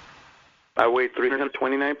 I weighed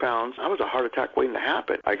 329 pounds. I was a heart attack waiting to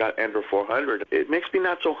happen. I got Andro 400. It makes me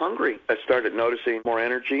not so hungry. I started noticing more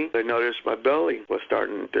energy. I noticed my belly was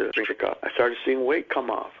starting to shrink up. I started seeing weight come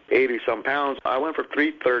off. 80-some pounds. I went from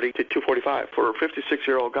 330 to 245. For a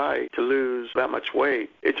 56-year-old guy to lose that much weight,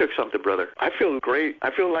 it took something, brother. I feel great.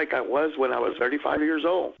 I feel like I was when I was 35 years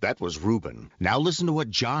old. That was Ruben. Now listen to what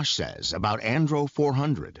Josh says about Andro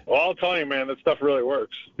 400. Well, I'll tell you, man, that stuff really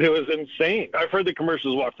works. It was insane. I've heard the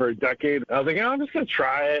commercials, for a decade. I was like, I'm just going to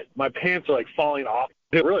try it. My pants are, falling off.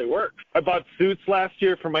 It really works. I bought suits last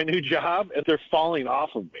year for my new job, and they're falling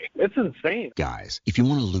off of me. It's insane. Guys, if you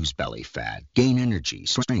want to lose belly fat, gain energy,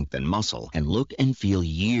 strength, and muscle, and look and feel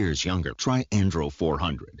years younger, try Andro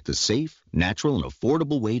 400, the safe, natural, and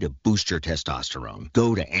affordable way to boost your testosterone.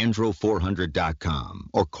 Go to andro400.com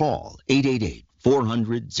or call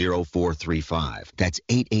 888-400-0435. That's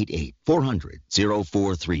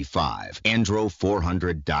 888-400-0435.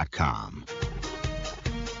 Andro400.com.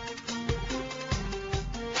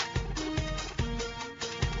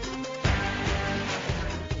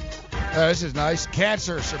 This is nice.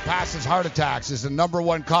 Cancer surpasses heart attacks as the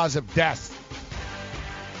 #1 cause of death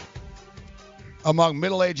among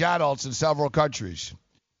middle-aged adults in several countries.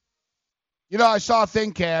 You know, I saw a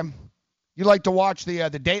thing, Cam. You like to watch the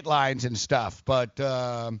Datelines and stuff, but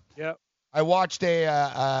yep. I watched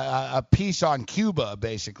a piece on Cuba,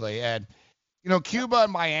 basically. And, Cuba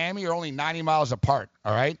and Miami are only 90 miles apart,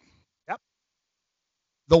 all right? Yep.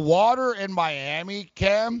 The water in Miami,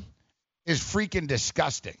 Cam, is freaking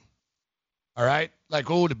disgusting. All right?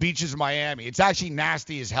 The beaches of Miami. It's actually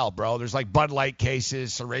nasty as hell, bro. There's Bud Light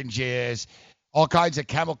cases, syringes, all kinds of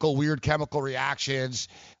weird chemical reactions,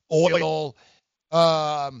 oil.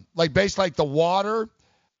 The water,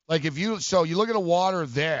 Like you look at the water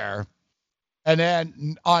there, and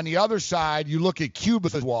then on the other side you look at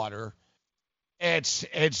Cuba's water.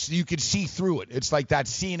 It's you can see through it. It's like that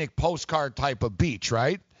scenic postcard type of beach,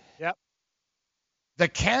 right? Yep. The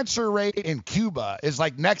cancer rate in Cuba is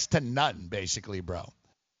like next to none, basically, bro.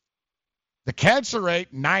 The cancer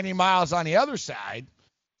rate 90 miles on the other side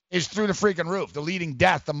is through the freaking roof. The leading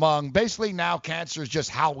death among basically now cancer is just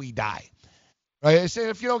how we die. Right? They say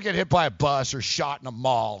if you don't get hit by a bus or shot in a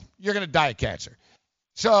mall, you're going to die of cancer.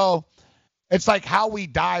 So it's like how we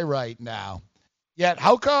die right now. Yet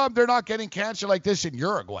how come they're not getting cancer like this in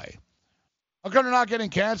Uruguay? How come they're not getting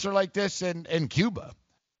cancer like this in Cuba?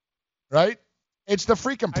 Right? It's the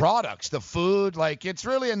freaking products, the food. Like it's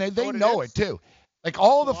really, and they know it too. Like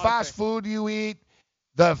all the fast food you eat,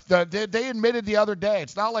 they admitted the other day,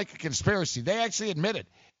 it's not like a conspiracy. They actually admitted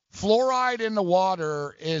fluoride in the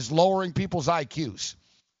water is lowering people's IQs.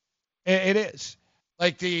 It is.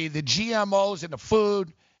 Like the GMOs in the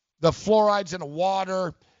food, the fluorides in the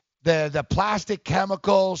water, the plastic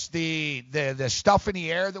chemicals, the stuff in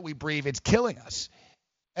the air that we breathe, it's killing us.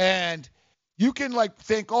 And you can like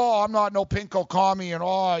think, oh, I'm not no pinko commie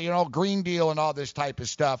and Green Deal and all this type of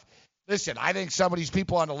stuff. Listen, I think some of these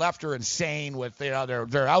people on the left are insane with, they're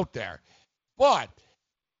out there. But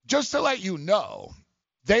just to let you know,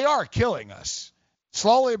 they are killing us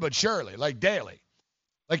slowly but surely, like daily.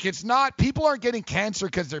 Like it's not, people aren't getting cancer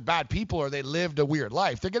because they're bad people or they lived a weird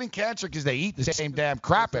life. They're getting cancer because they eat the same damn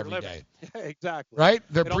crap every day. Yeah, exactly. Right?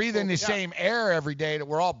 They're breathing the same air every day that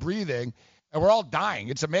we're all breathing, and we're all dying.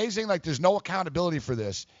 It's amazing. Like there's no accountability for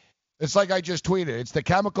this. It's like I just tweeted. It's the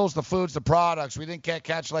chemicals, the foods, the products. We didn't get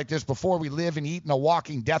cancer like this before. We live and eat in a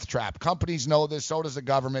walking death trap. Companies know this. So does the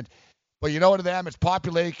government. But you know what to them? It's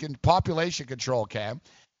population control, Cam.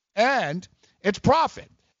 And it's profit.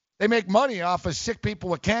 They make money off of sick people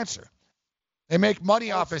with cancer. They make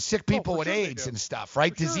money off of sick people with AIDS and stuff,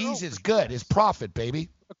 right? Disease is good. It's profit, baby.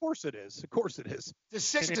 Of course it is. Of course it is. It's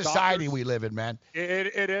a sick society we live in, man.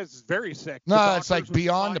 It is very sick. No, it's like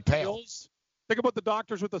beyond the pale. Think about the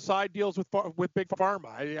doctors with the side deals with big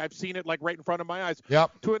pharma. I've seen it like right in front of my eyes.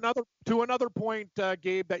 Yep. To another point,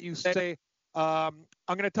 Gabe, that you say, I'm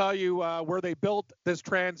going to tell you where they built this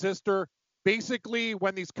transistor. Basically,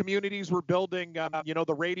 when these communities were building,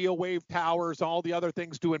 the radio wave towers, all the other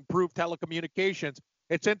things to improve telecommunications.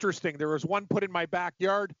 It's interesting. There was one put in my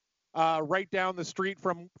backyard, right down the street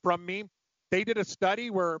from me. They did a study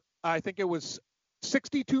where I think it was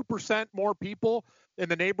 62% more people in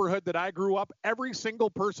the neighborhood that I grew up. Every single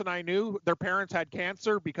person I knew, their parents had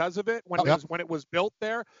cancer because of it when it was built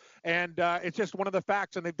there. And it's just one of the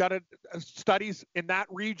facts. And they've done studies in that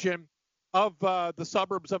region of the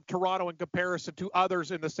suburbs of Toronto in comparison to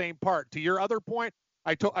others in the same part. To your other point,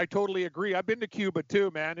 I totally agree. I've been to Cuba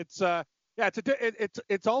too, man. It's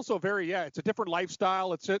it's also very it's a different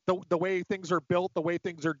lifestyle. It's the way things are built, the way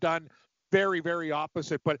things are done. Very, very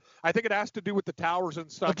opposite. But I think it has to do with the towers and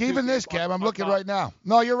stuff. Look, even this, Cam, I'm looking right now.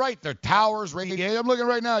 No, you're right. They're towers, radiation. I'm looking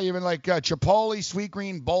right now. Even like Chipotle sweet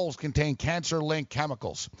green bowls contain cancer-linked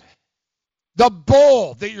chemicals. The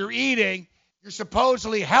bowl that you're eating, you're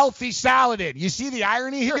supposedly healthy salad in. You see the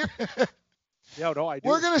irony here? Yeah, no, I do.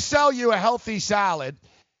 We're going to sell you a healthy salad,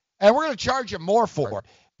 and we're going to charge you more for it.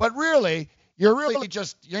 But really,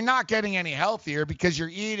 you're not getting any healthier because you're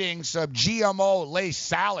eating some GMO-laced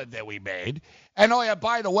salad that we made. And oh yeah,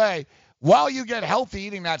 by the way, while you get healthy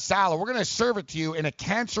eating that salad, we're going to serve it to you in a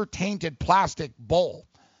cancer-tainted plastic bowl.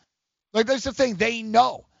 Like, that's the thing. They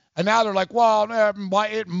know. And now they're like, well,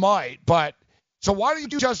 it might. But so why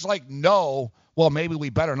don't you just know, well, maybe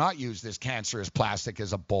we better not use this cancerous plastic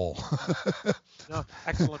as a bowl. No,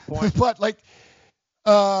 excellent point. But like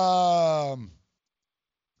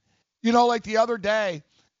the other day,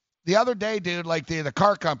 dude, like the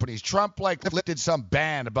car companies, Trump lifted some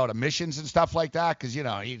ban about emissions and stuff like that because,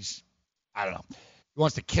 he's, I don't know, he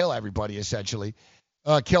wants to kill everybody essentially,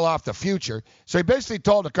 kill off the future. So he basically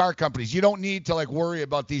told the car companies, you don't need to worry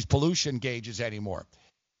about these pollution gauges anymore.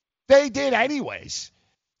 They did anyways.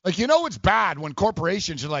 It's bad when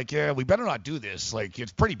corporations are like, yeah, we better not do this.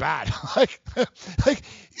 It's pretty bad.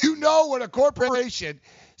 When a corporation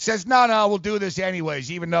says, no, we'll do this anyways,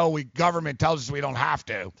 even though government tells us we don't have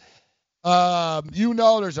to.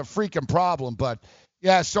 There's a freaking problem. But,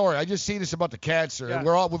 yeah, sorry, I just see this about the cancer.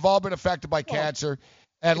 Yeah. We've all been affected by cancer.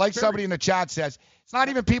 And like somebody in the chat says, it's not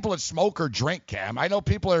even people that smoke or drink, Cam. I know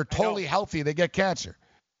people that are totally healthy, they get cancer.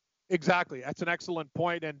 Exactly. That's an excellent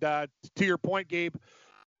point. And to your point, Gabe,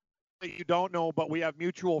 you don't know, but we have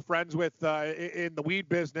mutual friends with in the weed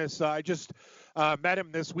business. I just met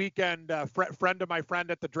him this weekend. Friend of my friend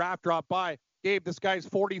at the draft dropped by. Gabe, this guy's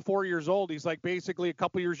 44 years old. He's like basically a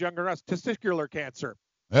couple years younger than us. Testicular cancer.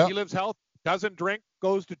 Yep. He lives healthy, doesn't drink,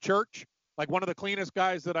 goes to church. Like one of the cleanest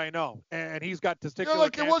guys that I know. And he's got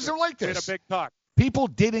testicular cancer. It wasn't like Made this. a big talk. People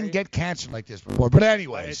didn't get cancer like this before. But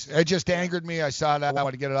anyways, it just angered me. I saw that. I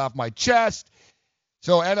wanted to get it off my chest.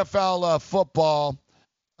 So NFL football,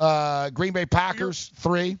 Green Bay Packers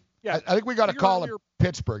 3. Yeah. I think we got to call it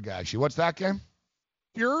Pittsburgh, actually. What's that game?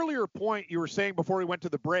 Your earlier point you were saying before we went to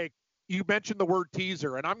the break, you mentioned the word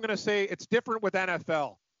teaser, and I'm going to say it's different with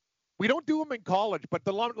NFL. We don't do them in college, but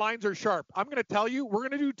the lines are sharp. I'm going to tell you, we're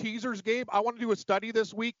going to do teasers, Gabe. I want to do a study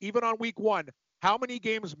this week, even on week 1. How many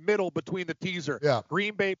games middle between the teaser? Yeah.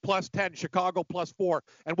 Green Bay plus 10, Chicago plus 4.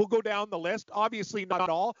 And we'll go down the list. Obviously not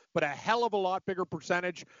all, but a hell of a lot bigger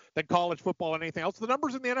percentage than college football and anything else. The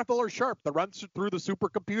numbers in the NFL are sharp. The runs through the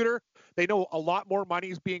supercomputer, they know a lot more money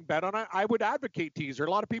is being bet on it. I would advocate teaser. A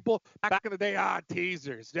lot of people back in the day,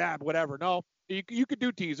 teasers, whatever. No, you could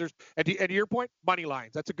do teasers. And to your point, money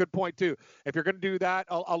lines. That's a good point, too. If you're going to do that,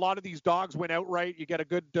 a lot of these dogs went outright. You get a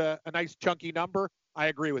good, a nice chunky number. I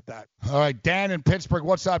agree with that. All right, Dan in Pittsburgh.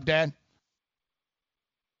 What's up, Dan?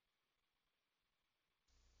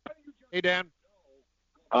 Hey, Dan.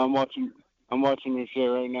 I'm watching your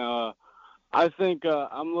show right now. I think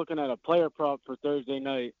I'm looking at a player prop for Thursday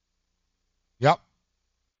night. Yep.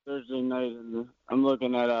 Thursday night, and I'm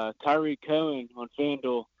looking at Tyreek Cohen on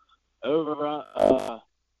FanDuel over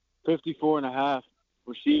 54.5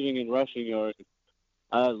 receiving and rushing yards.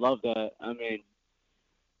 I love that. I mean,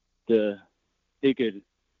 he could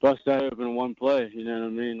bust that open in one play. You know what I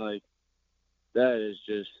mean? like that is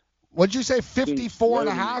just. What'd you say?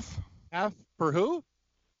 54.5? Half for who?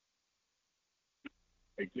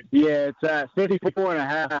 Yeah, it's at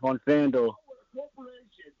 54.5 on FanDuel.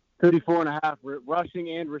 54.5 rushing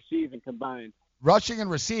and receiving combined. Rushing and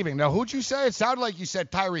receiving. Now, who'd you say? It sounded like you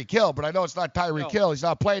said Tyreek Hill, but I know it's not Tyreek Hill. He's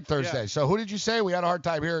not playing Thursday. Yeah. So who did you say? We had a hard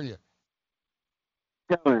time hearing you.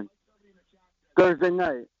 Coming Thursday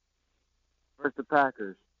night versus the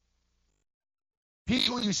Packers.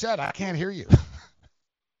 People, you said. I can't hear you.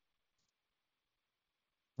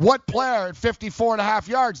 What player at 54.5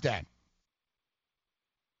 yards, Dan?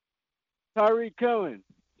 Tyreek Cohen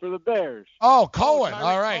for the Bears. Oh, Cohen.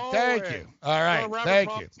 All right. Thank you. All right. Thank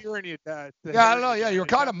you. Yeah, I don't know. Yeah, you were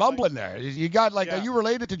kind of mumbling there. You got like, are you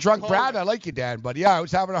related to Drunk Brad? I like you, Dan. But yeah, I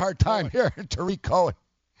was having a hard time hearing Tariq Cohen.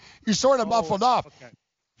 You sort of muffled off. Okay.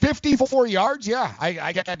 54 yards? Yeah,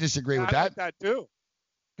 I can't disagree with that. I like that too.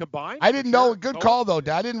 Combined? I didn't know. Good call, though,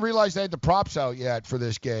 Dad. I didn't realize they had the props out yet for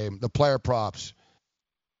this game, the player props.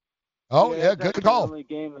 Oh, yeah, good call. The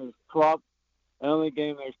only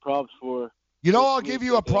game there's props for. You know, I'll give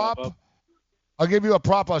you a prop. I'll give you a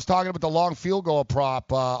prop. I was talking about the long field goal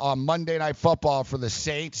prop on Monday Night Football for the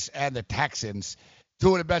Saints and the Texans.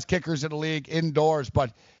 Two of the best kickers in the league indoors.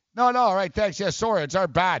 But, no, all right, thanks. Yeah, sorry, it's our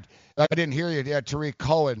bad. I didn't hear you. Yeah, Tariq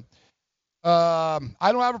Cohen. I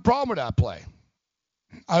don't have a problem with that play.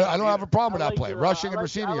 I don't have a problem with that play. Rushing and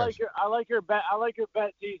receiving yards. I like your bet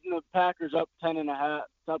teasing the Packers up 10.5,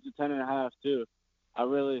 up to 10.5 too.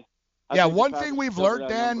 Yeah, one thing we've learned,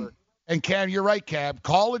 Dan, and Cam, you're right, Cam.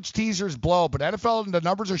 College teasers blow, but NFL the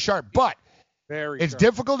numbers are sharp. But it's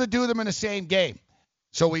difficult to do them in the same game.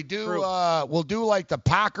 So we do. We'll do like the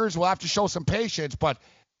Packers. We'll have to show some patience. But a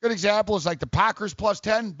good example is like the Packers plus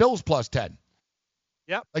 10, Bills plus 10.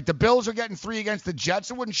 Yep. Like the Bills are getting 3 against the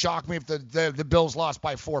Jets. It wouldn't shock me if the Bills lost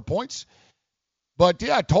by 4 points. But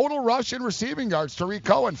yeah, total rush and receiving yards. Tariq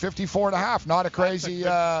Cohen, 54.5. Not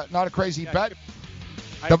a crazy bet.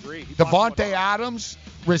 I agree. Devontae Adams,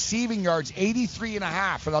 receiving yards,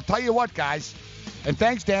 83.5. And I'll tell you what, guys, and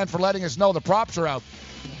thanks, Dan, for letting us know the props are out.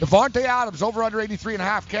 Devontae Adams, over under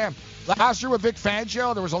 83.5. Cam, last year with Vic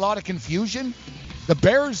Fangio, there was a lot of confusion. The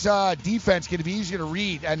Bears' defense going to be easier to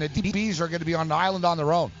read, and the DBs are going to be on an island on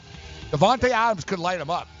their own. Devontae Adams could light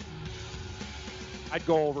them up. I'd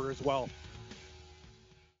go over as well.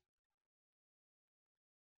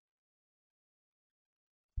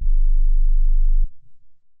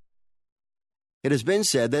 It has been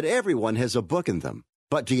said that everyone has a book in them.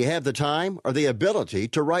 But do you have the time or the ability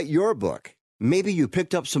to write your book? Maybe you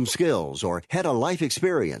picked up some skills or had a life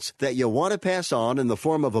experience that you want to pass on in the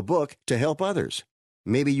form of a book to help others.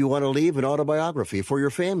 Maybe you want to leave an autobiography for your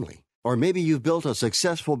family. Or maybe you've built a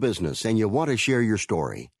successful business and you want to share your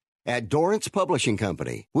story. At Dorrance Publishing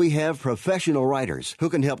Company, we have professional writers who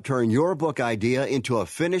can help turn your book idea into a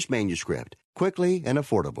finished manuscript quickly and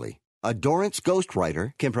affordably. A Dorrance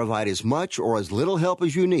ghostwriter can provide as much or as little help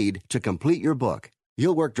as you need to complete your book.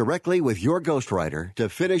 You'll work directly with your ghostwriter to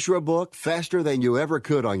finish your book faster than you ever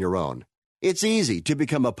could on your own. It's easy to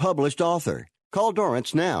become a published author. Call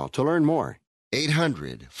Dorrance now to learn more.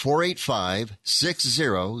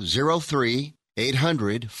 800-485-6003.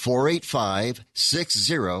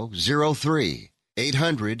 800-485-6003.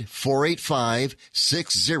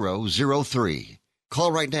 800-485-6003.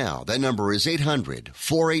 Call right now. That number is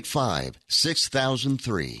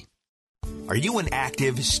 800-485-6003. Are you an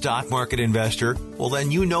active stock market investor? Well,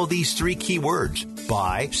 then you know these three key words: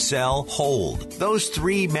 buy, sell, hold. Those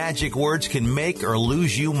three magic words can make or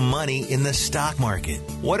lose you money in the stock market.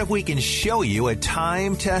 What if we can show you a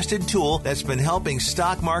time-tested tool that's been helping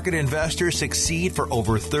stock market investors succeed for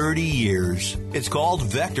over 30 years? It's called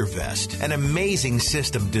VectorVest, an amazing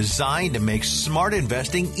system designed to make smart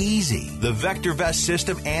investing easy. The VectorVest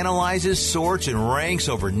system analyzes, sorts, and ranks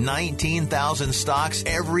over 19,000 stocks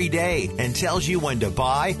every day and tells you when to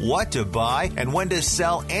buy, what to buy, and when to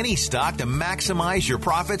sell any stock to maximize your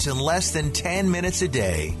profits in less than 10 minutes a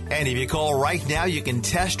day. And if you call right now, you can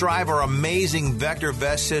test drive our amazing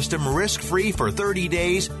VectorVest system risk-free for 30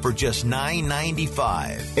 days for just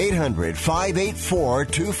 $9.95.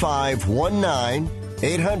 800-584-2519.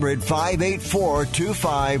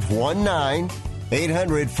 800-584-2519.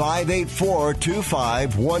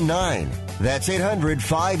 800-584-2519. That's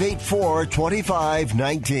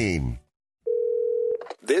 800-584-2519.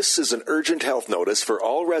 This is an urgent health notice for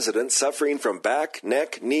all residents suffering from back,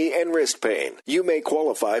 neck, knee, and wrist pain. You may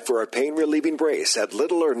qualify for a pain-relieving brace at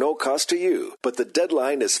little or no cost to you, but the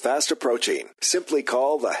deadline is fast approaching. Simply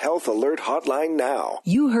call the Health Alert Hotline now.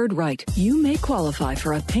 You heard right. You may qualify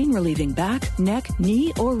for a pain-relieving back, neck,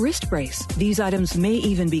 knee, or wrist brace. These items may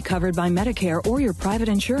even be covered by Medicare or your private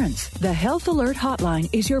insurance. The Health Alert Hotline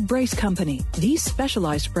is your brace company. These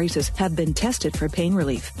specialized braces have been tested for pain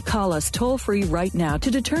relief. Call us toll-free right now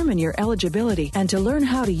to determine your eligibility and to learn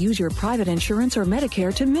how to use your private insurance or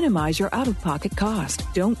Medicare to minimize your out-of-pocket cost.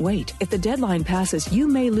 Don't wait. If the deadline passes, you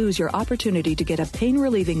may lose your opportunity to get a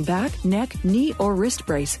pain-relieving back, neck, knee, or wrist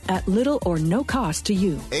brace at little or no cost to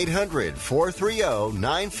you.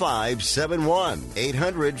 800-430-9571.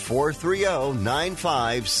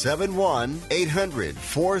 800-430-9571.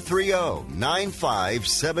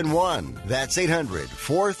 800-430-9571. That's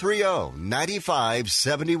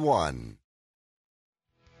 800-430-9571.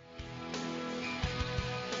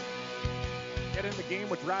 Get in the game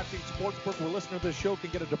with DraftKings Sportsbook, where listeners to this show can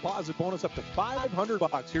get a deposit bonus up to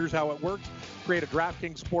 $500. Here's how it works. Create a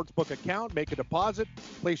DraftKings Sportsbook account, make a deposit,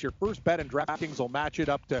 place your first bet, and DraftKings will match it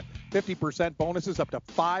up to 50% bonuses up to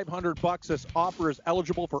 $500. This offer is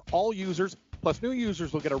eligible for all users. Plus, new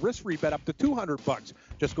users will get a risk-free bet up to $200.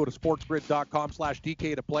 Just go to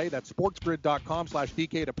sportsgrid.com/DK to play. That's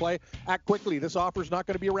sportsgrid.com/DK to play. Act quickly. This offer is not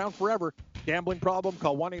going to be around forever. Gambling problem?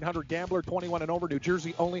 Call 1-800-GAMBLER. 21 and over. New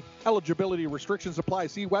Jersey only. Eligibility restrictions apply.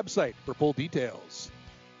 See website for full details.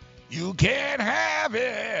 You can't have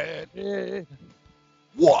it.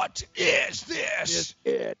 What is this?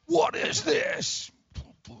 What is this?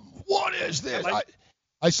 What is this?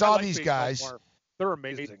 I saw these guys. They're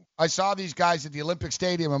amazing. I saw these guys at the Olympic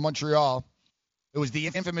Stadium in Montreal. It was the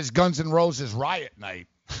infamous Guns N' Roses riot night.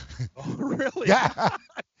 Oh, really? Yeah.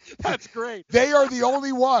 That's great. They are the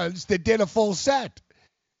only ones that did a full set.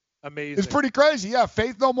 Amazing. It's pretty crazy. Yeah,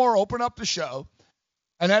 Faith No More opened up the show.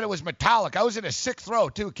 And then it was Metallica. I was in a sixth row,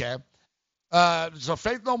 too, Cam. So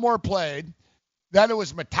Faith No More played. Then it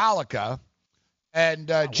was Metallica. And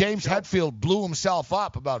James Hetfield blew himself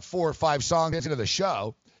up about 4 or 5 songs into the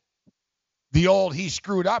show. The old, he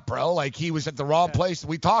screwed up, bro. Like, he was at the wrong place.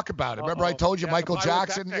 We talk about it. Remember I told you Michael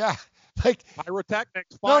Jackson? Yeah. Like,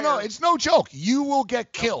 pyrotechnics. No, it's no joke. You will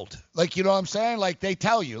get killed. Like, you know what I'm saying? Like, they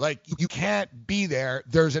tell you, like, you can't be there.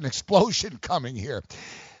 There's an explosion coming here.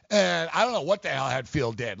 And I don't know what the hell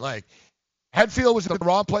Hetfield did. Like, Hetfield was at the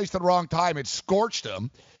wrong place at the wrong time. It scorched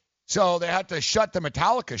him. So they had to shut the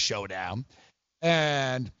Metallica show down.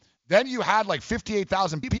 And then you had like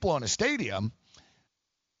 58,000 people in a stadium.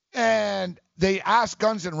 And they asked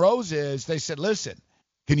Guns N' Roses, they said, listen,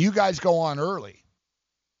 can you guys go on early?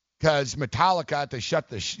 Because Metallica had to shut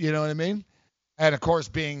the, you know what I mean? And, of course,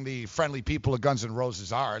 being the friendly people of Guns N'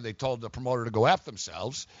 Roses are, they told the promoter to go F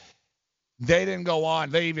themselves. They didn't go on.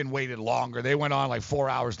 They even waited longer. They went on like 4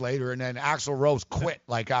 hours later, and then Axl Rose quit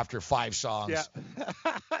like after 5 songs. Yeah.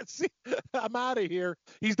 See, I'm out of here.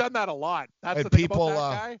 He's done that a lot. That's and the thing about that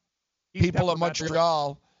guy. People of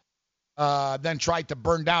Montreal then tried to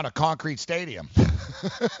burn down a concrete stadium.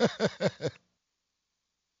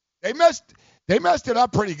 They messed it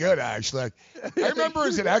up pretty good, actually. I remember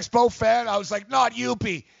as an Expo fan, I was like, not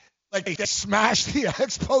Youpie. Like, they smashed the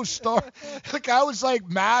Expo store. Like, I was, like,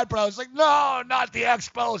 mad, but I was like, no, not the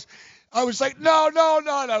Expos. I was like, no. And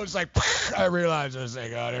I was like, I realized, I was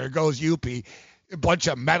like, oh, there goes Youpie. A bunch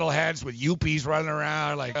of metalheads with Youpies running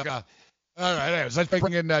around. Like, All right, anyways, let's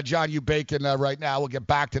bring in John U. Bacon right now. We'll get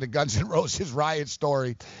back to the Guns N' Roses riot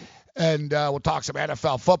story, and we'll talk some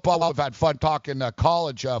NFL football. We've had fun talking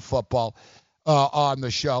college football on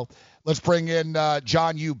the show. Let's bring in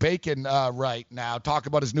John U. Bacon right now, talk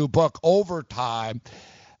about his new book, Overtime,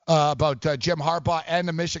 about Jim Harbaugh and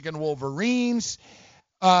the Michigan Wolverines.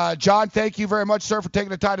 John, thank you very much, sir, for taking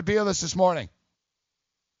the time to be with us this morning.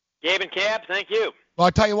 Gabe and Cab, thank you. Well,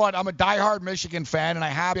 I'll tell you what, I'm a diehard Michigan fan, and I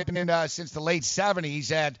have been since the late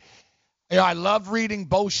 70s. And I love reading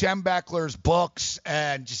Bo Schembechler's books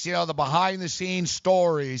and just, the behind-the-scenes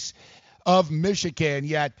stories of Michigan.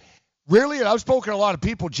 Yet, really, and I've spoken to a lot of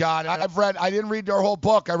people, John. I didn't read their whole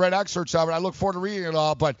book. I read excerpts of it. I look forward to reading it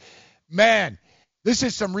all. But, man, this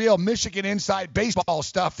is some real Michigan inside baseball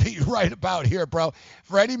stuff that you write about here, bro.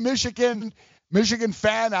 For any Michigan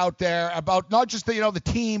fan out there, about not just the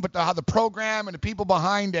team, but how the program and the people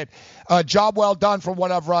behind it. Job well done from what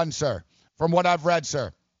I've read, sir.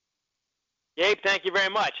 Gabe, thank you very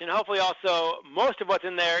much. And hopefully also most of what's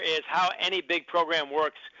in there is how any big program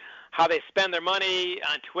works, how they spend their money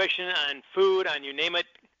on tuition, on food, on you name it,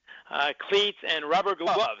 cleats and rubber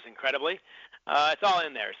gloves, incredibly. It's all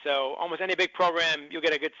in there. So almost any big program, you'll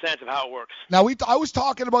get a good sense of how it works. Now, I was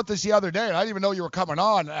talking about this the other day, and I didn't even know you were coming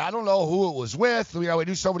on. I don't know who it was with. We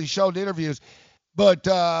do so many show interviews. But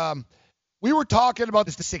we were talking about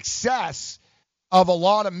the success of a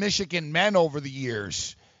lot of Michigan men over the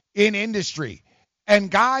years in industry.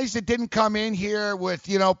 And guys that didn't come in here with,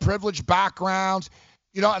 privileged backgrounds.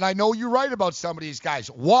 And I know you're right about some of these guys.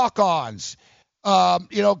 Walk-ons.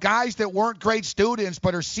 Guys that weren't great students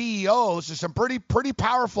but are CEOs of some pretty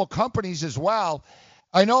powerful companies as well.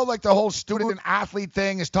 I know the whole student-athlete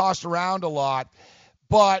thing is tossed around a lot,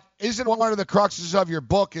 but isn't one of the cruxes of your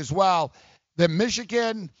book as well that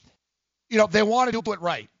Michigan, they want to do it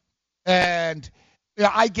right. And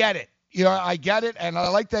I get it. I get it, and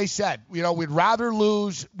like they said, we'd rather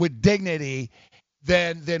lose with dignity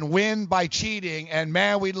than win by cheating. And,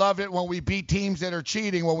 man, we love it when we beat teams that are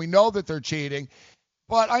cheating, when we know that they're cheating.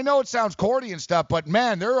 But I know it sounds corny and stuff, but,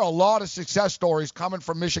 man, there are a lot of success stories coming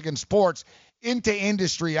from Michigan sports into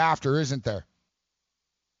industry after, isn't there?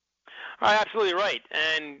 Absolutely right.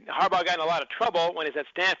 And Harbaugh got in a lot of trouble when he's at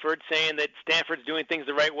Stanford, saying that Stanford's doing things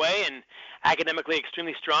the right way and academically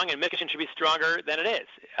extremely strong, and Michigan should be stronger than it is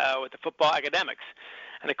with the football academics.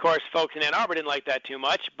 And, of course, folks in Ann Arbor didn't like that too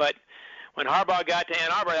much, but when Harbaugh got to Ann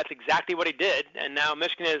Arbor, that's exactly what he did, and now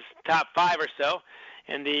Michigan is top 5 or so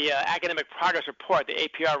in the academic progress report, the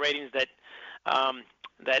APR ratings that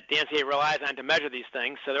the NCAA relies on to measure these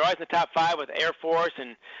things. So they're always in the top 5 with Air Force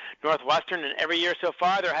and Northwestern, and every year so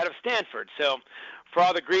far they're ahead of Stanford. So for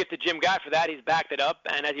all the grief that Jim got for that, he's backed it up,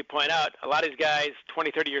 and as you point out, a lot of these guys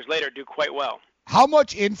 20, 30 years later do quite well. How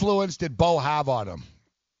much influence did Bo have on him?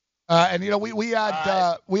 And we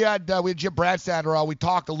had Jim Bradstander on. We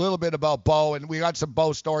talked a little bit about Bo, and we got some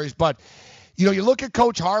Bo stories. But you look at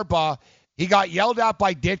Coach Harbaugh. He got yelled at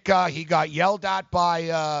by Ditka. He got yelled at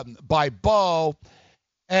by Bo.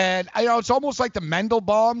 And it's almost like the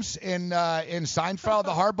Mendelbaums in Seinfeld.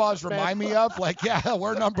 The Harbaughs remind me of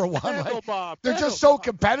we're number one. They're just so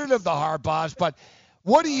competitive, the Harbaughs. But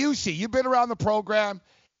what do you see? You've been around the program.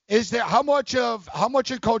 Is there how much of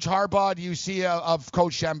Coach Harbaugh do you see of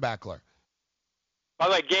Coach Schembechler? By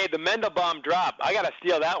the way, Gabe, the Mendelbaum drop, I got to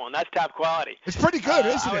steal that one. That's top quality. It's pretty good,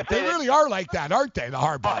 isn't it? They really are like that, aren't they, the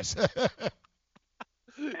Harbaughs?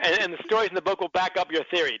 and the stories in the book will back up your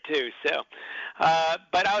theory, too. So,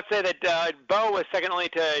 but I would say that Bo was second only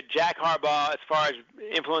to Jack Harbaugh as far as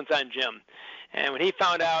influence on Jim. And when he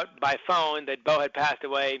found out by phone that Bo had passed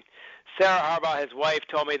away, Sarah Harbaugh, his wife,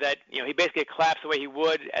 told me that he basically collapsed the way he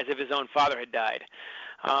would as if his own father had died.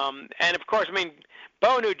 And of course,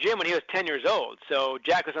 Bo knew Jim when he was 10 years old. So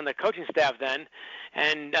Jack was on the coaching staff then,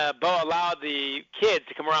 and Bo allowed the kids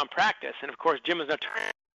to come around practice. And of course, Jim was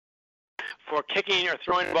notorious for kicking or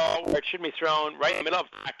throwing the ball where it shouldn't be thrown, right in the middle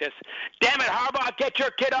of practice. Damn it, Harbaugh, get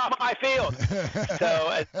your kid off my field.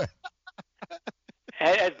 So.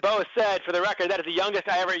 As Bo said, for the record, that is the youngest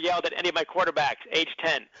I ever yelled at any of my quarterbacks, age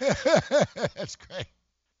 10. That's great.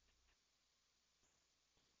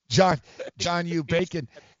 John U. Bacon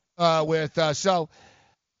how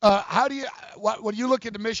do you when you look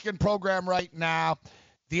at the Michigan program right now,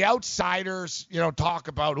 the outsiders, talk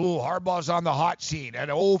about, Harbaugh's on the hot seat, and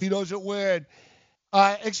if he doesn't win.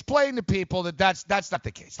 Explain to people that that's not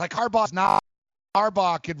the case. Like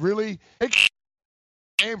Harbaugh could really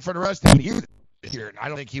game for the rest of the year. Here, I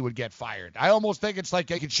don't think he would get fired. I almost think it's like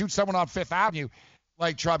they could shoot someone on Fifth Avenue,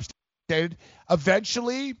 like Trump stated.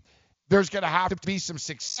 Eventually, there's going to have to be some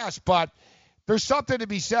success, but there's something to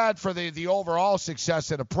be said for the overall success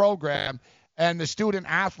of the program and the student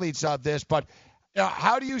athletes of this. But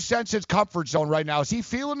how do you sense his comfort zone right now? Is he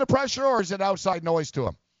feeling the pressure, or is it outside noise to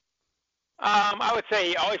him? I would say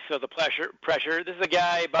he always feels the pressure. This is a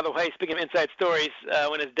guy, by the way, speaking of inside stories,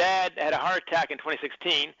 when his dad had a heart attack in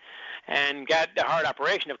 2016 and got a heart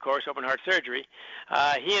operation, of course, open heart surgery,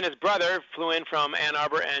 he and his brother flew in from Ann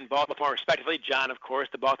Arbor and Baltimore, respectively. John, of course,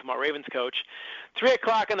 the Baltimore Ravens coach. 3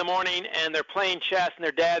 o'clock in the morning, and they're playing chess in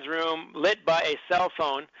their dad's room, lit by a cell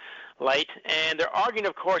phone light, and they're arguing,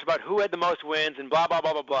 of course, about who had the most wins and blah, blah,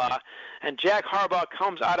 blah, blah, blah. And Jack Harbaugh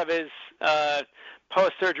comes out of his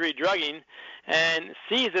post-surgery drugging and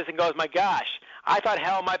sees this and goes, my gosh, I thought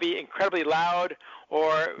hell might be incredibly loud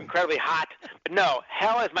or incredibly hot. But no,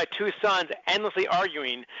 hell is my 2 sons endlessly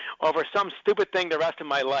arguing over some stupid thing the rest of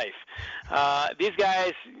my life. These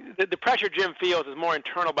guys, the pressure Jim feels is more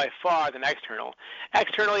internal by far than external.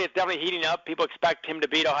 Externally, it's definitely heating up. People expect him to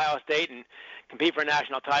beat Ohio State and compete for a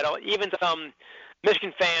national title. Even some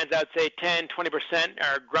Michigan fans, I would say 10, 20%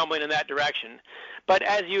 are grumbling in that direction. But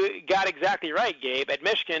as you got exactly right, Gabe, at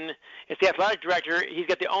Michigan, it's the athletic director. He's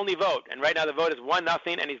got the only vote. And right now the vote is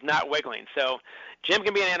 1-0, and he's not wiggling. So Jim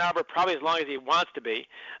can be in Ann Arbor probably as long as he wants to be.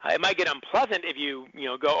 It might get unpleasant if you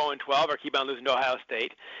go 0-12 or keep on losing to Ohio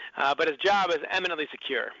State. But his job is eminently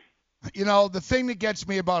secure. The thing that gets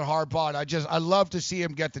me about Harbaugh, I love to see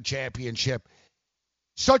him get the championship.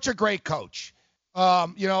 Such a great coach.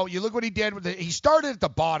 You look what he did he started at the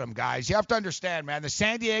bottom, guys. You have to understand, man, the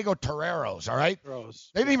San Diego Toreros, all right?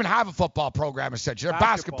 Gross. They didn't even have a football program, essentially. They're a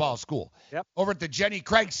basketball school. Yep. Over at the Jenny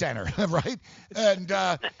Craig Center, right? And,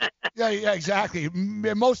 yeah, exactly.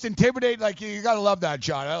 Most intimidating, you got to love that,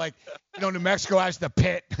 John. New Mexico has the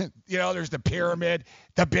pit. There's the pyramid,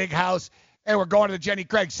 the big house, and we're going to the Jenny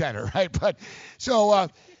Craig Center, right? But,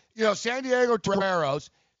 San Diego Toreros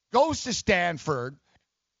goes to Stanford.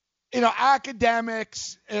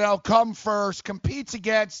 Academics, come first, competes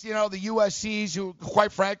against, the USCs who,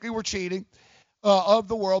 quite frankly, were cheating of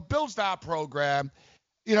the world, builds that program.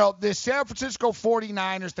 The San Francisco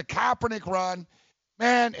 49ers, the Kaepernick run,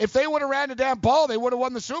 man, if they would have ran the damn ball, they would have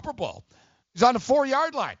won the Super Bowl. He's on the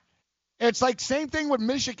 4-yard line. It's same thing with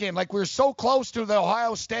Michigan. We were so close to the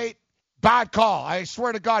Ohio State. Bad call. I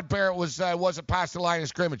swear to God, Barrett wasn't past the line of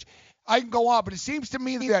scrimmage. I can go on, but it seems to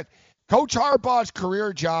me that Coach Harbaugh's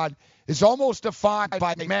career, John, is almost defined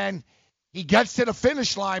by, man, he gets to the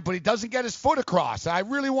finish line, but he doesn't get his foot across. I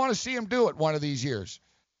really want to see him do it one of these years.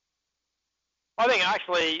 I think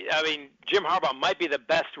Jim Harbaugh might be the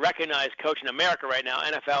best recognized coach in America right now,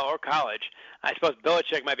 NFL or college. I suppose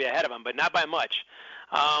Belichick might be ahead of him, but not by much.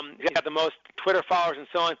 He's got the most Twitter followers and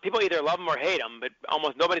so on. People either love him or hate him, but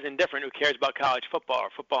almost nobody's indifferent who cares about college football or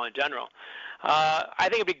football in general. I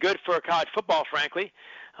think it'd be good for college football, frankly,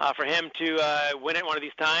 for him to win it one of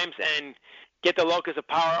these times and get the locus of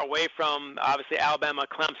power away from, obviously, Alabama,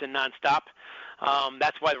 Clemson nonstop.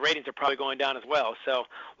 That's why the ratings are probably going down as well. So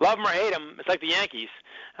love him or hate him, it's like the Yankees.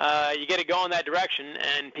 You get to go in that direction,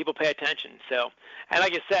 and people pay attention. So, and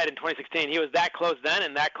like you said, in 2016, he was that close then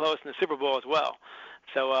and that close in the Super Bowl as well.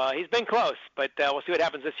 So he's been close, but we'll see what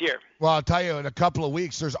happens this year. Well, I'll tell you, in a couple of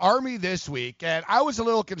weeks, there's Army this week, and I was a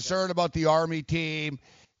little concerned about the Army team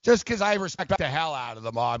just because I respect the hell out of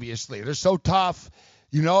them, obviously. They're so tough.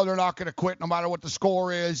 They're not going to quit no matter what the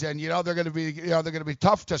score is, and they're going to be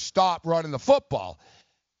tough to stop running the football.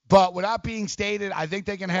 But with that being stated, I think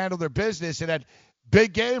they can handle their business. And that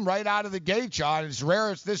big game right out of the gate, John. It's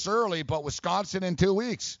rare it's this early, but Wisconsin in 2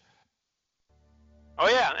 weeks. Oh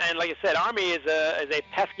yeah, and like I said, Army is a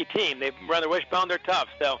pesky team. They run their wishbone. They're tough.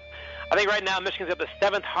 So I think right now Michigan's got the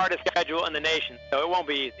 7th hardest schedule in the nation, so it won't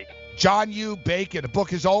be easy. John U. Bacon. The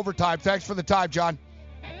book is Overtime. Thanks for the time, John.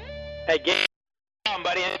 Hey, game on,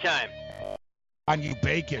 buddy, anytime. John U.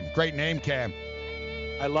 Bacon. Great name, Cam.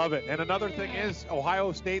 I love it. And another thing is,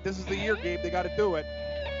 Ohio State, this is the year, Gabe. They got to do it.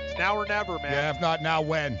 It's now or never, man. Yeah, if not now,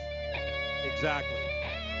 when? Exactly.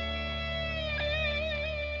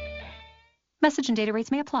 Message and data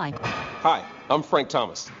rates may apply. Hi, I'm Frank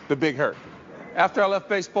Thomas, the Big Hurt. After I left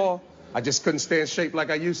baseball, I just couldn't stay in shape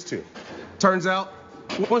like I used to. Turns out,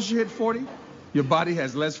 once you hit 40, your body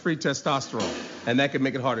has less free testosterone, and that can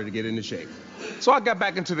make it harder to get into shape. So I got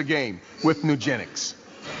back into the game with Nugenix.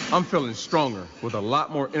 I'm feeling stronger with a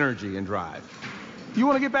lot more energy and drive. You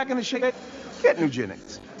want to get back into shape? Get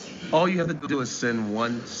Nugenix. All you have to do is send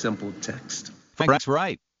one simple text. Frank's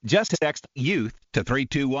right. Just text YOUTH to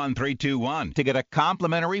 321321 to get a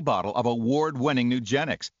complimentary bottle of award-winning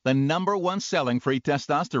Nugenix, the #1 selling free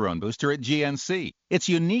testosterone booster at GNC. Its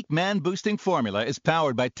unique man-boosting formula is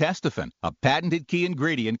powered by Testofen, a patented key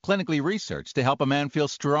ingredient clinically researched to help a man feel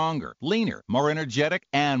stronger, leaner, more energetic,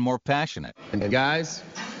 and more passionate. And guys,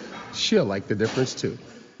 she'll like the difference too.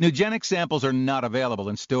 Nugenix samples are not available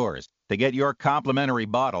in stores. To get your complimentary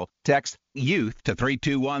bottle, text YOUTH to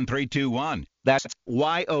 321321. That's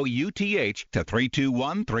YOUTH to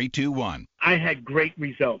 321321. I had great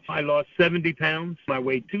results. I lost 70 pounds. I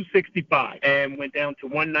weighed 265 and went down to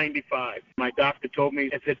 195. My doctor told me,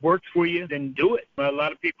 if it works for you, then do it. A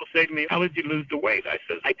lot of people say to me, how did you lose the weight? I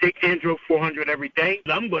said, I take Andro 400 every day.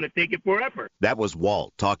 I'm going to take it forever. That was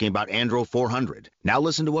Walt talking about Andro 400. Now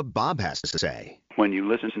listen to what Bob has to say. When you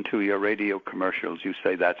listen to your radio commercials, you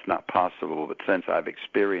say that's not possible, but since I've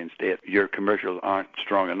experienced it, your commercials aren't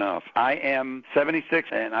strong enough. I am 76,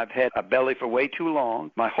 and I've had a belly for way too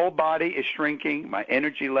long. My whole body is shrinking. My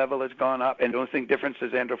energy level has gone up, and the only thing different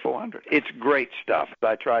is Andro 400. It's great stuff.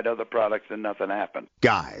 I tried other products, and nothing happened.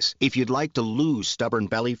 Guys, if you'd like to lose stubborn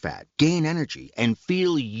belly fat, gain energy, and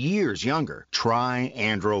feel years younger, try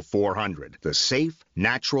Andro 400, the safe,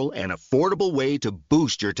 natural, and affordable way to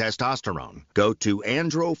boost your testosterone. Go to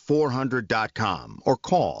andro400.com or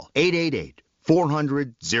call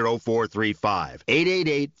 888-400-0435.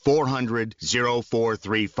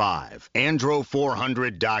 888-400-0435.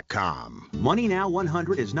 andro400.com. Money Now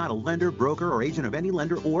 100 is not a lender, broker, or agent of any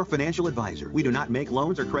lender or financial advisor. We do not make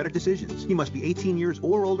loans or credit decisions. You must be 18 years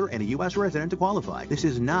or older and a U.S. resident to qualify. This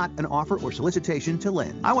is not an offer or solicitation to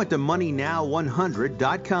lend. I went to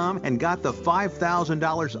moneynow100.com and got the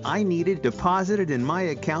 $5,000 I needed deposited in my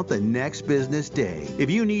account the next business day. If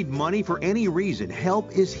you need money for any reason,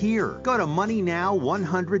 help is here. Go to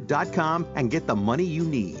moneynow100.com and get the money you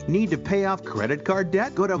need. Need to pay off credit card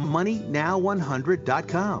debt? Go to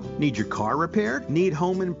moneynow100.com. Need your car repaired? Need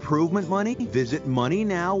home improvement money? Visit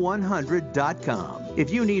moneynow100.com. If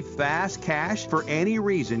you need fast cash for any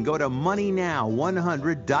reason, go to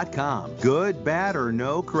moneynow100.com. Good, bad, or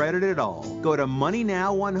no credit at all. Go to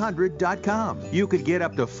moneynow100.com. You could get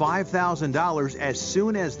up to $5,000 as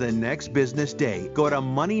soon as the next business day. Go to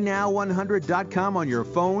moneynow100.com on your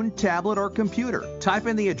phone, tablet, or computer. Type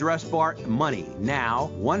in the address bar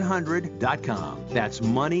moneynow100.com. That's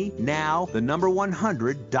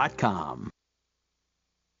moneynow100.com.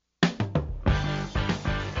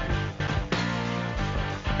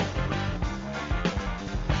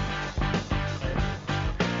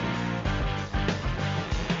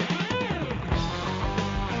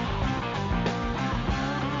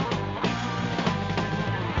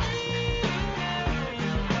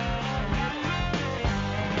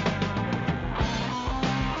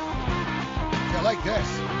 Like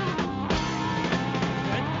this.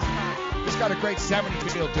 It's got a great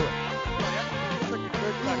 70s feel to it.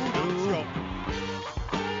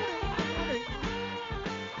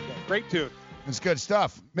 Great tune. It's good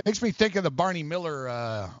stuff. Makes me think of the Barney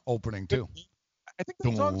Miller opening too. I think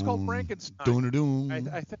the song's called Frankenstein.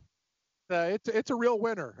 I think it's a real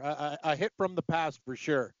winner. A hit from the past for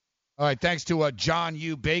sure. All right, thanks to John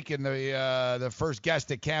U. Bacon, the first guest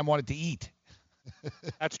that Cam wanted to eat.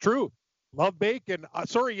 That's true. Love bacon.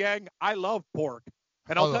 Sorry, Yang, I love pork.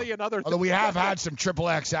 And I'll tell you another thing. Although we have had some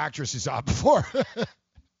XXX actresses on before.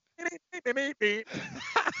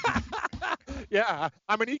 Yeah,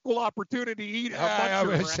 I'm an equal opportunity eater. Yeah, I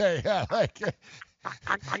would say, yeah, like.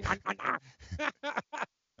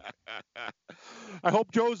 I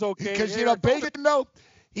hope Joe's okay. Because, Bacon, though,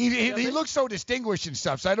 he looks so distinguished and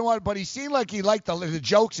stuff, so I don't want, but he seemed like he liked the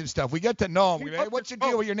jokes and stuff. We get to know him. Hey, what's your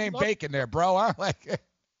deal with your name Bacon there, bro? Huh? Like.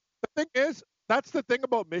 The thing is, that's the thing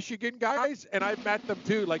about Michigan guys, and I've met them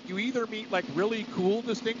too. Like, you either meet like really cool,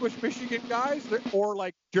 distinguished Michigan guys, or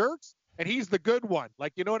like jerks, and he's the good one.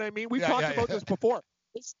 Like, you know what I mean? We've talked about this before.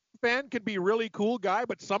 This fan can be a really cool guy,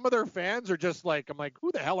 but some of their fans are just like, I'm like,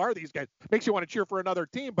 who the hell are these guys? Makes you want to cheer for another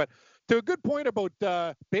team. But to a good point about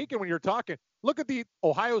Bacon when you're talking, look at the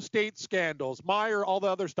Ohio State scandals, Meyer, all the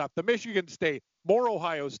other stuff, the Michigan State, more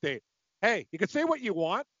Ohio State. Hey, you can say what you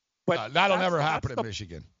want, but that'll never happen in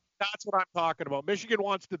Michigan. That's what I'm talking about. Michigan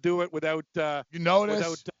wants to do it without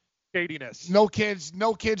without shadiness. No kids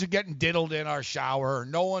are getting diddled in our shower.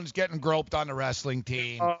 No one's getting groped on the wrestling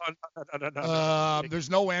team. No.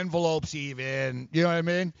 There's no envelopes even. You know what I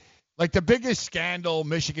mean? Like the biggest scandal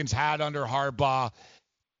Michigan's had under Harbaugh,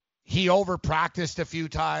 he over-practiced a few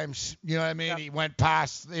times. You know what I mean? Yeah. He went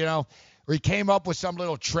past, or he came up with some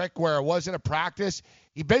little trick where it wasn't a practice.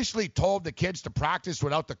 He basically told the kids to practice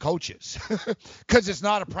without the coaches because it's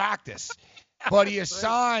not a practice. But he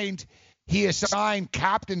assigned he assigned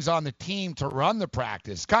captains on the team to run the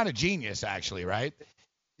practice. Kind of genius, actually, right?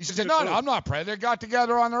 He said, no, I'm not playing. They got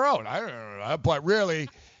together on their own. I don't know. But really,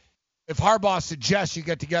 if Harbaugh suggests you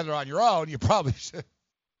get together on your own, you probably should.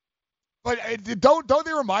 But don't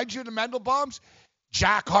they remind you of the Mendelbaums?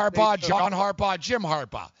 Jack Harbaugh, John Harbaugh, Jim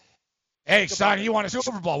Harbaugh. Hey, son, you won a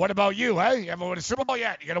Super Bowl. What about you, eh? You haven't won a Super Bowl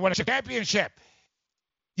yet. You're going to win a championship.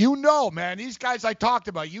 You know, man, these guys I talked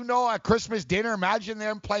about, at Christmas dinner, imagine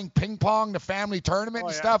them playing ping pong, the family tournament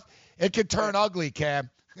and stuff. It could turn ugly, Cam.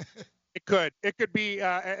 It could. It could be.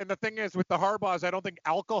 And the thing is, with the Harbaughs, I don't think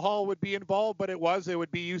alcohol would be involved, but it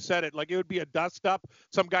would be, you said it, like it would be a dust up.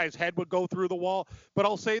 Some guy's head would go through the wall. But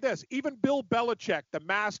I'll say this, even Bill Belichick, the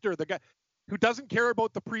master, the guy who doesn't care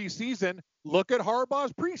about the preseason, look at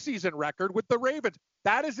Harbaugh's preseason record with the Ravens.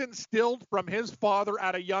 That is instilled from his father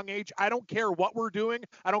at a young age. I don't care what we're doing.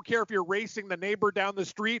 I don't care if you're racing the neighbor down the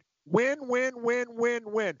street. Win, win, win, win,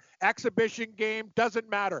 win. Exhibition game, doesn't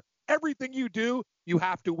matter. Everything you do, you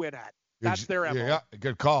have to win at. That's their MO. Yeah,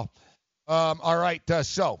 good call. All right,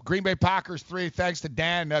 so Green Bay Packers 3. Thanks to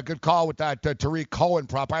Dan. Good call with that Tariq Cohen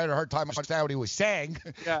prop. I had a hard time understanding what he was saying,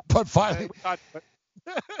 but finally.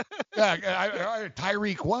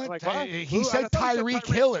 Tyreek what? Like, he said Tyreek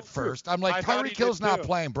Hill at first. I'm like, Tyreek Hill's not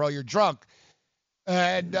playing, bro. You're drunk.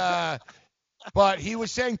 And but he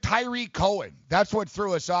was saying Tyreek Cohen. That's what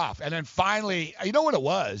threw us off. And then finally, you know what it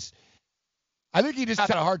was? I think he just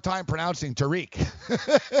had a hard time pronouncing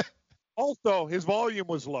Tariq. Also, his volume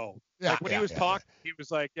was low. Yeah, when he was talking, he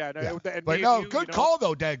was like, good call,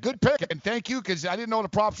 though, Dad. Good pick. And thank you, because I didn't know the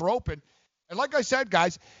props were open. And like I said,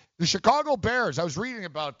 guys, the Chicago Bears, I was reading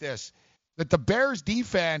about this, that the Bears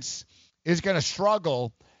defense is going to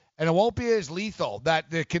struggle, and it won't be as lethal.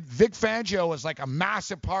 That Vic Fangio is like a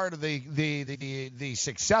massive part of the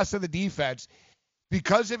success of the defense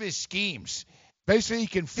because of his schemes. Basically, he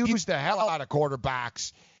confused the hell out of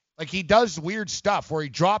quarterbacks. Like, he does weird stuff where he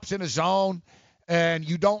drops in a zone and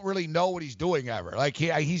you don't really know what he's doing ever. Like,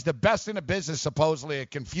 he's the best in the business, supposedly,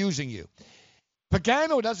 at confusing you.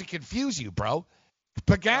 Pagano doesn't confuse you, bro.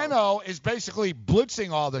 Pagano is basically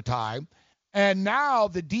blitzing all the time, and now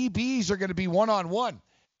the DBs are going to be one-on-one.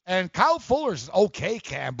 And Kyle Fuller's okay,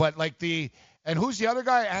 Cam, but and who's the other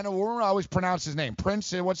guy? I always pronounce his name.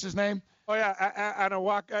 Prince, what's his name? Oh, yeah,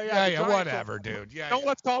 Anawaka. Yeah, whatever, dude. Yeah,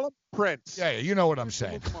 let's call him Prince. Yeah, you know what I'm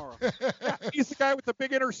saying. He's the guy with the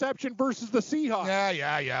big interception versus the Seahawks.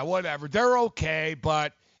 Yeah, whatever. They're okay,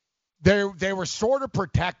 but they were sort of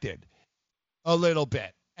protected a little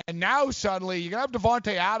bit. And now suddenly you're going to have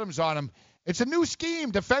Devontae Adams on him. It's a new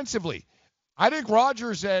scheme defensively. I think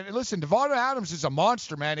Rodgers listen, Devontae Adams is a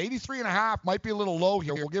monster, man. 83.5 might be a little low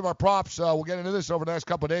here. We'll give our props. We'll get into this over the next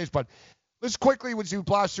couple of days, but let's quickly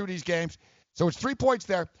blast through these games. So it's 3 points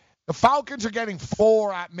there. The Falcons are getting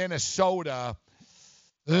 4 at Minnesota.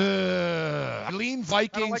 I lean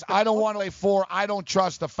Vikings. I don't want to lay 4. I don't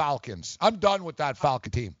trust the Falcons. I'm done with that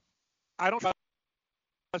Falcon team. I don't trust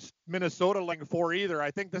Minnesota laying 4 either. I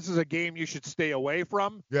think this is a game you should stay away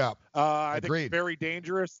from. Yeah. I think it's very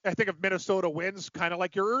dangerous. I think if Minnesota wins, kind of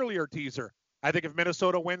like your earlier teaser, I think if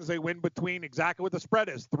Minnesota wins, they win between exactly what the spread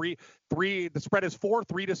is. 3. The spread is 4,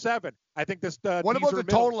 3-7. I think this. What about the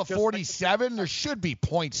total of 47? There should be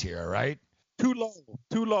points here, right? Too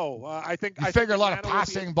low. I think. You figure a lot of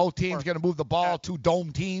passing. Both teams going to move the ball. 2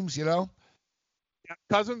 dome teams, Yeah,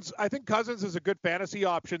 Cousins. I think Cousins is a good fantasy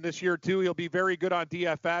option this year too. He'll be very good on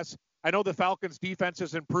DFS. I know the Falcons' defense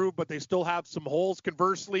has improved, but they still have some holes.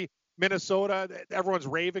 Conversely, Minnesota, everyone's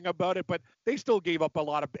raving about it, but they still gave up a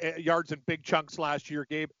lot of yards in big chunks last year,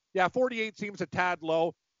 Gabe. Yeah, 48 seems a tad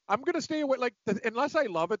low. I'm going to stay away, unless I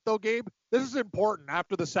love it, though, Gabe. This is important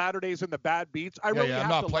after the Saturdays and the bad beats. I'm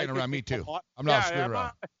not playing around. Me too. I'm not screwing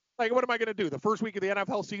around. What am I going to do? The first week of the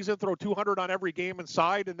NFL season, throw 200 on every game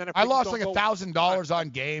inside, and then if I lost like $1,000 on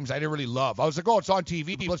games I didn't really love. I was like, it's on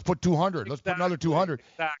TV. Let's put 200. Let's put another 200.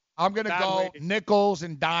 I'm going to go nickels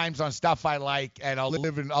and dimes on stuff I like, and I'll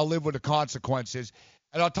live with the consequences.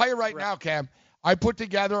 And I'll tell you right now, Cam, I put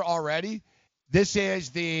together already. This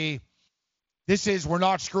is we're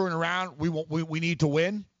not screwing around. We need to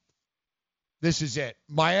win. This is it.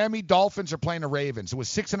 Miami Dolphins are playing the Ravens. It was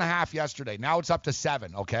 6.5 yesterday. Now it's up to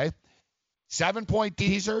 7, okay? 7-point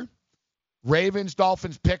teaser. Ravens,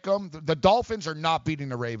 Dolphins, pick them. The Dolphins are not beating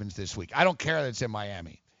the Ravens this week. I don't care that it's in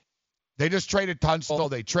Miami. They just traded Tunstall.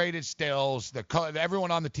 They traded Stills.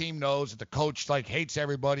 Everyone on the team knows that the coach hates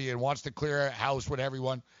everybody and wants to clear house with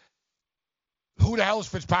everyone. Who the hell is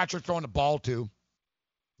Fitzpatrick throwing the ball to?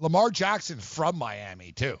 Lamar Jackson's from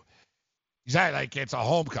Miami, too. He's it's a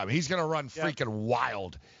homecoming. He's going to run freaking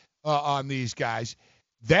wild on these guys.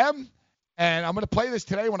 Them And I'm going to play this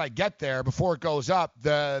today when I get there before it goes up.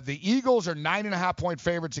 The Eagles are 9.5-point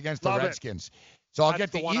favorites against the Redskins. So I'll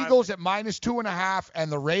get the Eagles at -2.5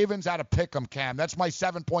 and the Ravens at a pick 'em, Cam. That's my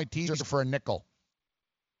 7-point teaser for a nickel.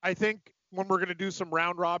 I think when we're going to do some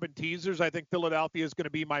round robin teasers, I think Philadelphia is going to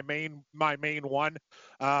be my main one.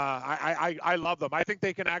 I love them. I think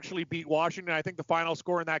they can actually beat Washington. I think the final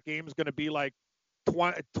score in that game is going to be like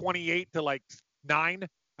 28 to like 9.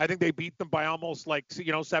 I think they beat them by almost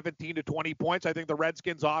 17 to 20 points. I think the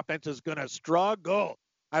Redskins offense is going to struggle.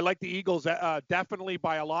 I like the Eagles definitely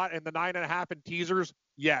by a lot, and the 9.5 in teasers,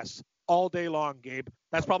 yes, all day long, Gabe.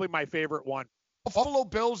 That's probably my favorite one. Buffalo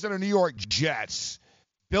Bills and the New York Jets.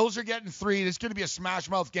 Bills are getting 3. This is going to be a smash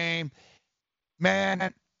mouth game.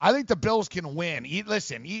 Man, I think the Bills can win.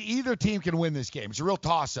 Either team can win this game. It's a real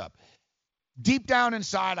toss-up. Deep down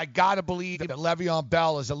inside, I got to believe that Le'Veon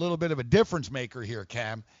Bell is a little bit of a difference maker here,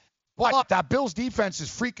 Cam. But that Bills defense is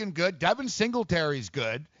freaking good. Devin Singletary's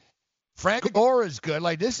good. Frank Gore is good.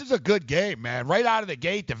 This is a good game, man. Right out of the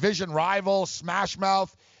gate, division rival, smash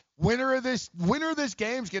mouth. Winner of this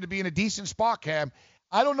game is going to be in a decent spot, Cam.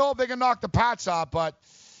 I don't know if they can knock the Pats off, but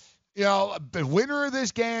the winner of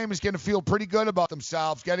this game is going to feel pretty good about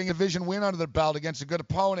themselves, getting a division win under their belt against a good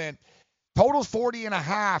opponent. Total's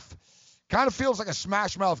 40.5. Kind of feels like a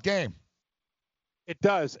smash mouth game. It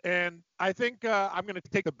does, and I think I'm going to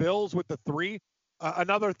take the Bills with the 3.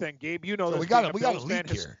 Another thing, Gabe, you know so this. We got a leak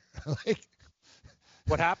here.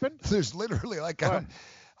 What happened? There's literally am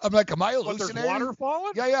I hallucinating? There's water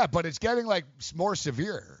falling? Yeah, but it's getting more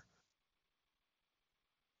severe.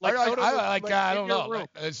 I don't know.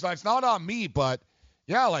 It's not on me, but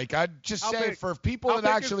yeah, I'd just say for people that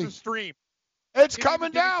actually is the stream? It's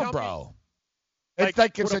coming down, bro. It's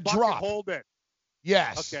it's a drop. Hold it.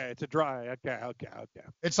 Yes. Okay, it's a dry. Okay.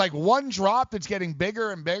 It's like one drop that's getting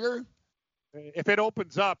bigger and bigger. If it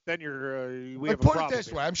opens up, then we have a problem. Put it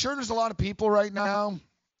this way: I'm sure there's a lot of people right now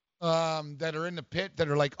that are in the pit that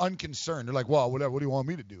are unconcerned. They're like, "Well, whatever. What do you want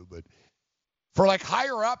me to do?" But for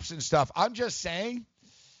higher ups and stuff, I'm just saying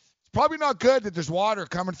it's probably not good that there's water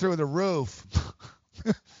coming through the roof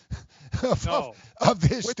of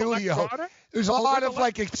this studio. There's a lot of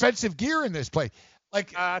expensive gear in this place.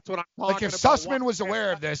 That's what I'm talking if about. Sussman was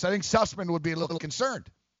aware of this, I think Sussman would be a little concerned.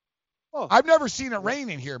 I've never seen it rain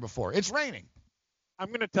in here before. It's raining. I'm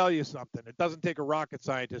going to tell you something. It doesn't take a rocket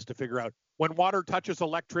scientist to figure out. When water touches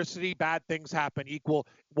electricity, bad things happen.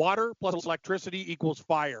 Water plus electricity equals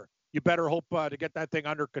fire. You better hope to get that thing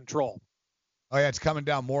under control. Oh yeah, it's coming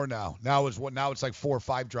down more now. Now it's like 4 or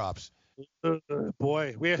 5 drops.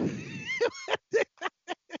 Boy,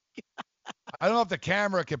 I don't know if the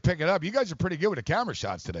camera can pick it up. You guys are pretty good with the camera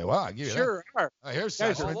shots today. Wow, I give you sure that. are. Here's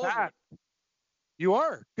Sussman. You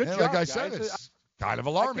are. Good job, like I guys. said, it's kind of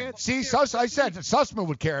alarming. See, I said that Sussman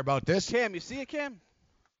would care about this. Cam, you see it, Cam?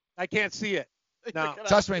 I can't see it. No.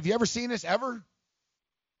 Sussman, have you ever seen this ever?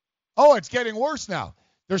 Oh, it's getting worse now.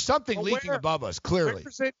 There's something leaking above us, clearly.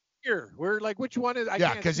 Where's it here? We're which one is?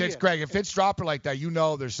 Because it's Greg. If it's dropping like that,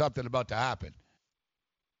 there's something about to happen.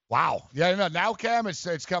 Wow. Yeah, no. Now, Cam,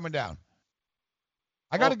 it's coming down.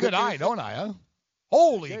 I got a good eye, don't I? Huh?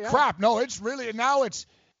 Holy crap! No, it's really now. It's.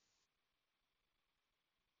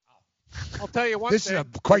 I'll tell you one this thing. Is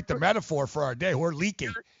quite the metaphor for our day. We're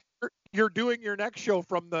leaking. You're doing your next show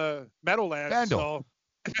from the Meadowlands. So,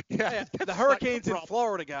 the hurricane's in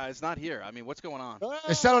Florida, guys, not here. I mean, what's going on?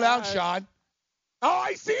 Settle down, Sean. Oh,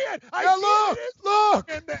 I see it.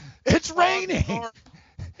 Look. It's raining.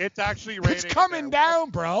 It's actually raining. It's coming down,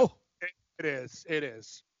 bro. It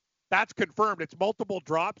is. That's confirmed. It's multiple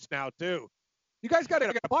drops now, too. You guys got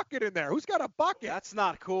a bucket in there. Who's got a bucket? That's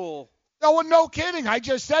not cool. No kidding. I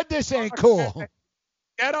just said this ain't cool.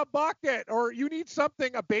 Get a bucket, or you need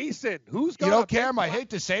something, a basin. Who's got Cam, I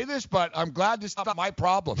hate to say this, but I'm glad this is not my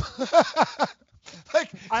problem.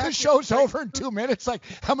 The show's over in 2 minutes. I'm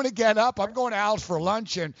going to get up. I'm going to Al's for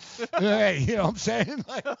lunch, and hey, you know what I'm saying?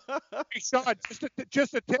 Hey, Sean,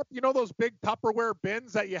 just a tip. You know those big Tupperware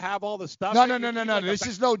bins that you have all the stuff? No. This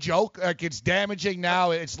is no joke. It's damaging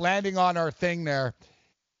now. It's landing on our thing there.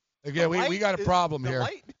 Again, we got a problem here.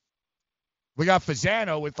 We got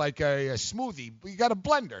Fasano with a smoothie. We got a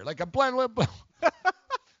blender, a blend. What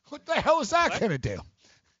the hell is that going to do?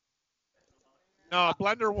 No, a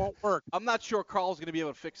blender won't work. I'm not sure Carl's going to be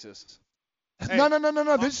able to fix this. Hey. No.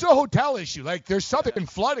 This is a hotel issue. There's something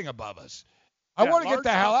flooding above us. I want to get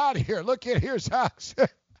the hell out of here. Look, here's Alex.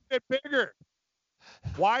 Get bigger,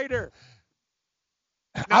 wider.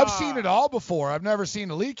 I've seen it all before. I've never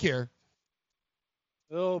seen a leak here.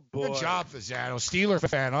 Oh, boy. Good job, Fasano. Steeler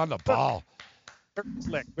fan on the ball.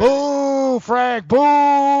 Slick. Boo, Frank.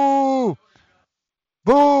 Boo.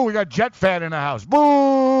 Boo! We got Jet fan in the house.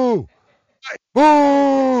 Boo!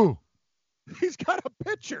 Boo! He's got a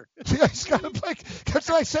pitcher. Yeah, he's got a like. That's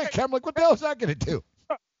what I say, Cam. Like, what the hell is that going to do?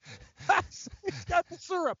 He's got the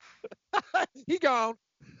syrup. He gone.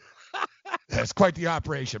 That's quite the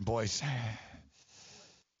operation, boys.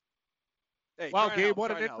 Hey, Wow, try it Gabe, out, what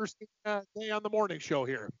try an it out. interesting day on the morning show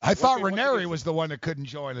here. I thought Ranieri was the one that couldn't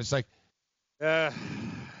join. It's like, no.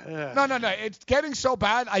 It's getting so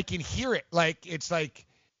bad I can hear it. Like, it's like,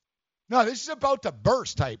 no, this is about to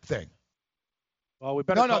burst type thing. Well, we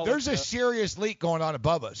better. No, there's a serious leak going on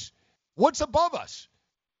above us. What's above us?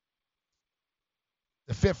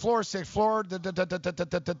 The 5th floor, 6th floor.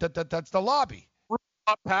 That's the lobby.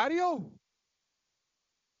 Patio.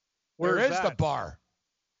 Where is the bar?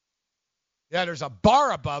 Yeah, there's a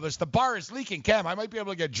bar above us. The bar is leaking. Cam, I might be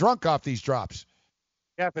able to get drunk off these drops.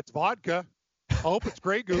 Yeah, if it's vodka. I hope it's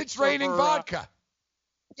Grey Goose. It's raining vodka.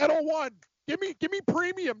 Kettle One. Give me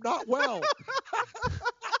premium, not well.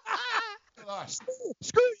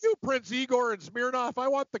 Screw you, Prince Igor and Smirnoff. I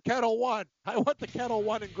want the Kettle One. I want the Kettle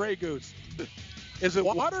One and Grey Goose. Is it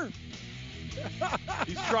water?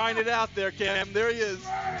 He's trying it out there, Cam. There he is.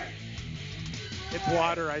 It's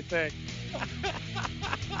water, I think.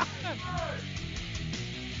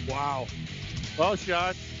 Wow. Well,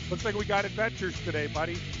 Sean, looks like we got adventures today,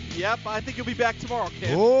 buddy. Yep, I think you'll be back tomorrow,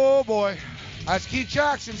 Cam. Oh, boy. As Keith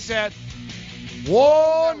Jackson said,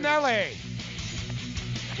 whoa, Nelly.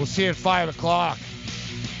 We'll see you at 5 o'clock.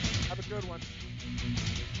 Have a good one.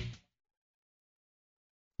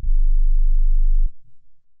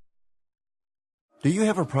 Do you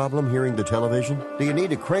have a problem hearing the television? Do you need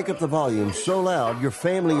to crank up the volume so loud your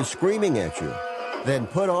family is screaming at you? Then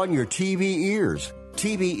put on your TV ears.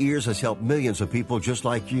 TV Ears has helped millions of people just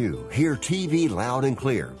like you hear TV loud and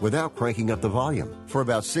clear without cranking up the volume. For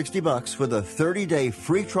about $60 with a 30-day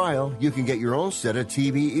free trial, you can get your own set of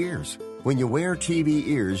TV Ears. When you wear TV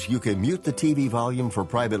Ears, you can mute the TV volume for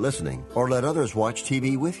private listening or let others watch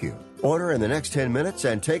TV with you. Order in the next 10 minutes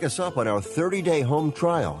and take us up on our 30-day home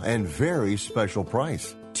trial and very special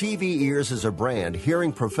price. TV Ears is a brand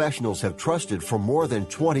hearing professionals have trusted for more than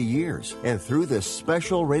 20 years. And through this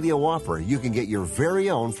special radio offer, you can get your very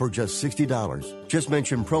own for just $60. Just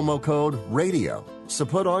mention promo code RADIO. So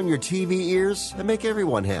put on your TV ears and make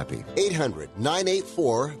everyone happy.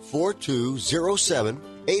 800-984-4207.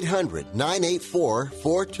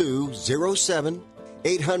 800-984-4207.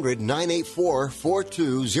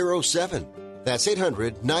 800-984-4207. That's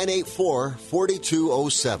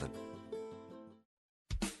 800-984-4207.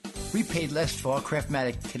 We paid less for our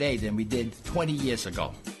Craftmatic today than we did 20 years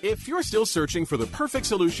ago. If you're still searching for the perfect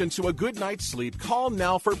solution to a good night's sleep, call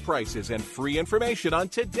now for prices and free information on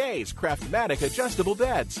today's Craftmatic adjustable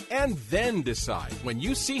beds. And then decide when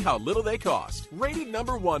you see how little they cost. Rated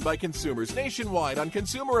 #1 by consumers nationwide on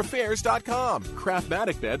ConsumerAffairs.com.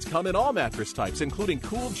 Craftmatic beds come in all mattress types, including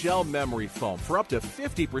cool gel memory foam for up to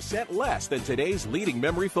 50% less than today's leading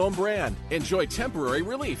memory foam brand. Enjoy temporary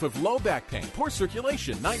relief of low back pain, poor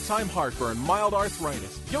circulation, nighttime heartburn, mild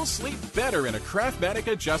arthritis. You'll sleep better in a Craftmatic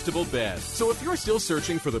adjustable bed. So if you're still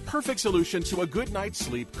searching for the perfect solution to a good night's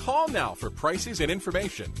sleep, call now for prices and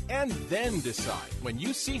information. And then decide when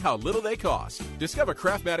you see how little they cost. Discover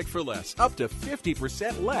Craftmatic for less, up to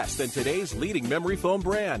 50% less than today's leading memory foam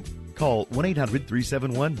brand. Call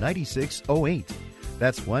 1-800-371-9608.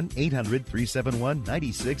 That's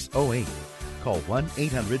 1-800-371-9608. Call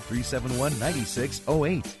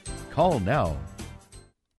 1-800-371-9608. Call now.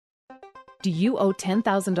 Do you owe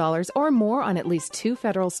 $10,000 or more on at least 2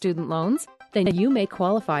 federal student loans? Then you may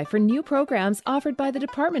qualify for new programs offered by the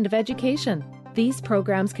Department of Education. These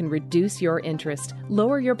programs can reduce your interest,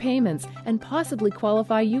 lower your payments, and possibly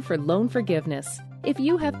qualify you for loan forgiveness. If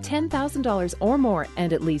you have $10,000 or more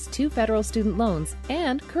and at least 2 federal student loans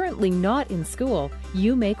and currently not in school,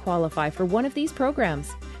 you may qualify for one of these programs.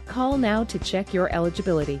 Call now to check your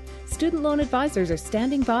eligibility. Student loan advisors are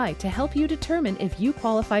standing by to help you determine if you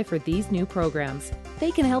qualify for these new programs.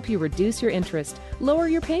 They can help you reduce your interest, lower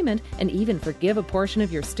your payment, and even forgive a portion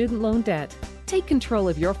of your student loan debt. Take control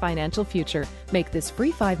of your financial future. Make this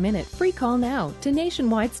free 5-minute free call now to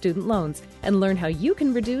Nationwide Student Loans and learn how you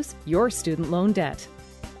can reduce your student loan debt.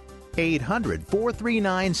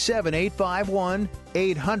 800-439-7851,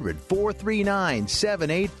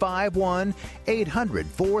 800-439-7851,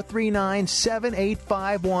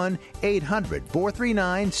 800-439-7851,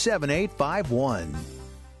 800-439-7851.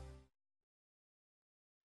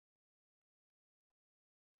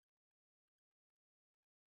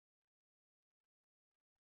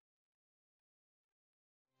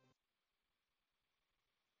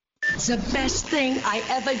 It's the best thing I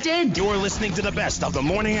ever did. You're listening to the best of the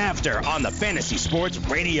morning after on the Fantasy Sports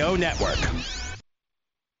Radio Network.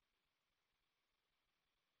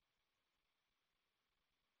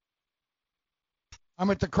 I'm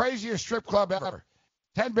at the craziest strip club ever.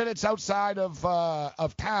 10 minutes outside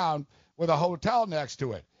of town with a hotel next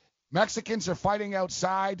to it. Mexicans are fighting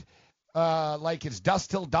outside like it's dusk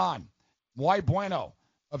till dawn. Muy bueno.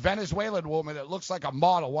 A Venezuelan woman that looks like a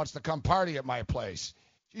model wants to come party at my place.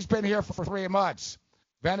 She's been here for 3 months.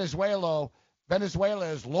 Venezuela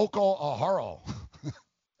is loco ajaro. I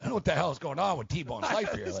don't know what the hell is going on with T-Bone's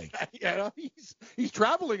life here. Like, he's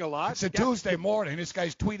traveling a lot. It's a Tuesday morning. This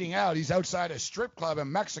guy's tweeting out. He's outside a strip club in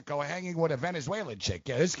Mexico hanging with a Venezuelan chick.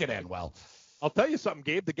 Yeah, this could end well. I'll tell you something,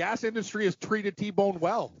 Gabe. The gas industry has treated T-Bone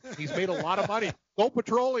well. He's made a lot of money. Go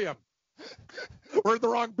petroleum. We're in the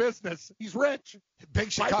wrong business. He's rich. Big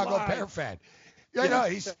Chicago Bear fan. Yeah, no,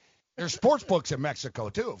 there's sports books in Mexico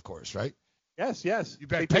too, of course, right? Yes. You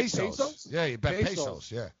bet pesos. Yeah, you bet pesos.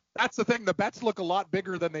 Yeah. That's the thing. The bets look a lot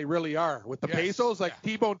bigger than they really are. With the pesos, like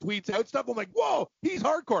T-Bone tweets out stuff, I'm like, whoa, he's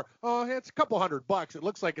hardcore. Oh, it's a couple $100. It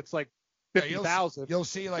looks like it's like 50,000. You'll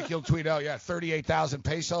see, like, he'll tweet out, 38,000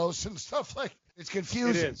 pesos and stuff like. It's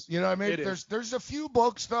confusing. It is. You know what I mean? There's a few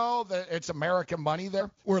books though that it's American money there,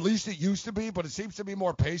 or at least it used to be, but it seems to be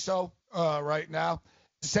more peso right now.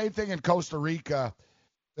 Same thing in Costa Rica.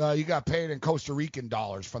 You got paid in Costa Rican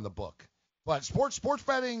dollars from the book. But sports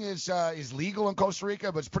betting is legal in Costa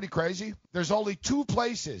Rica, but it's pretty crazy. There's only 2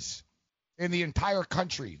 places in the entire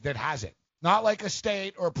country that has it. Not like a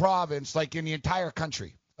state or province, like in the entire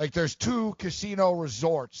country. Like there's 2 casino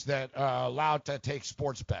resorts that are allowed to take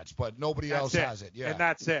sports bets, but nobody else has it. Yeah, and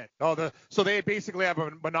that's it. So they basically have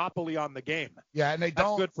a monopoly on the game. Yeah, and they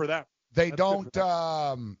don't. That's good for them. They don't.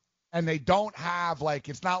 And they don't have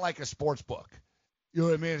it's not like a sports book. You know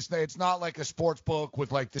what I mean? It's not like a sports book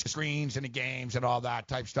with like the screens and the games and all that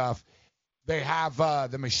type stuff. They have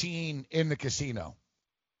the machine in the casino.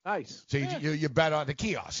 Nice. So you bet on the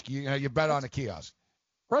kiosk. You bet on the kiosk.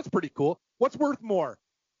 That's pretty cool. What's worth more?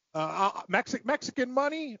 Mexican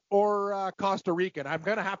money or Costa Rican? I'm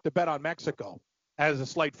going to have to bet on Mexico as a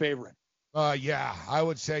slight favorite. Yeah, I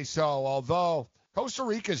would say so. Although Costa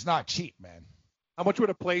Rica's not cheap, man. How much would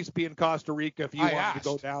a place be in Costa Rica if you wanted to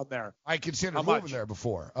go down there? I considered moving there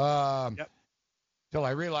before. Till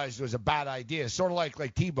I realized it was a bad idea. Sort of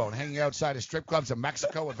like T-Bone hanging outside of strip clubs in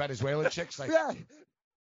Mexico with Venezuelan chicks. Like,